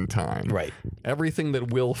point in time. Right. Everything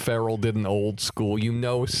that Will Ferrell did in Old School, you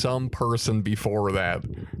know some person before that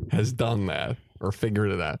has done that or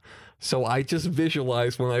figured it out. So I just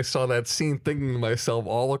visualized when I saw that scene, thinking to myself,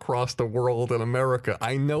 all across the world in America,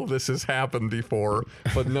 I know this has happened before,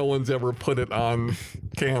 but no one's ever put it on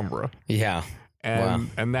camera. Yeah.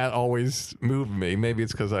 And that always moved me. Maybe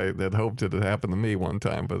it's because I had hoped it had happened to me one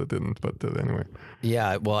time, but it didn't. But anyway.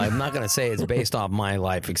 Yeah, well, I'm not going to say it's based off my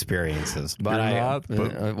life experiences, but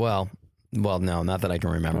well, no, not that I can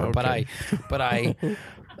remember. Okay.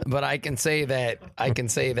 But I can say that.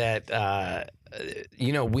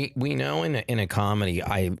 You know, we know in a comedy,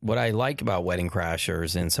 what I like about Wedding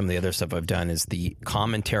Crashers and some of the other stuff I've done is the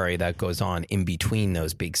commentary that goes on in between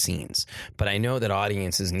those big scenes. But I know that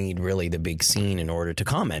audiences need really the big scene in order to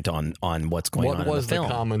comment on what's going on in the film. What was the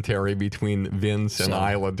commentary between Vince and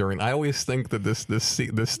Isla during? I always think that this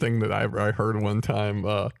thing that I heard one time,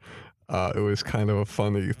 it was kind of a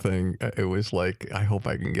funny thing. It was like, I hope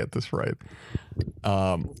I can get this right.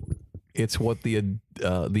 It's what the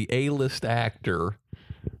A-list actor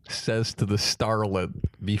says to the starlet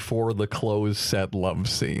before the closed set love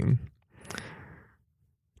scene.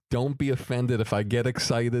 Don't be offended if I get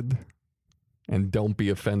excited, and don't be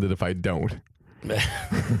offended if I don't.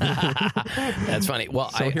 That's funny. Well,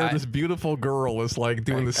 so this beautiful girl is like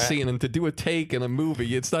doing the scene, and to do a take in a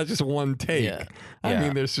movie, it's not just one take. Yeah. I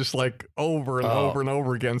mean, there's just like over and over and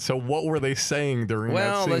over again. So what were they saying during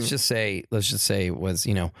that scene? Well, let's just say it was,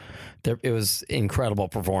 you know, it was incredible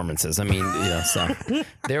performances. I mean, you know, so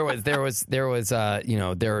there was you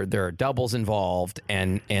know, there are doubles involved,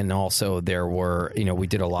 and also there were, you know, we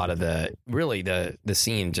did a lot of the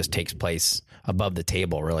scene just takes place above the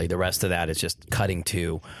table. Really, the rest of that is just cutting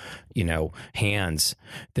to, you know, hands.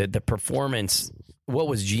 The performance. What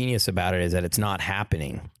was genius about it is that it's not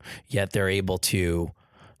happening, yet they're able to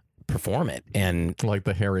perform it, and like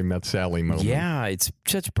the Harry Met Sally moment. Yeah, it's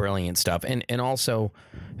such brilliant stuff, and also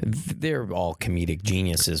they're all comedic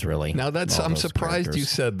geniuses, really. Now I'm surprised you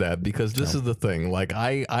said that, because this is the thing. Like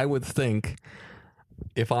I would think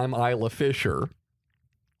if I'm Isla Fisher,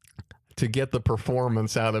 to get the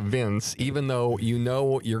performance out of Vince, even though you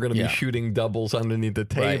know you're going to be shooting doubles underneath the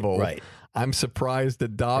table. Right. I'm surprised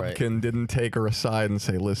that Dobkin didn't take her aside and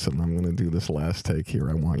say, "Listen, I'm going to do this last take here.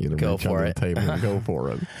 I want you to reach under the table and go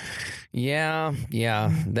for it." Yeah.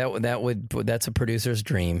 That's a producer's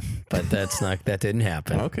dream, but that didn't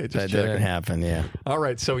happen. Okay, just that checking. Didn't happen. Yeah. All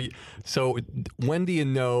right. So when do you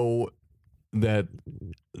know that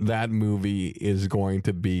movie is going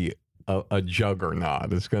to be a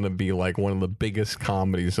juggernaut? It's going to be like one of the biggest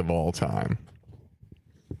comedies of all time.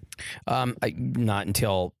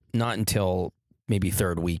 Not until maybe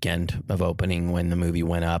third weekend of opening, when the movie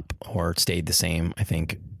went up or stayed the same. I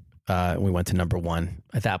think We went to number 1.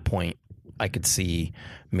 At that point, I could see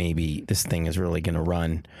maybe this thing is really going to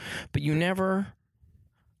run. But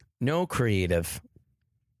no creative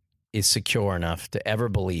is secure enough to ever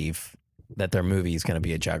believe that their movie is going to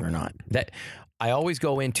be a juggernaut. That I always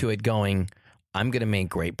go into it going, I'm going to make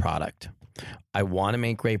great product. I want to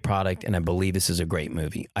make great product, and I believe this is a great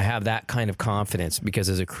movie. I have that kind of confidence because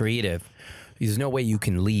as a creative, there's no way you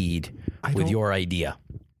can lead with your idea.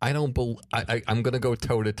 I'm going to go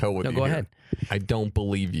toe to toe with you. No, go ahead. I don't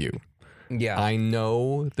believe you. Yeah. I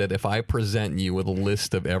know that if I present you with a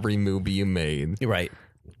list of every movie you made, You're right.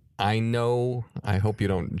 I know. I hope you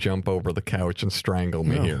don't jump over the couch and strangle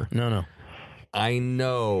me here. No. I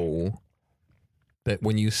know that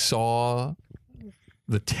when you saw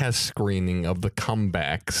the test screening of the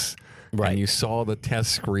comebacks, right, and you saw the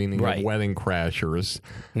test screening of Wedding Crashers,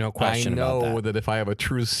 no question I know about that if I have a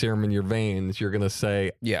truth serum in your veins, you're going to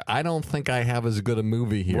say, yeah, I don't think I have as good a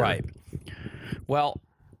movie here. Right. Well,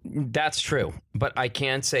 that's true. But I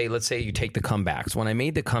can say, let's say you take the comebacks. When I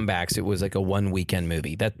made the comebacks, it was like a one weekend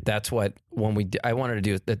movie. That's what I wanted to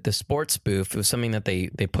do. The sports spoof, it was something that they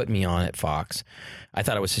put me on at Fox. I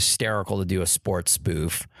thought it was hysterical to do a sports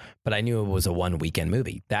spoof, but I knew it was a 1 weekend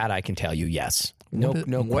movie. That I can tell you, yes. No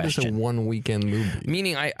question. What is a 1 weekend movie?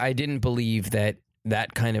 Meaning I didn't believe that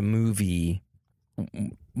kind of movie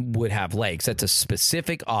would have legs. That's a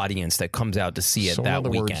specific audience that comes out to see it that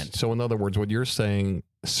weekend. So in other words, what you're saying,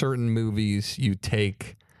 certain movies you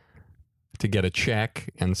take to get a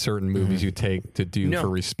check and certain movies you take to do for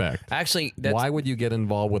respect. Actually, why would you get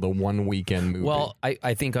involved with a 1 weekend movie? Well,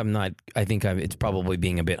 I think I'm not. It's probably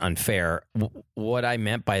being a bit unfair. What I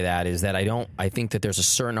meant by that is that I think that there's a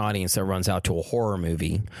certain audience that runs out to a horror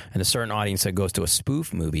movie and a certain audience that goes to a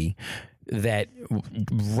spoof movie that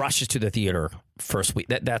rushes to the theater first week.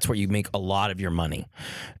 That's where you make a lot of your money.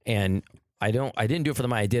 And I didn't do it for the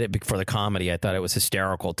money. I did it for the comedy. I thought it was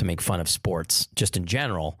hysterical to make fun of sports just in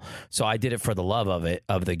general. So I did it for the love of it,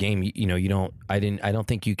 of the game. I don't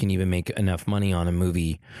think you can even make enough money on a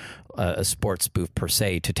movie, a sports spoof per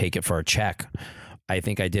se, to take it for a check. I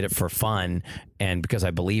think I did it for fun and because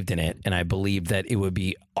I believed in it, and I believed that it would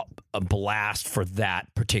be a blast for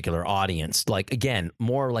that particular audience. Like, again,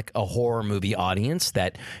 more like a horror movie audience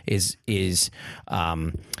that is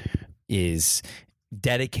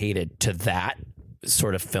dedicated to that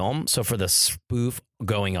sort of film. So for the spoof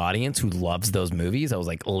going audience who loves those movies, I was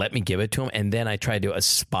like, let me give it to them. And then I tried to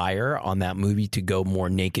aspire on that movie to go more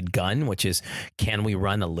Naked Gun, which is, can we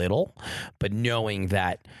run a little? But knowing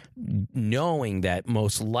that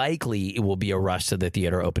most likely it will be a rush to the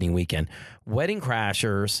theater opening weekend. Wedding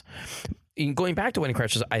Crashers, going back to Wedding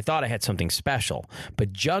Crashers, I thought I had something special.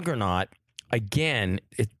 But Juggernaut, again,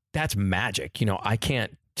 that's magic. I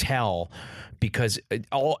can't tell, because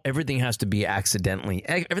everything has to be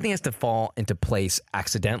everything has to fall into place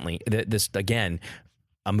accidentally. This, again,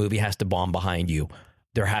 a movie has to bomb behind you.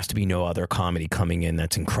 There has to be no other comedy coming in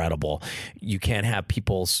that's incredible. You can't have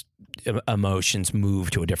people's emotions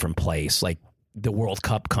move to a different place. Like the World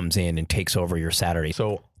Cup comes in and takes over your Saturday.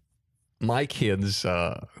 So my kids,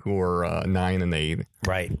 who are 9 and 8,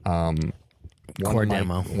 right? One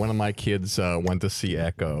of my kids went to see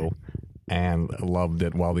Echo and loved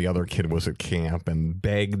it, while the other kid was at camp and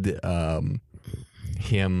begged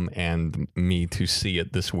him and me to see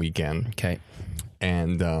it this weekend. Okay.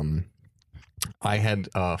 And I had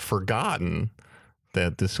forgotten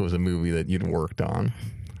that this was a movie that you'd worked on.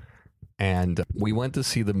 And we went to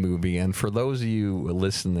see the movie. And for those of you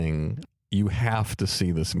listening, you have to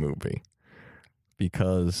see this movie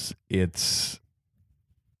because it's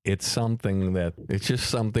something it's just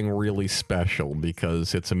something really special,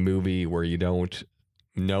 because it's a movie where you don't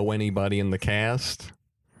know anybody in the cast.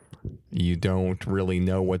 You don't really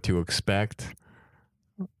know what to expect.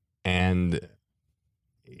 And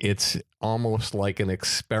it's almost like an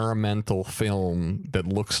experimental film that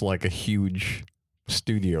looks like a huge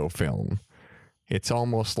studio film. It's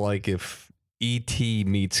almost like if E.T.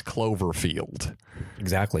 meets Cloverfield.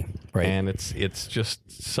 Exactly. Right. And it's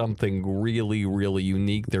just something really, really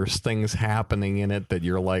unique. There's things happening in it that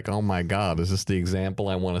you're like, oh my God, is this the example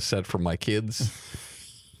I want to set for my kids?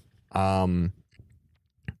 But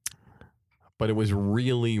it was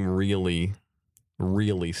really, really,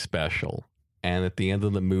 really special. And at the end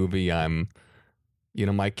of the movie,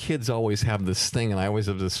 my kids always have this thing, and I always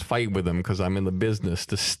have this fight with them because I'm in the business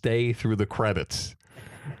to stay through the credits.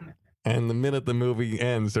 And the minute the movie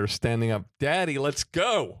ends, they're standing up. Daddy, let's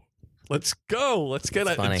go. Let's go. Let's get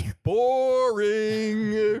it. It's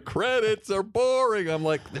boring. Credits are boring. I'm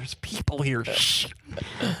like, there's people here. Shh.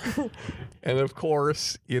 And of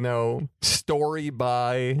course, story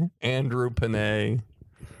by Andrew Panay.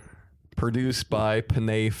 produced by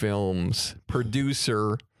Panay Films,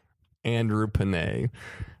 producer Andrew Panay,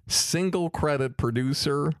 single credit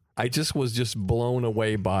producer. I was just blown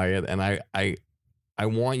away by it, and I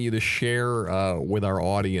want you to share with our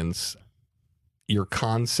audience your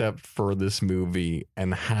concept for this movie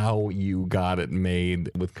and how you got it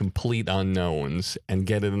made with complete unknowns and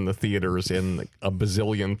get it in the theaters, in a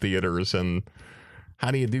bazillion theaters. And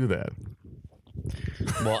how do you do that?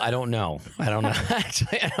 Well, I don't know.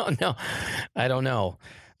 Actually, I don't know.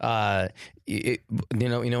 You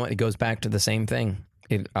know what? It goes back to the same thing.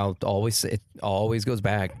 It always goes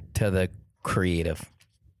back to the creative.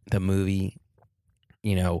 The movie,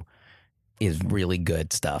 is really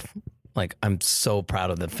good stuff. Like, I'm so proud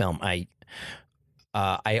of the film. I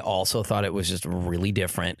also thought it was just really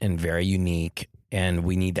different and very unique, and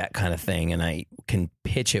we need that kind of thing. And I can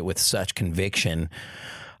pitch it with such conviction.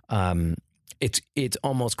 It's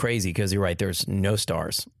almost crazy because you're right. There's no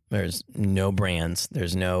stars. There's no brands.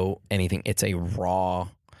 There's no anything. It's a raw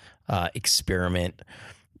experiment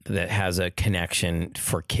that has a connection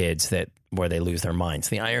for kids where they lose their minds.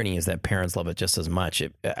 The irony is that parents love it just as much.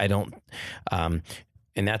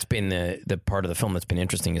 And that's been the part of the film that's been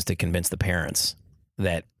interesting, is to convince the parents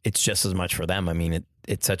that it's just as much for them. I mean,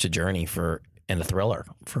 it's such a journey and a thriller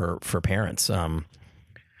for parents.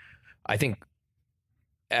 I think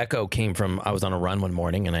Echo came from, I was on a run one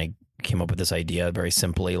morning and I came up with this idea very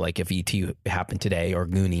simply, like, if E.T. happened today or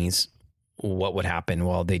Goonies, what would happen?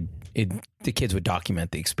 Well, the kids would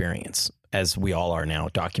document the experience, as we all are now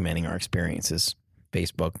documenting our experiences,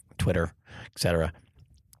 Facebook, Twitter, etc.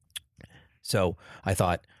 So I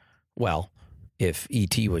thought, well, if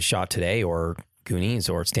E.T. was shot today or Goonies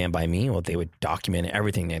or Stand By Me, well, they would document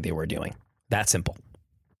everything that they were doing. That simple,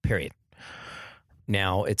 period.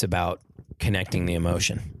 Now it's about connecting the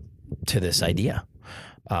emotion to this idea.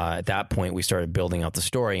 At that point, we started building out the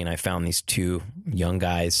story, and I found these two young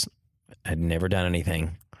guys, had never done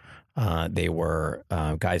anything. They were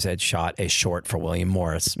guys that had shot a short for William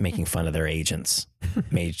Morris, making fun of their agency.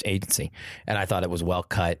 And I thought it was well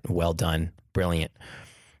cut, well done, brilliant.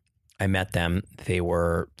 I met them. They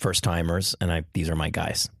were first timers, and these are my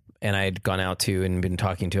guys. And I had gone out to and been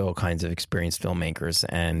talking to all kinds of experienced filmmakers,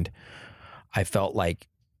 and I felt like,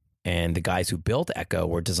 and the guys who built Echo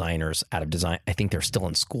were designers out of design. I think they're still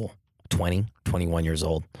in school, 20, 21 years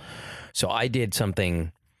old. So I did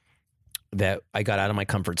something that I got out of my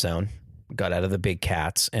comfort zone, got out of the big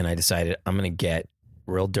cats, and I decided I'm going to get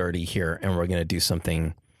real dirty here, and we're going to do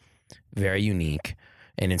something very unique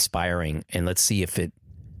and inspiring. And let's see if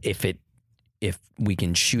we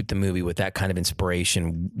can shoot the movie with that kind of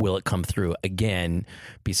inspiration, will it come through? Again,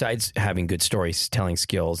 besides having good storytelling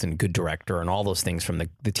skills and good director and all those things from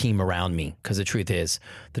the team around me, because the truth is,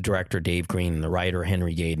 the director, Dave Green, and the writer,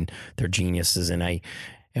 Henry Gaden, they're geniuses. And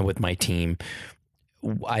with my team,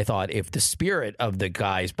 I thought if the spirit of the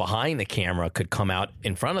guys behind the camera could come out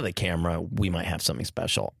in front of the camera, we might have something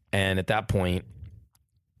special. And at that point,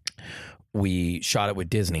 we shot it with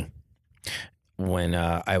Disney when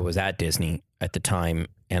I was at Disney at the time.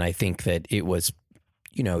 And I think that it was,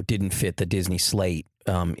 didn't fit the Disney slate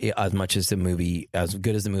as much as the movie, as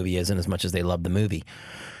good as the movie is, and as much as they love the movie.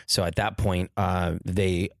 So at that point,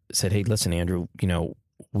 they said, "Hey, listen, Andrew,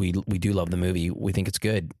 we do love the movie. We think it's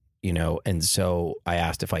good." And so I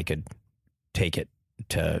asked if I could take it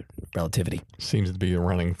to Relativity. Seems to be a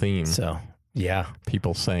running theme. So, yeah.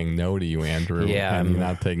 People saying no to you, Andrew. Yeah. And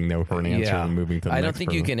not taking no for an answer and moving to the next I don't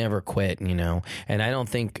think you can ever quit, and I don't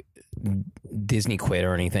think Disney quit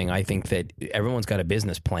or anything. I think that everyone's got a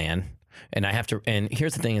business plan, and and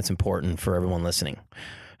here's the thing that's important for everyone listening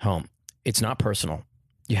home. It's not personal.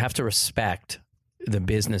 You have to respect the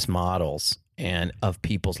business models and of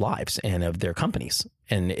people's lives and of their companies.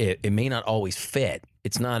 And it may not always fit.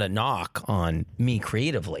 It's not a knock on me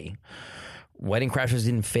creatively. Wedding Crashers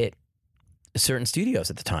didn't fit certain studios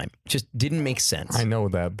at the time. It just didn't make sense. I know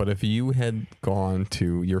that, but if you had gone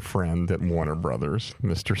to your friend at Warner Brothers,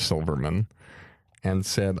 Mr. Silverman, and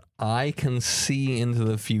said, "I can see into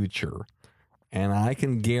the future, and I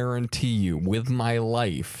can guarantee you with my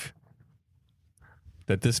life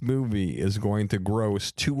that this movie is going to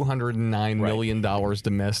gross $209 million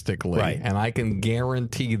domestically, and I can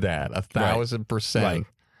guarantee that 1,000%,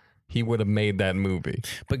 he would have made that movie."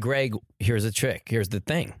 But Greg, here's the trick. Here's the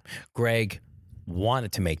thing. Greg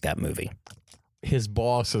wanted to make that movie. His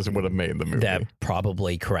bosses would have made the movie. That's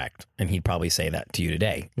probably correct. And he'd probably say that to you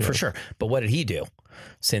today, for sure. But what did he do?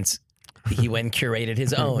 Since he went and curated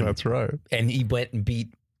his own. That's right. And he went and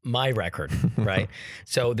beat my record, right?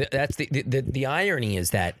 So that's the irony is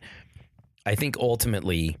that I think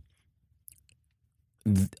ultimately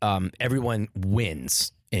everyone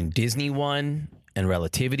wins and Disney won and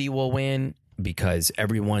Relativity will win because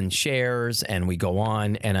everyone shares and we go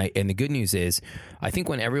on. And the good news is, I think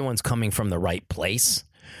when everyone's coming from the right place,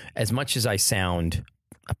 as much as I sound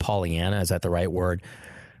a Pollyanna, is that the right word?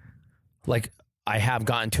 Like, I have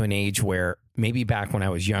gotten to an age where maybe back when I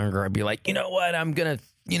was younger, I'd be like, you know what, I'm going to,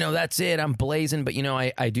 that's it, I'm blazing. But,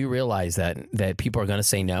 I do realize that people are going to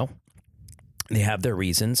say no. They have their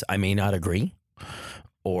reasons. I may not agree,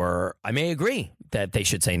 or I may agree that they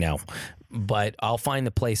should say no, but I'll find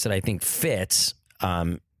the place that I think fits.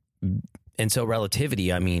 And so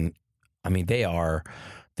Relativity, I mean,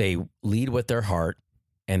 they lead with their heart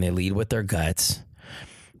and they lead with their guts.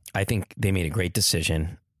 I think they made a great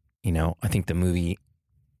decision. I think the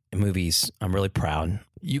movies, I'm really proud.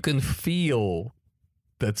 You can feel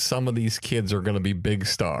that some of these kids are going to be big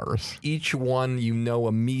stars. Each one,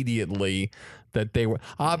 immediately that they were.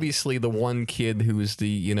 Obviously, the one kid who's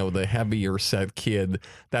the heavier set kid,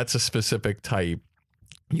 that's a specific type.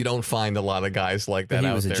 You don't find a lot of guys like that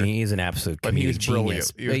out there. He's an absolute comedic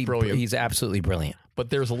genius. He was brilliant. He's absolutely brilliant.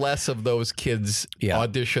 But there's less of those kids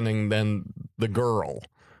auditioning than the girl.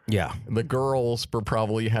 Yeah. The girls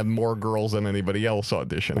probably had more girls than anybody else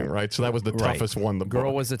auditioning, right? So that was the toughest one. The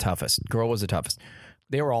girl was the toughest.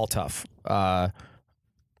 They were all tough.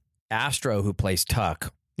 Astro, who plays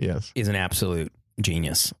Tuck, is an absolute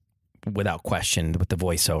genius, without question, with the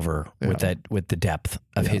voiceover, with the depth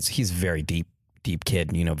of his. He's a very deep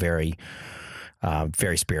kid, very,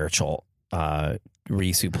 very spiritual.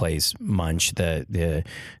 Reese, who plays Munch, the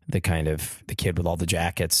kind of the kid with all the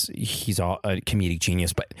jackets, he's all a comedic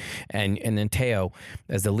genius. But and then Teo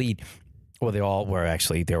as the lead. Well, they're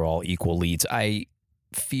all equal leads. I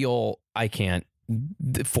feel I can't.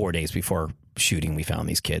 4 days before shooting, we found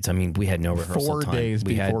these kids. I mean, we had no rehearsal 4 time. days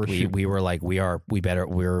before shooting. We were like, we are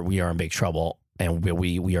in big trouble, and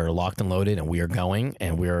we are locked and loaded, and we are going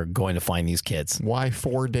to find these kids. Why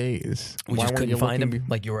 4 days? We just couldn't find them,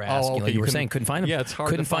 like you were asking, like you were saying, couldn't find them. Yeah, it's hard.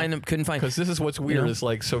 Couldn't find them. Because this is what's weird. Is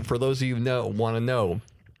like, so for those of you who want to know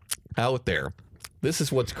out there, this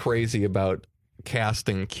is what's crazy about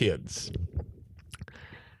casting kids.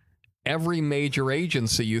 Every major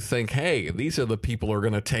agency, you think, hey, these are the people who are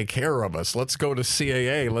going to take care of us. Let's go to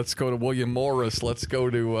CAA. Let's go to William Morris. Let's go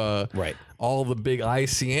to all the big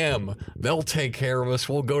ICM. They'll take care of us.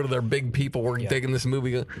 We'll go to their big people. We're taking this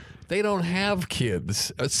movie. They don't have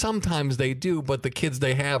kids. Sometimes they do, but the kids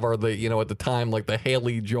they have are the, at the time, like the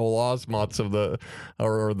Haley Joel Osments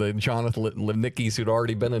or the Jonathan Lipnicki's who'd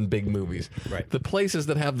already been in big movies. Right. The places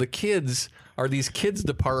that have the kids are these kids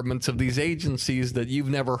departments of these agencies that you've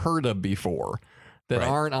never heard of before, that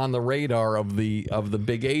aren't on the radar of the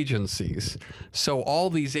big agencies. So all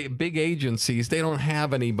these big agencies, they don't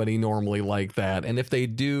have anybody normally like that, and if they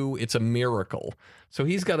do, it's a miracle. So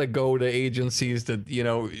he's got to go to agencies that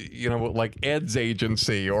like Ed's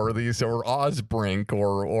agency or Osbrink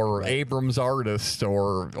or Abrams Artists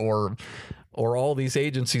or all these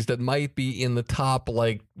agencies that might be in the top,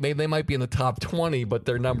 like maybe they might be in the top 20, but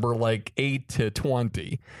they're number like 8 to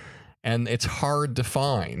 20. And it's hard to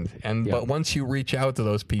find. But once you reach out to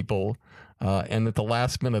those people, and at the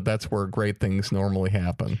last minute, that's where great things normally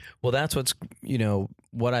happen. Well, that's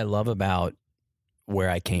what I love about where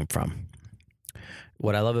I came from.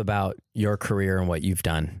 What I love about your career and what you've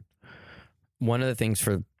done. One of the things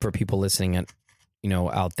for people listening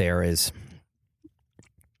out there is,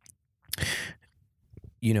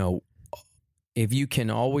 if you can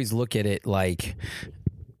always look at it like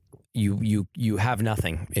you have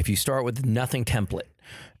nothing. If you start with nothing template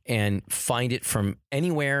and find it from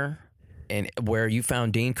anywhere, and where you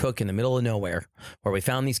found Dane Cook in the middle of nowhere, where we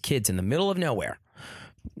found these kids in the middle of nowhere,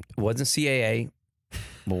 it wasn't CAA, it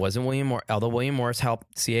wasn't William Morris, although William Morris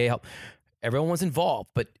helped, CAA helped, everyone was involved,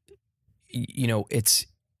 but it's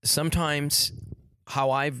sometimes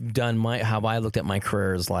how I looked at my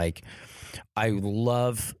career is like, I'm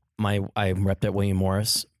repped at William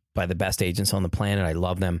Morris by the best agents on the planet. I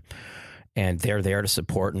love them, and they're there to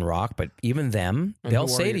support and rock. But even them, they'll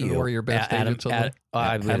say to you, "Who are your best agents?"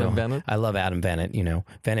 Adam Bennett. I love Adam Bennett.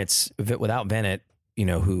 Without Bennett,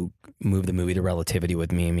 who moved the movie to Relativity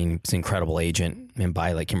with me. I mean, he's an incredible agent, and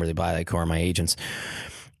Kimberly Bilek, who are my agents.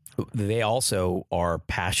 They also are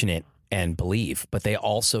passionate and believe, but they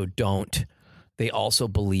also don't. They also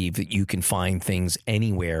believe that you can find things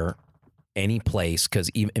anywhere, any place. Because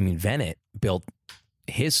Bennett built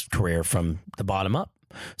his career from the bottom up.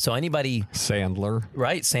 So anybody... Sandler.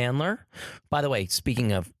 Right, Sandler. By the way,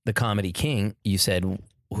 speaking of the Comedy King, you said,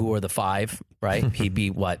 who are the 5, right? He'd be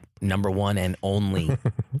what? Number 1 and only,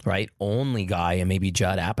 right? Only guy, and maybe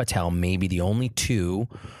Judd Apatow, maybe the only 2.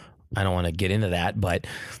 I don't want to get into that, but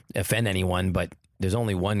offend anyone, but there's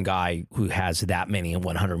only one guy who has that many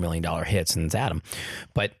 $100 million hits, and it's Adam.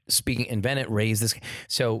 But and Bennett raised this.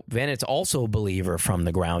 So Bennett's also a believer from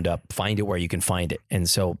the ground up. Find it where you can find it. And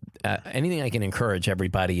so anything I can encourage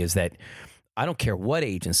everybody is that I don't care what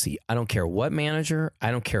agency, I don't care what manager,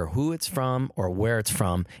 I don't care who it's from or where it's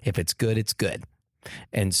from. If it's good, it's good.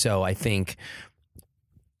 And so I think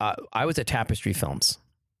I was at Tapestry Films,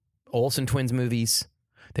 Olsen Twins movies.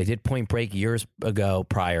 They did Point Break years ago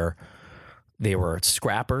prior. They were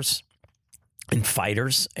scrappers and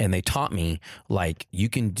fighters, and they taught me, like, you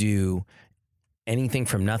can do anything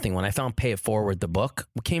from nothing. When I found Pay It Forward, the book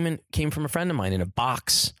came from a friend of mine in a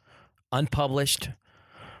box, unpublished.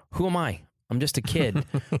 Who am I? I'm just a kid.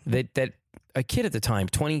 A kid at the time,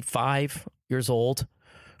 25 years old.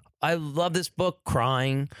 I love this book,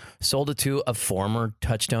 crying. Sold it to a former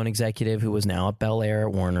Touchstone executive who was now at Bel Air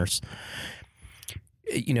at Warner's.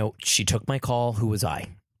 You know, she took my call. Who was I?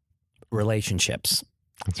 Relationships.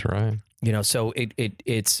 That's right. You know, so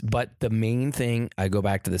it's, but the main thing, I go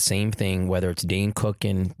back to the same thing, whether it's Dane Cook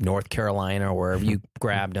in North Carolina or wherever you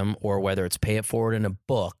grabbed them, or whether it's Pay It Forward in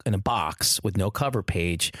a box with no cover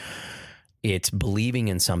page. It's believing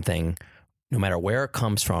in something, no matter where it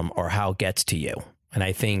comes from or how it gets to you. And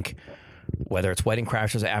I think whether it's Wedding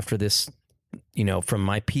Crashers after this, you know, from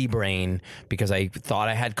my pea brain, because I thought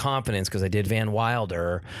I had confidence because I did Van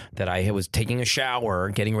Wilder, that I was taking a shower,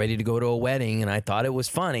 getting ready to go to a wedding, and I thought it was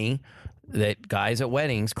funny that guys at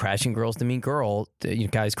weddings crashing girls to meet girls,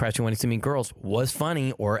 guys crashing weddings to meet girls was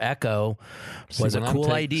funny, or Echo was a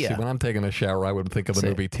cool idea. See, when I'm taking a shower, I would think of the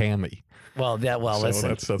movie Tammy. Well, listen.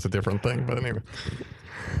 That's a different thing, but anyway.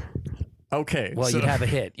 Okay. Well, you'd have a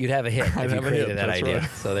hit. You'd have a hit if you created that idea. Right.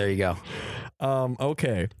 So there you go.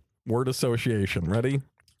 Okay. Word association. Ready?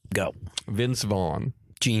 Go. Vince Vaughn.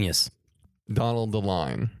 Genius. Donald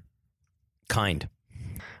DeLine. Kind.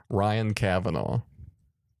 Ryan Kavanaugh.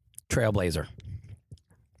 Trailblazer.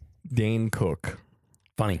 Dane Cook.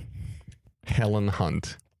 Funny. Helen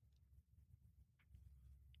Hunt.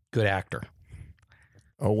 Good actor.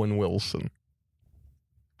 Owen Wilson.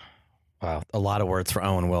 Wow, a lot of words for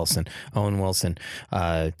Owen Wilson. Owen Wilson.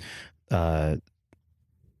 Well,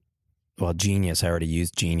 genius. I already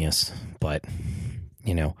used genius, but,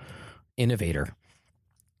 you know, innovator.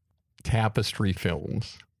 Tapestry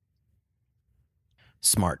Films.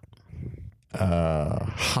 Smart.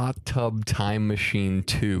 Hot Tub Time Machine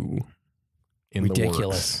 2. In Ridiculous. The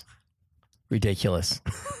works. Ridiculous.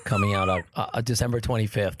 Coming out on December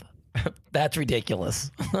 25th. That's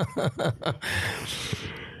ridiculous.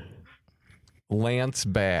 Lance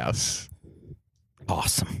Bass.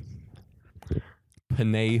 Awesome.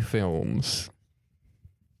 Panay Films.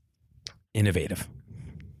 Innovative.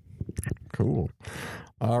 Cool.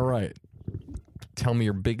 All right. Tell me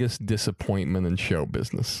your biggest disappointment in show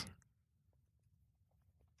business.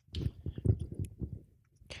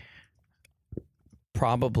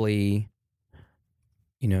 Probably,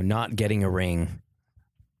 you know, not getting a ring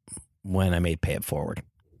when I made Pay It Forward.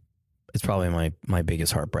 It's probably my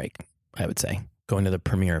biggest heartbreak, I would say. Going to the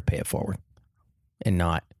premiere of Pay It Forward and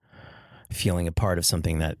not feeling a part of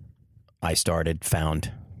something that I started,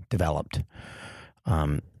 found, developed.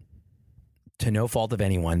 To no fault of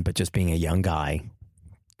anyone, but just being a young guy,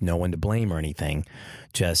 no one to blame or anything,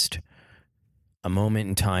 just a moment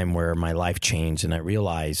in time where my life changed and I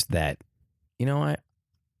realized that, you know,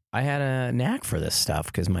 I had a knack for this stuff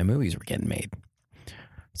because my movies were getting made.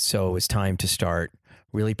 So it was time to start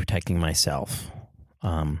really protecting myself.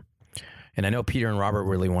 And I know Peter and Robert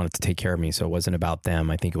really wanted to take care of me, so it wasn't about them.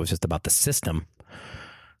 I think it was just about the system.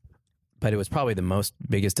 But it was probably the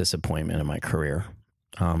biggest disappointment in my career.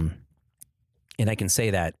 And I can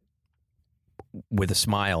say that with a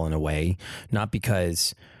smile in a way, not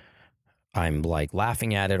because I'm like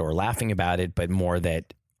laughing at it or laughing about it, but more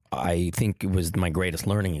that I think it was my greatest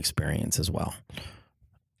learning experience as well.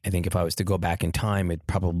 I think if I was to go back in time,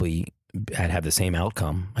 I'd have the same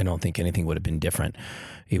outcome. I don't think anything would have been different.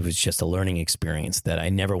 It was just a learning experience that I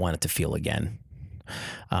never wanted to feel again,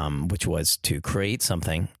 which was to create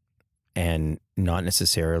something and not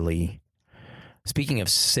necessarily. Speaking of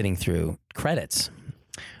sitting through credits,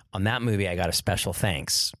 on that movie, I got a special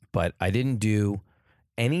thanks, but I didn't do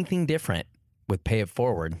anything different with Pay It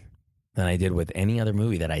Forward than I did with any other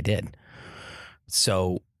movie that I did.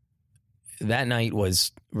 So that night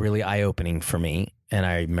was really eye-opening for me, and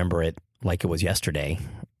I remember it like it was yesterday,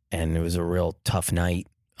 and it was a real tough night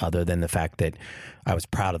other than the fact that I was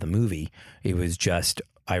proud of the movie. It was just,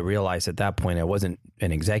 I realized at that point I wasn't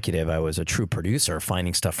an executive, I was a true producer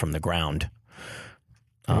finding stuff from the ground.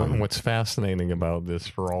 What's fascinating about this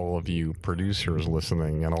for all of you producers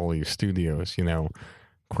listening and all you studios, you know,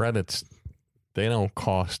 credits they don't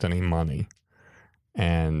cost any money.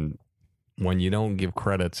 And when you don't give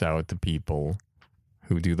credits out to people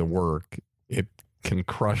who do the work, it can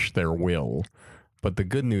crush their will. But the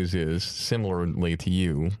good news is, similarly to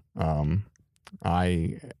you,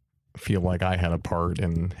 I feel like I had a part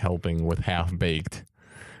in helping with Half Baked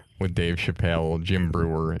with Dave Chappelle, Jim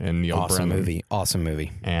Brewer, and Neil Brennan. Awesome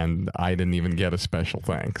movie. And I didn't even get a special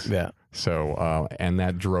thanks. Yeah. So, and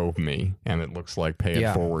that drove me, and it looks like Pay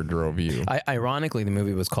It Forward drove you. Ironically, the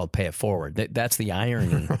movie was called Pay It Forward. That's the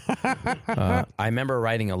irony. I remember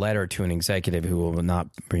writing a letter to an executive who will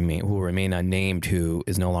remain unnamed, who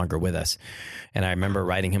is no longer with us. And I remember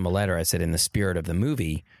writing him a letter. I said, in the spirit of the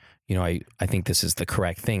movie, you know, I think this is the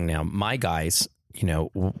correct thing. Now, my guys, you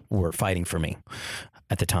know, were fighting for me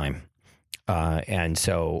at the time. And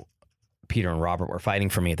so Peter and Robert were fighting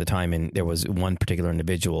for me at the time. And there was one particular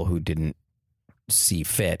individual who didn't see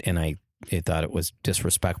fit. And I thought it was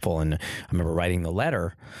disrespectful. And I remember writing the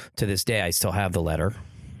letter. To this day, I still have the letter.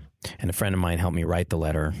 And a friend of mine helped me write the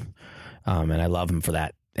letter. And I love him for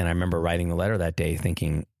that. And I remember writing the letter that day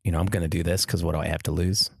thinking, you know, I'm going to do this because what do I have to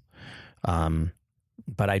lose?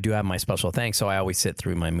 But I do have my special thanks, so I always sit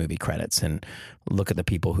through my movie credits and look at the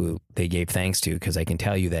people who they gave thanks to, because I can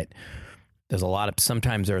tell you that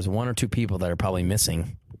sometimes there's one or two people that are probably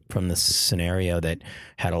missing from this scenario that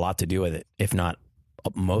had a lot to do with it, if not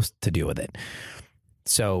most to do with it.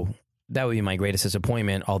 So that would be my greatest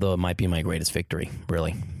disappointment, although it might be my greatest victory,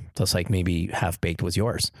 really. Just like maybe Half Baked was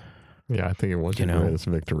yours. Yeah, I think it was your greatest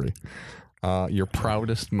victory. Your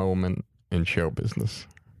proudest moment in show business?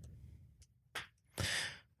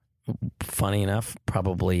 Funny enough,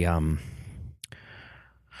 probably a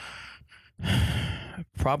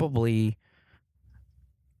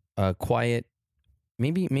quiet,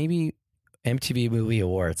 maybe MTV Movie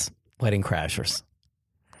Awards, Wedding Crashers.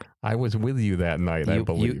 I was with you that night, I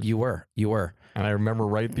believe. You were. And I remember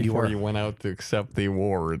right before you went out to accept the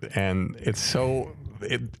award, and it's so...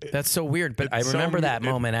 That's so weird, but I remember that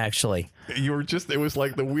moment, actually. You were it was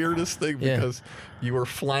like the weirdest thing, because you were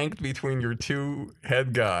flanked between your two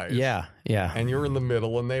head guys. Yeah. And you were in the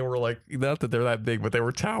middle, and they were like, not that they're that big, but they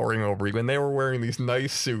were towering over you, and they were wearing these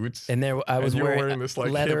nice suits. And I was wearing this like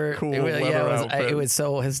leather, hip, cool leather outfit. It was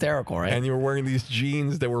so hysterical, right? And you were wearing these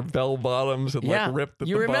jeans that were bell bottoms that like ripped at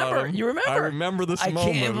the bottom. You remember? I remember this moment.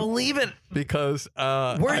 I can't believe it. Because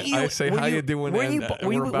I say, how you doing?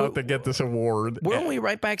 We're about to get this award. Weren't we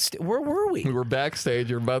right backstage? Where were we? We were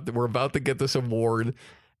backstage. We're about to get this award.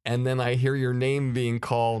 And then I hear your name being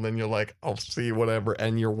called, and you're like, I'll see, whatever.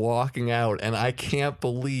 And you're walking out. And I can't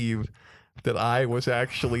believe that I was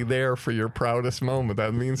actually there for your proudest moment.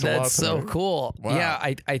 That means a lot to me. That's so cool. Wow.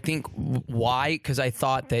 Yeah, I think why? Because I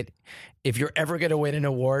thought that if you're ever going to win an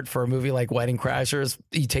award for a movie like Wedding Crashers,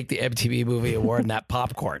 you take the MTV Movie Award and that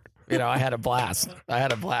popcorn. You know, I had a blast.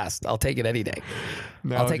 I'll take it any day.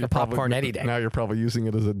 I'll take a popcorn any day. Now you're probably using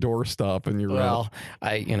it as a doorstop, and you're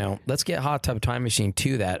let's get Hot Tub Time Machine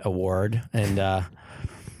to that award. And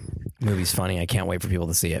movie's funny. I can't wait for people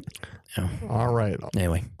to see it. Yeah. All right.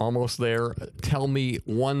 Anyway, almost there. Tell me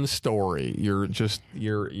one story. You're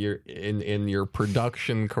in your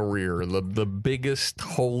production career, the biggest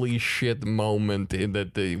holy shit moment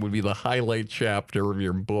that would be the highlight chapter of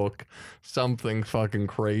your book. Something fucking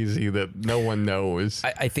crazy that no one knows.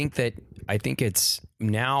 I think it's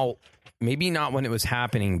now, maybe not when it was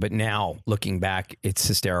happening, but now looking back, it's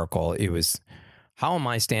hysterical. It was, how am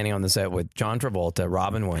I standing on the set with John Travolta,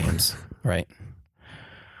 Robin Williams, right?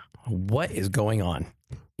 What is going on?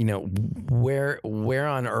 You know, where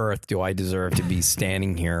on earth do I deserve to be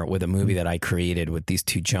standing here with a movie that I created with these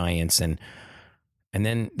two giants? And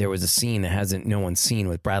then there was a scene that no one's seen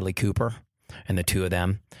with Bradley Cooper and the two of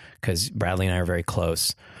them, because Bradley and I are very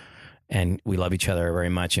close and we love each other very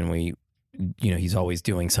much. And he's always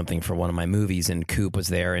doing something for one of my movies, and Coop was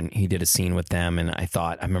there and he did a scene with them. And I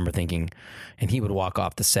remember thinking, and he would walk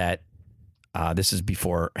off the set. This is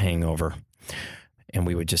before Hangover. And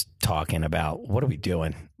we were just talking about, what are we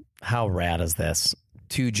doing? How rad is this?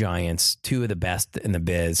 Two giants, two of the best in the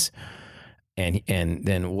biz. And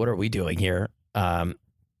then what are we doing here?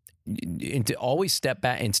 And to always step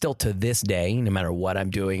back, and still to this day, no matter what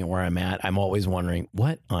I'm doing and where I'm at, I'm always wondering,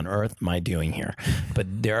 what on earth am I doing here?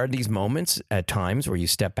 But there are these moments at times where you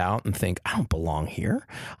step out and think, I don't belong here.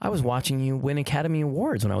 I was watching you win Academy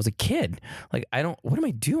Awards when I was a kid. Like, what am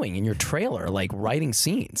I doing in your trailer? Like, writing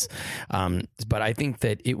scenes. But I think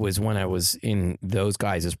that it was when I was in those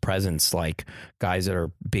guys' presence, like guys that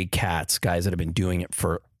are big cats, guys that have been doing it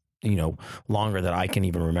for longer than I can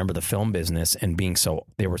even remember the film business, and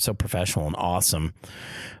they were so professional and awesome.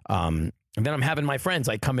 And then I'm having my friends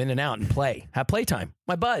like come in and out and play, have playtime,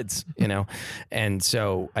 my buds, you know? And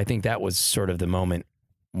so I think that was sort of the moment,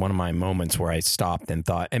 one of my moments where I stopped and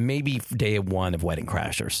thought, and maybe day one of Wedding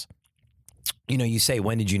Crashers. You know, you say,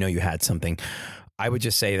 when did you know you had something? I would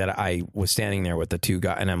just say that I was standing there with the two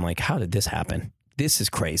guys and I'm like, how did this happen? This is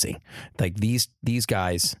crazy. Like these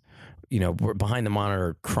guys, you know, were behind the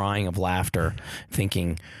monitor crying of laughter,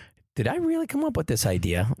 thinking, did I really come up with this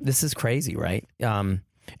idea? This is crazy, right?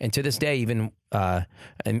 And to this day, even,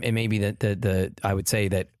 and maybe the I would say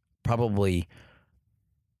that probably,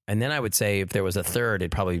 and then I would say if there was a third,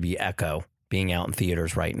 it'd probably be Echo, being out in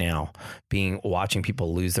theaters right now, watching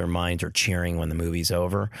people lose their minds or cheering when the movie's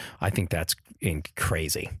over. I think that's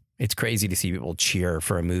crazy. It's crazy to see people cheer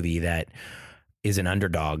for a movie that is an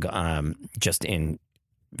underdog,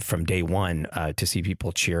 from day one, to see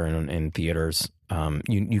people cheer in theaters.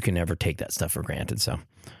 You can never take that stuff for granted. So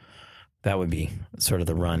that would be sort of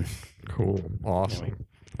the run. Cool. Awesome.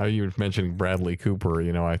 You were mentioning Bradley Cooper.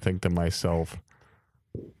 You know, I think to myself,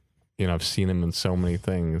 you know, I've seen him in so many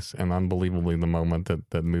things, and unbelievably the moment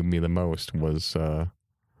that moved me the most was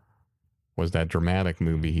that dramatic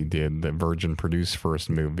movie he did, the Virgin produced first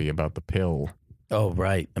movie about the pill. Oh,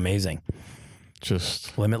 right. Amazing.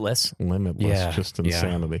 Just Limitless. Yeah, just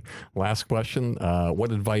insanity. Yeah. Last question.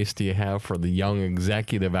 What advice do you have for the young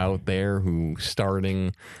executive out there who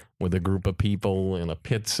starting with a group of people in a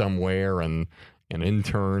pit somewhere and an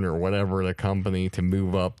intern or whatever at a company to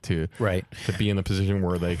move up to be in a position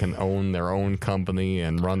where they can own their own company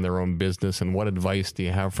and run their own business? And what advice do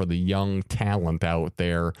you have for the young talent out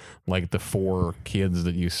there, like the 4 kids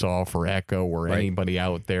that you saw for Echo, or anybody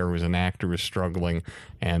out there who's an actor who's struggling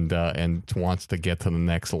and wants to get to the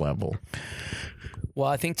next level? Well,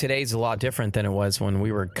 I think today's a lot different than it was when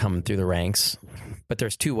we were coming through the ranks, but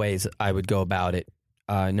there's 2 ways I would go about it.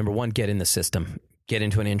 Number 1, get in the system, get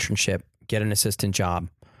into an internship, get an assistant job.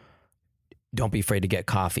 Don't be afraid to get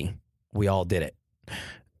coffee. We all did it.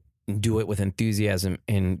 Do it with enthusiasm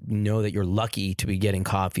and know that you're lucky to be getting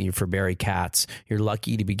coffee for Barry Katz. You're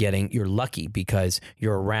lucky because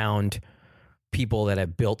you're around people that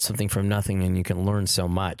have built something from nothing and you can learn so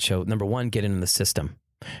much. So number 1, get into the system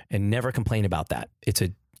and never complain about that.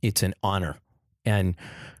 It's an honor. And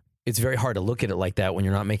it's very hard to look at it like that when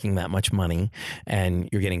you're not making that much money and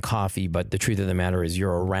you're getting coffee. But the truth of the matter is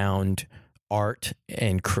you're around art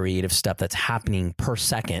and creative stuff that's happening per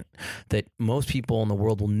second that most people in the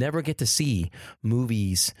world will never get to see.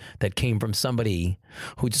 Movies that came from somebody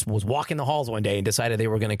who just was walking the halls one day and decided they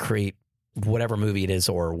were going to create whatever movie it is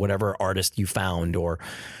or whatever artist you found.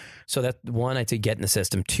 So that 1, I'd say get in the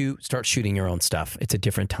system. 2, start shooting your own stuff. It's a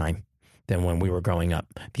different time than when we were growing up.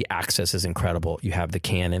 The access is incredible. You have the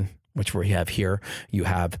Canon, which we have here. You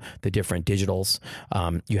have the different digitals.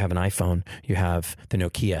 You have an iPhone. You have the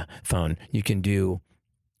Nokia phone. You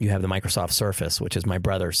have the Microsoft Surface, which is my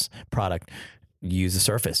brother's product. You use the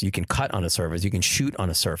Surface. You can cut on a Surface. You can shoot on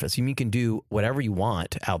a Surface. You can do whatever you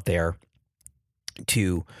want out there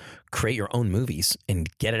to create your own movies and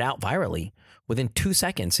get it out virally. Within 2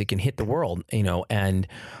 seconds, it can hit the world, and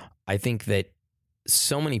I think that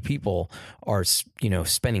so many people are,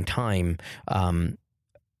 spending time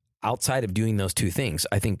outside of doing those 2 things.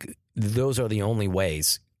 I think those are the only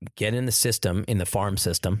ways. Get in the system, in the farm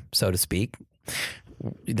system, so to speak.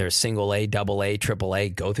 There's single A, double A, triple A.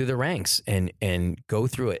 Go through the ranks and go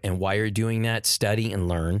through it. And while you're doing that, study and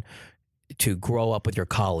learn to grow up with your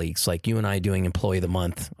colleagues. Like you and I doing Employee of the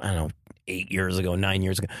Month, I don't know, 8 years ago, 9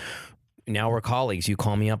 years ago. Now we're colleagues. You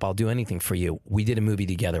call me up, I'll do anything for you. We did a movie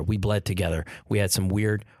together. We bled together. We had some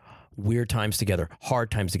weird times together,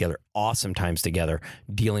 hard times together, awesome times together,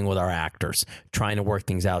 dealing with our actors, trying to work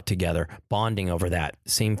things out together, bonding over that.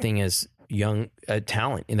 Same thing as young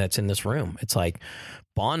talent that's in this room. It's like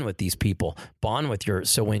bond with these people,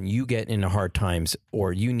 so when you get into hard times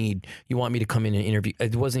or you want me to come in and interview,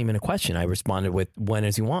 it wasn't even a question. I responded with, when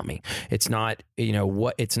does he want me? It's not,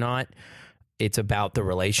 it's about the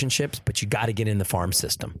relationships, but you got to get in the farm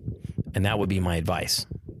system. And that would be my advice.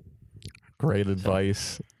 Great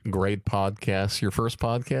advice. Great podcast. Your first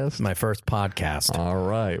podcast? My first podcast. All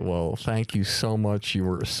right. Well, thank you so much. You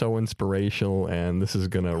were so inspirational, and this is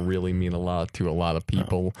going to really mean a lot to a lot of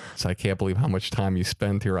people. So I can't believe how much time you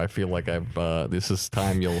spent here. I feel like this is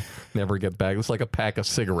time you'll never get back. It's like a pack of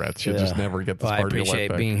cigarettes. You just never get this part of your life back. I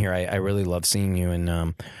appreciate being here. I really love seeing you,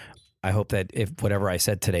 and I hope that if whatever I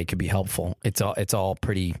said today could be helpful. It's all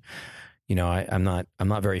pretty, I'm not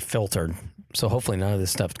very filtered. So hopefully none of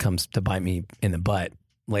this stuff comes to bite me in the butt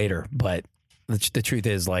later. But the truth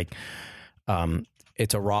is,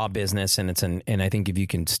 it's a raw business, and I think if you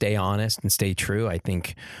can stay honest and stay true, I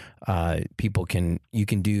think you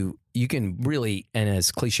can do you can really, and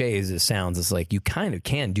as cliche as it sounds, it's like you kind of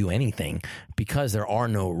can do anything because there are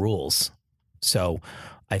no rules. So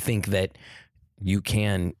I think that you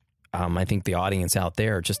can, I think the audience out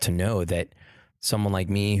there, just to know that someone like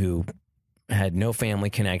me who had no family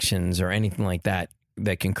connections or anything like that,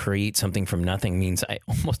 that can create something from nothing means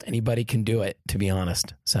almost anybody can do it, to be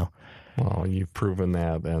honest. So. Well, you've proven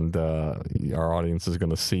that, and our audience is going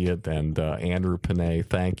to see it. And Andrew Panay,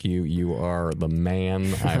 thank you. You are the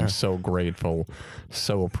man. I'm so grateful,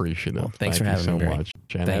 so appreciative. Well, thanks for having me so much.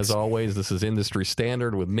 And as always, this is Industry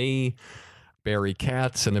Standard with me, Barry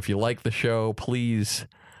Katz. And if you like the show, please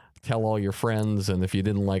tell all your friends. And if you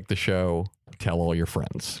didn't like the show, tell all your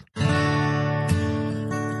friends.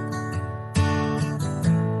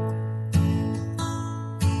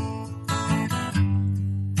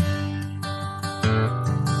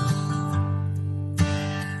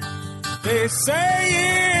 They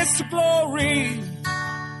say it's the glory,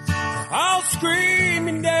 I'll scream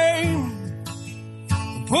your name,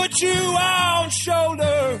 put you on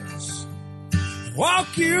shoulders,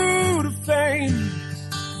 walk you to fame.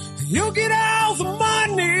 You'll get all the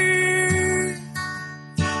money,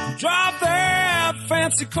 drive that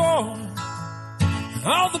fancy car,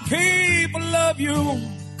 all the people love you,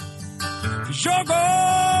 'cause you're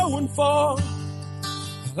going far.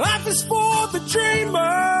 Life is for the dreamers.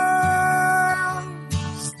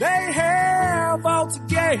 They have all to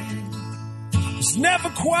gain. It's never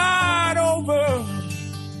quite over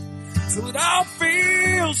till it all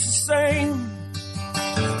feels the same.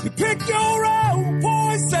 You pick your own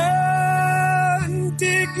poison,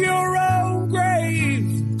 dig your own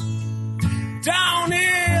grave down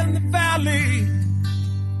in the valley.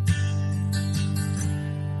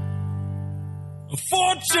 A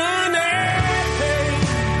fortunate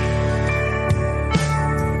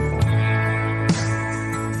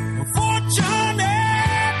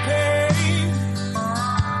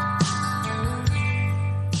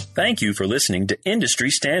Thank you for listening to Industry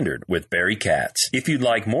Standard with Barry Katz. If you'd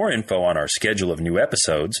like more info on our schedule of new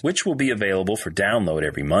episodes, which will be available for download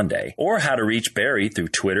every Monday, or how to reach Barry through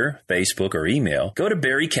Twitter, Facebook, or email, go to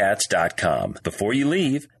barrykatz.com. Before you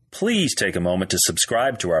leave, please take a moment to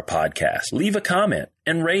subscribe to our podcast, leave a comment,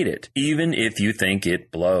 and rate it, even if you think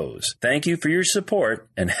it blows. Thank you for your support,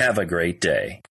 and have a great day.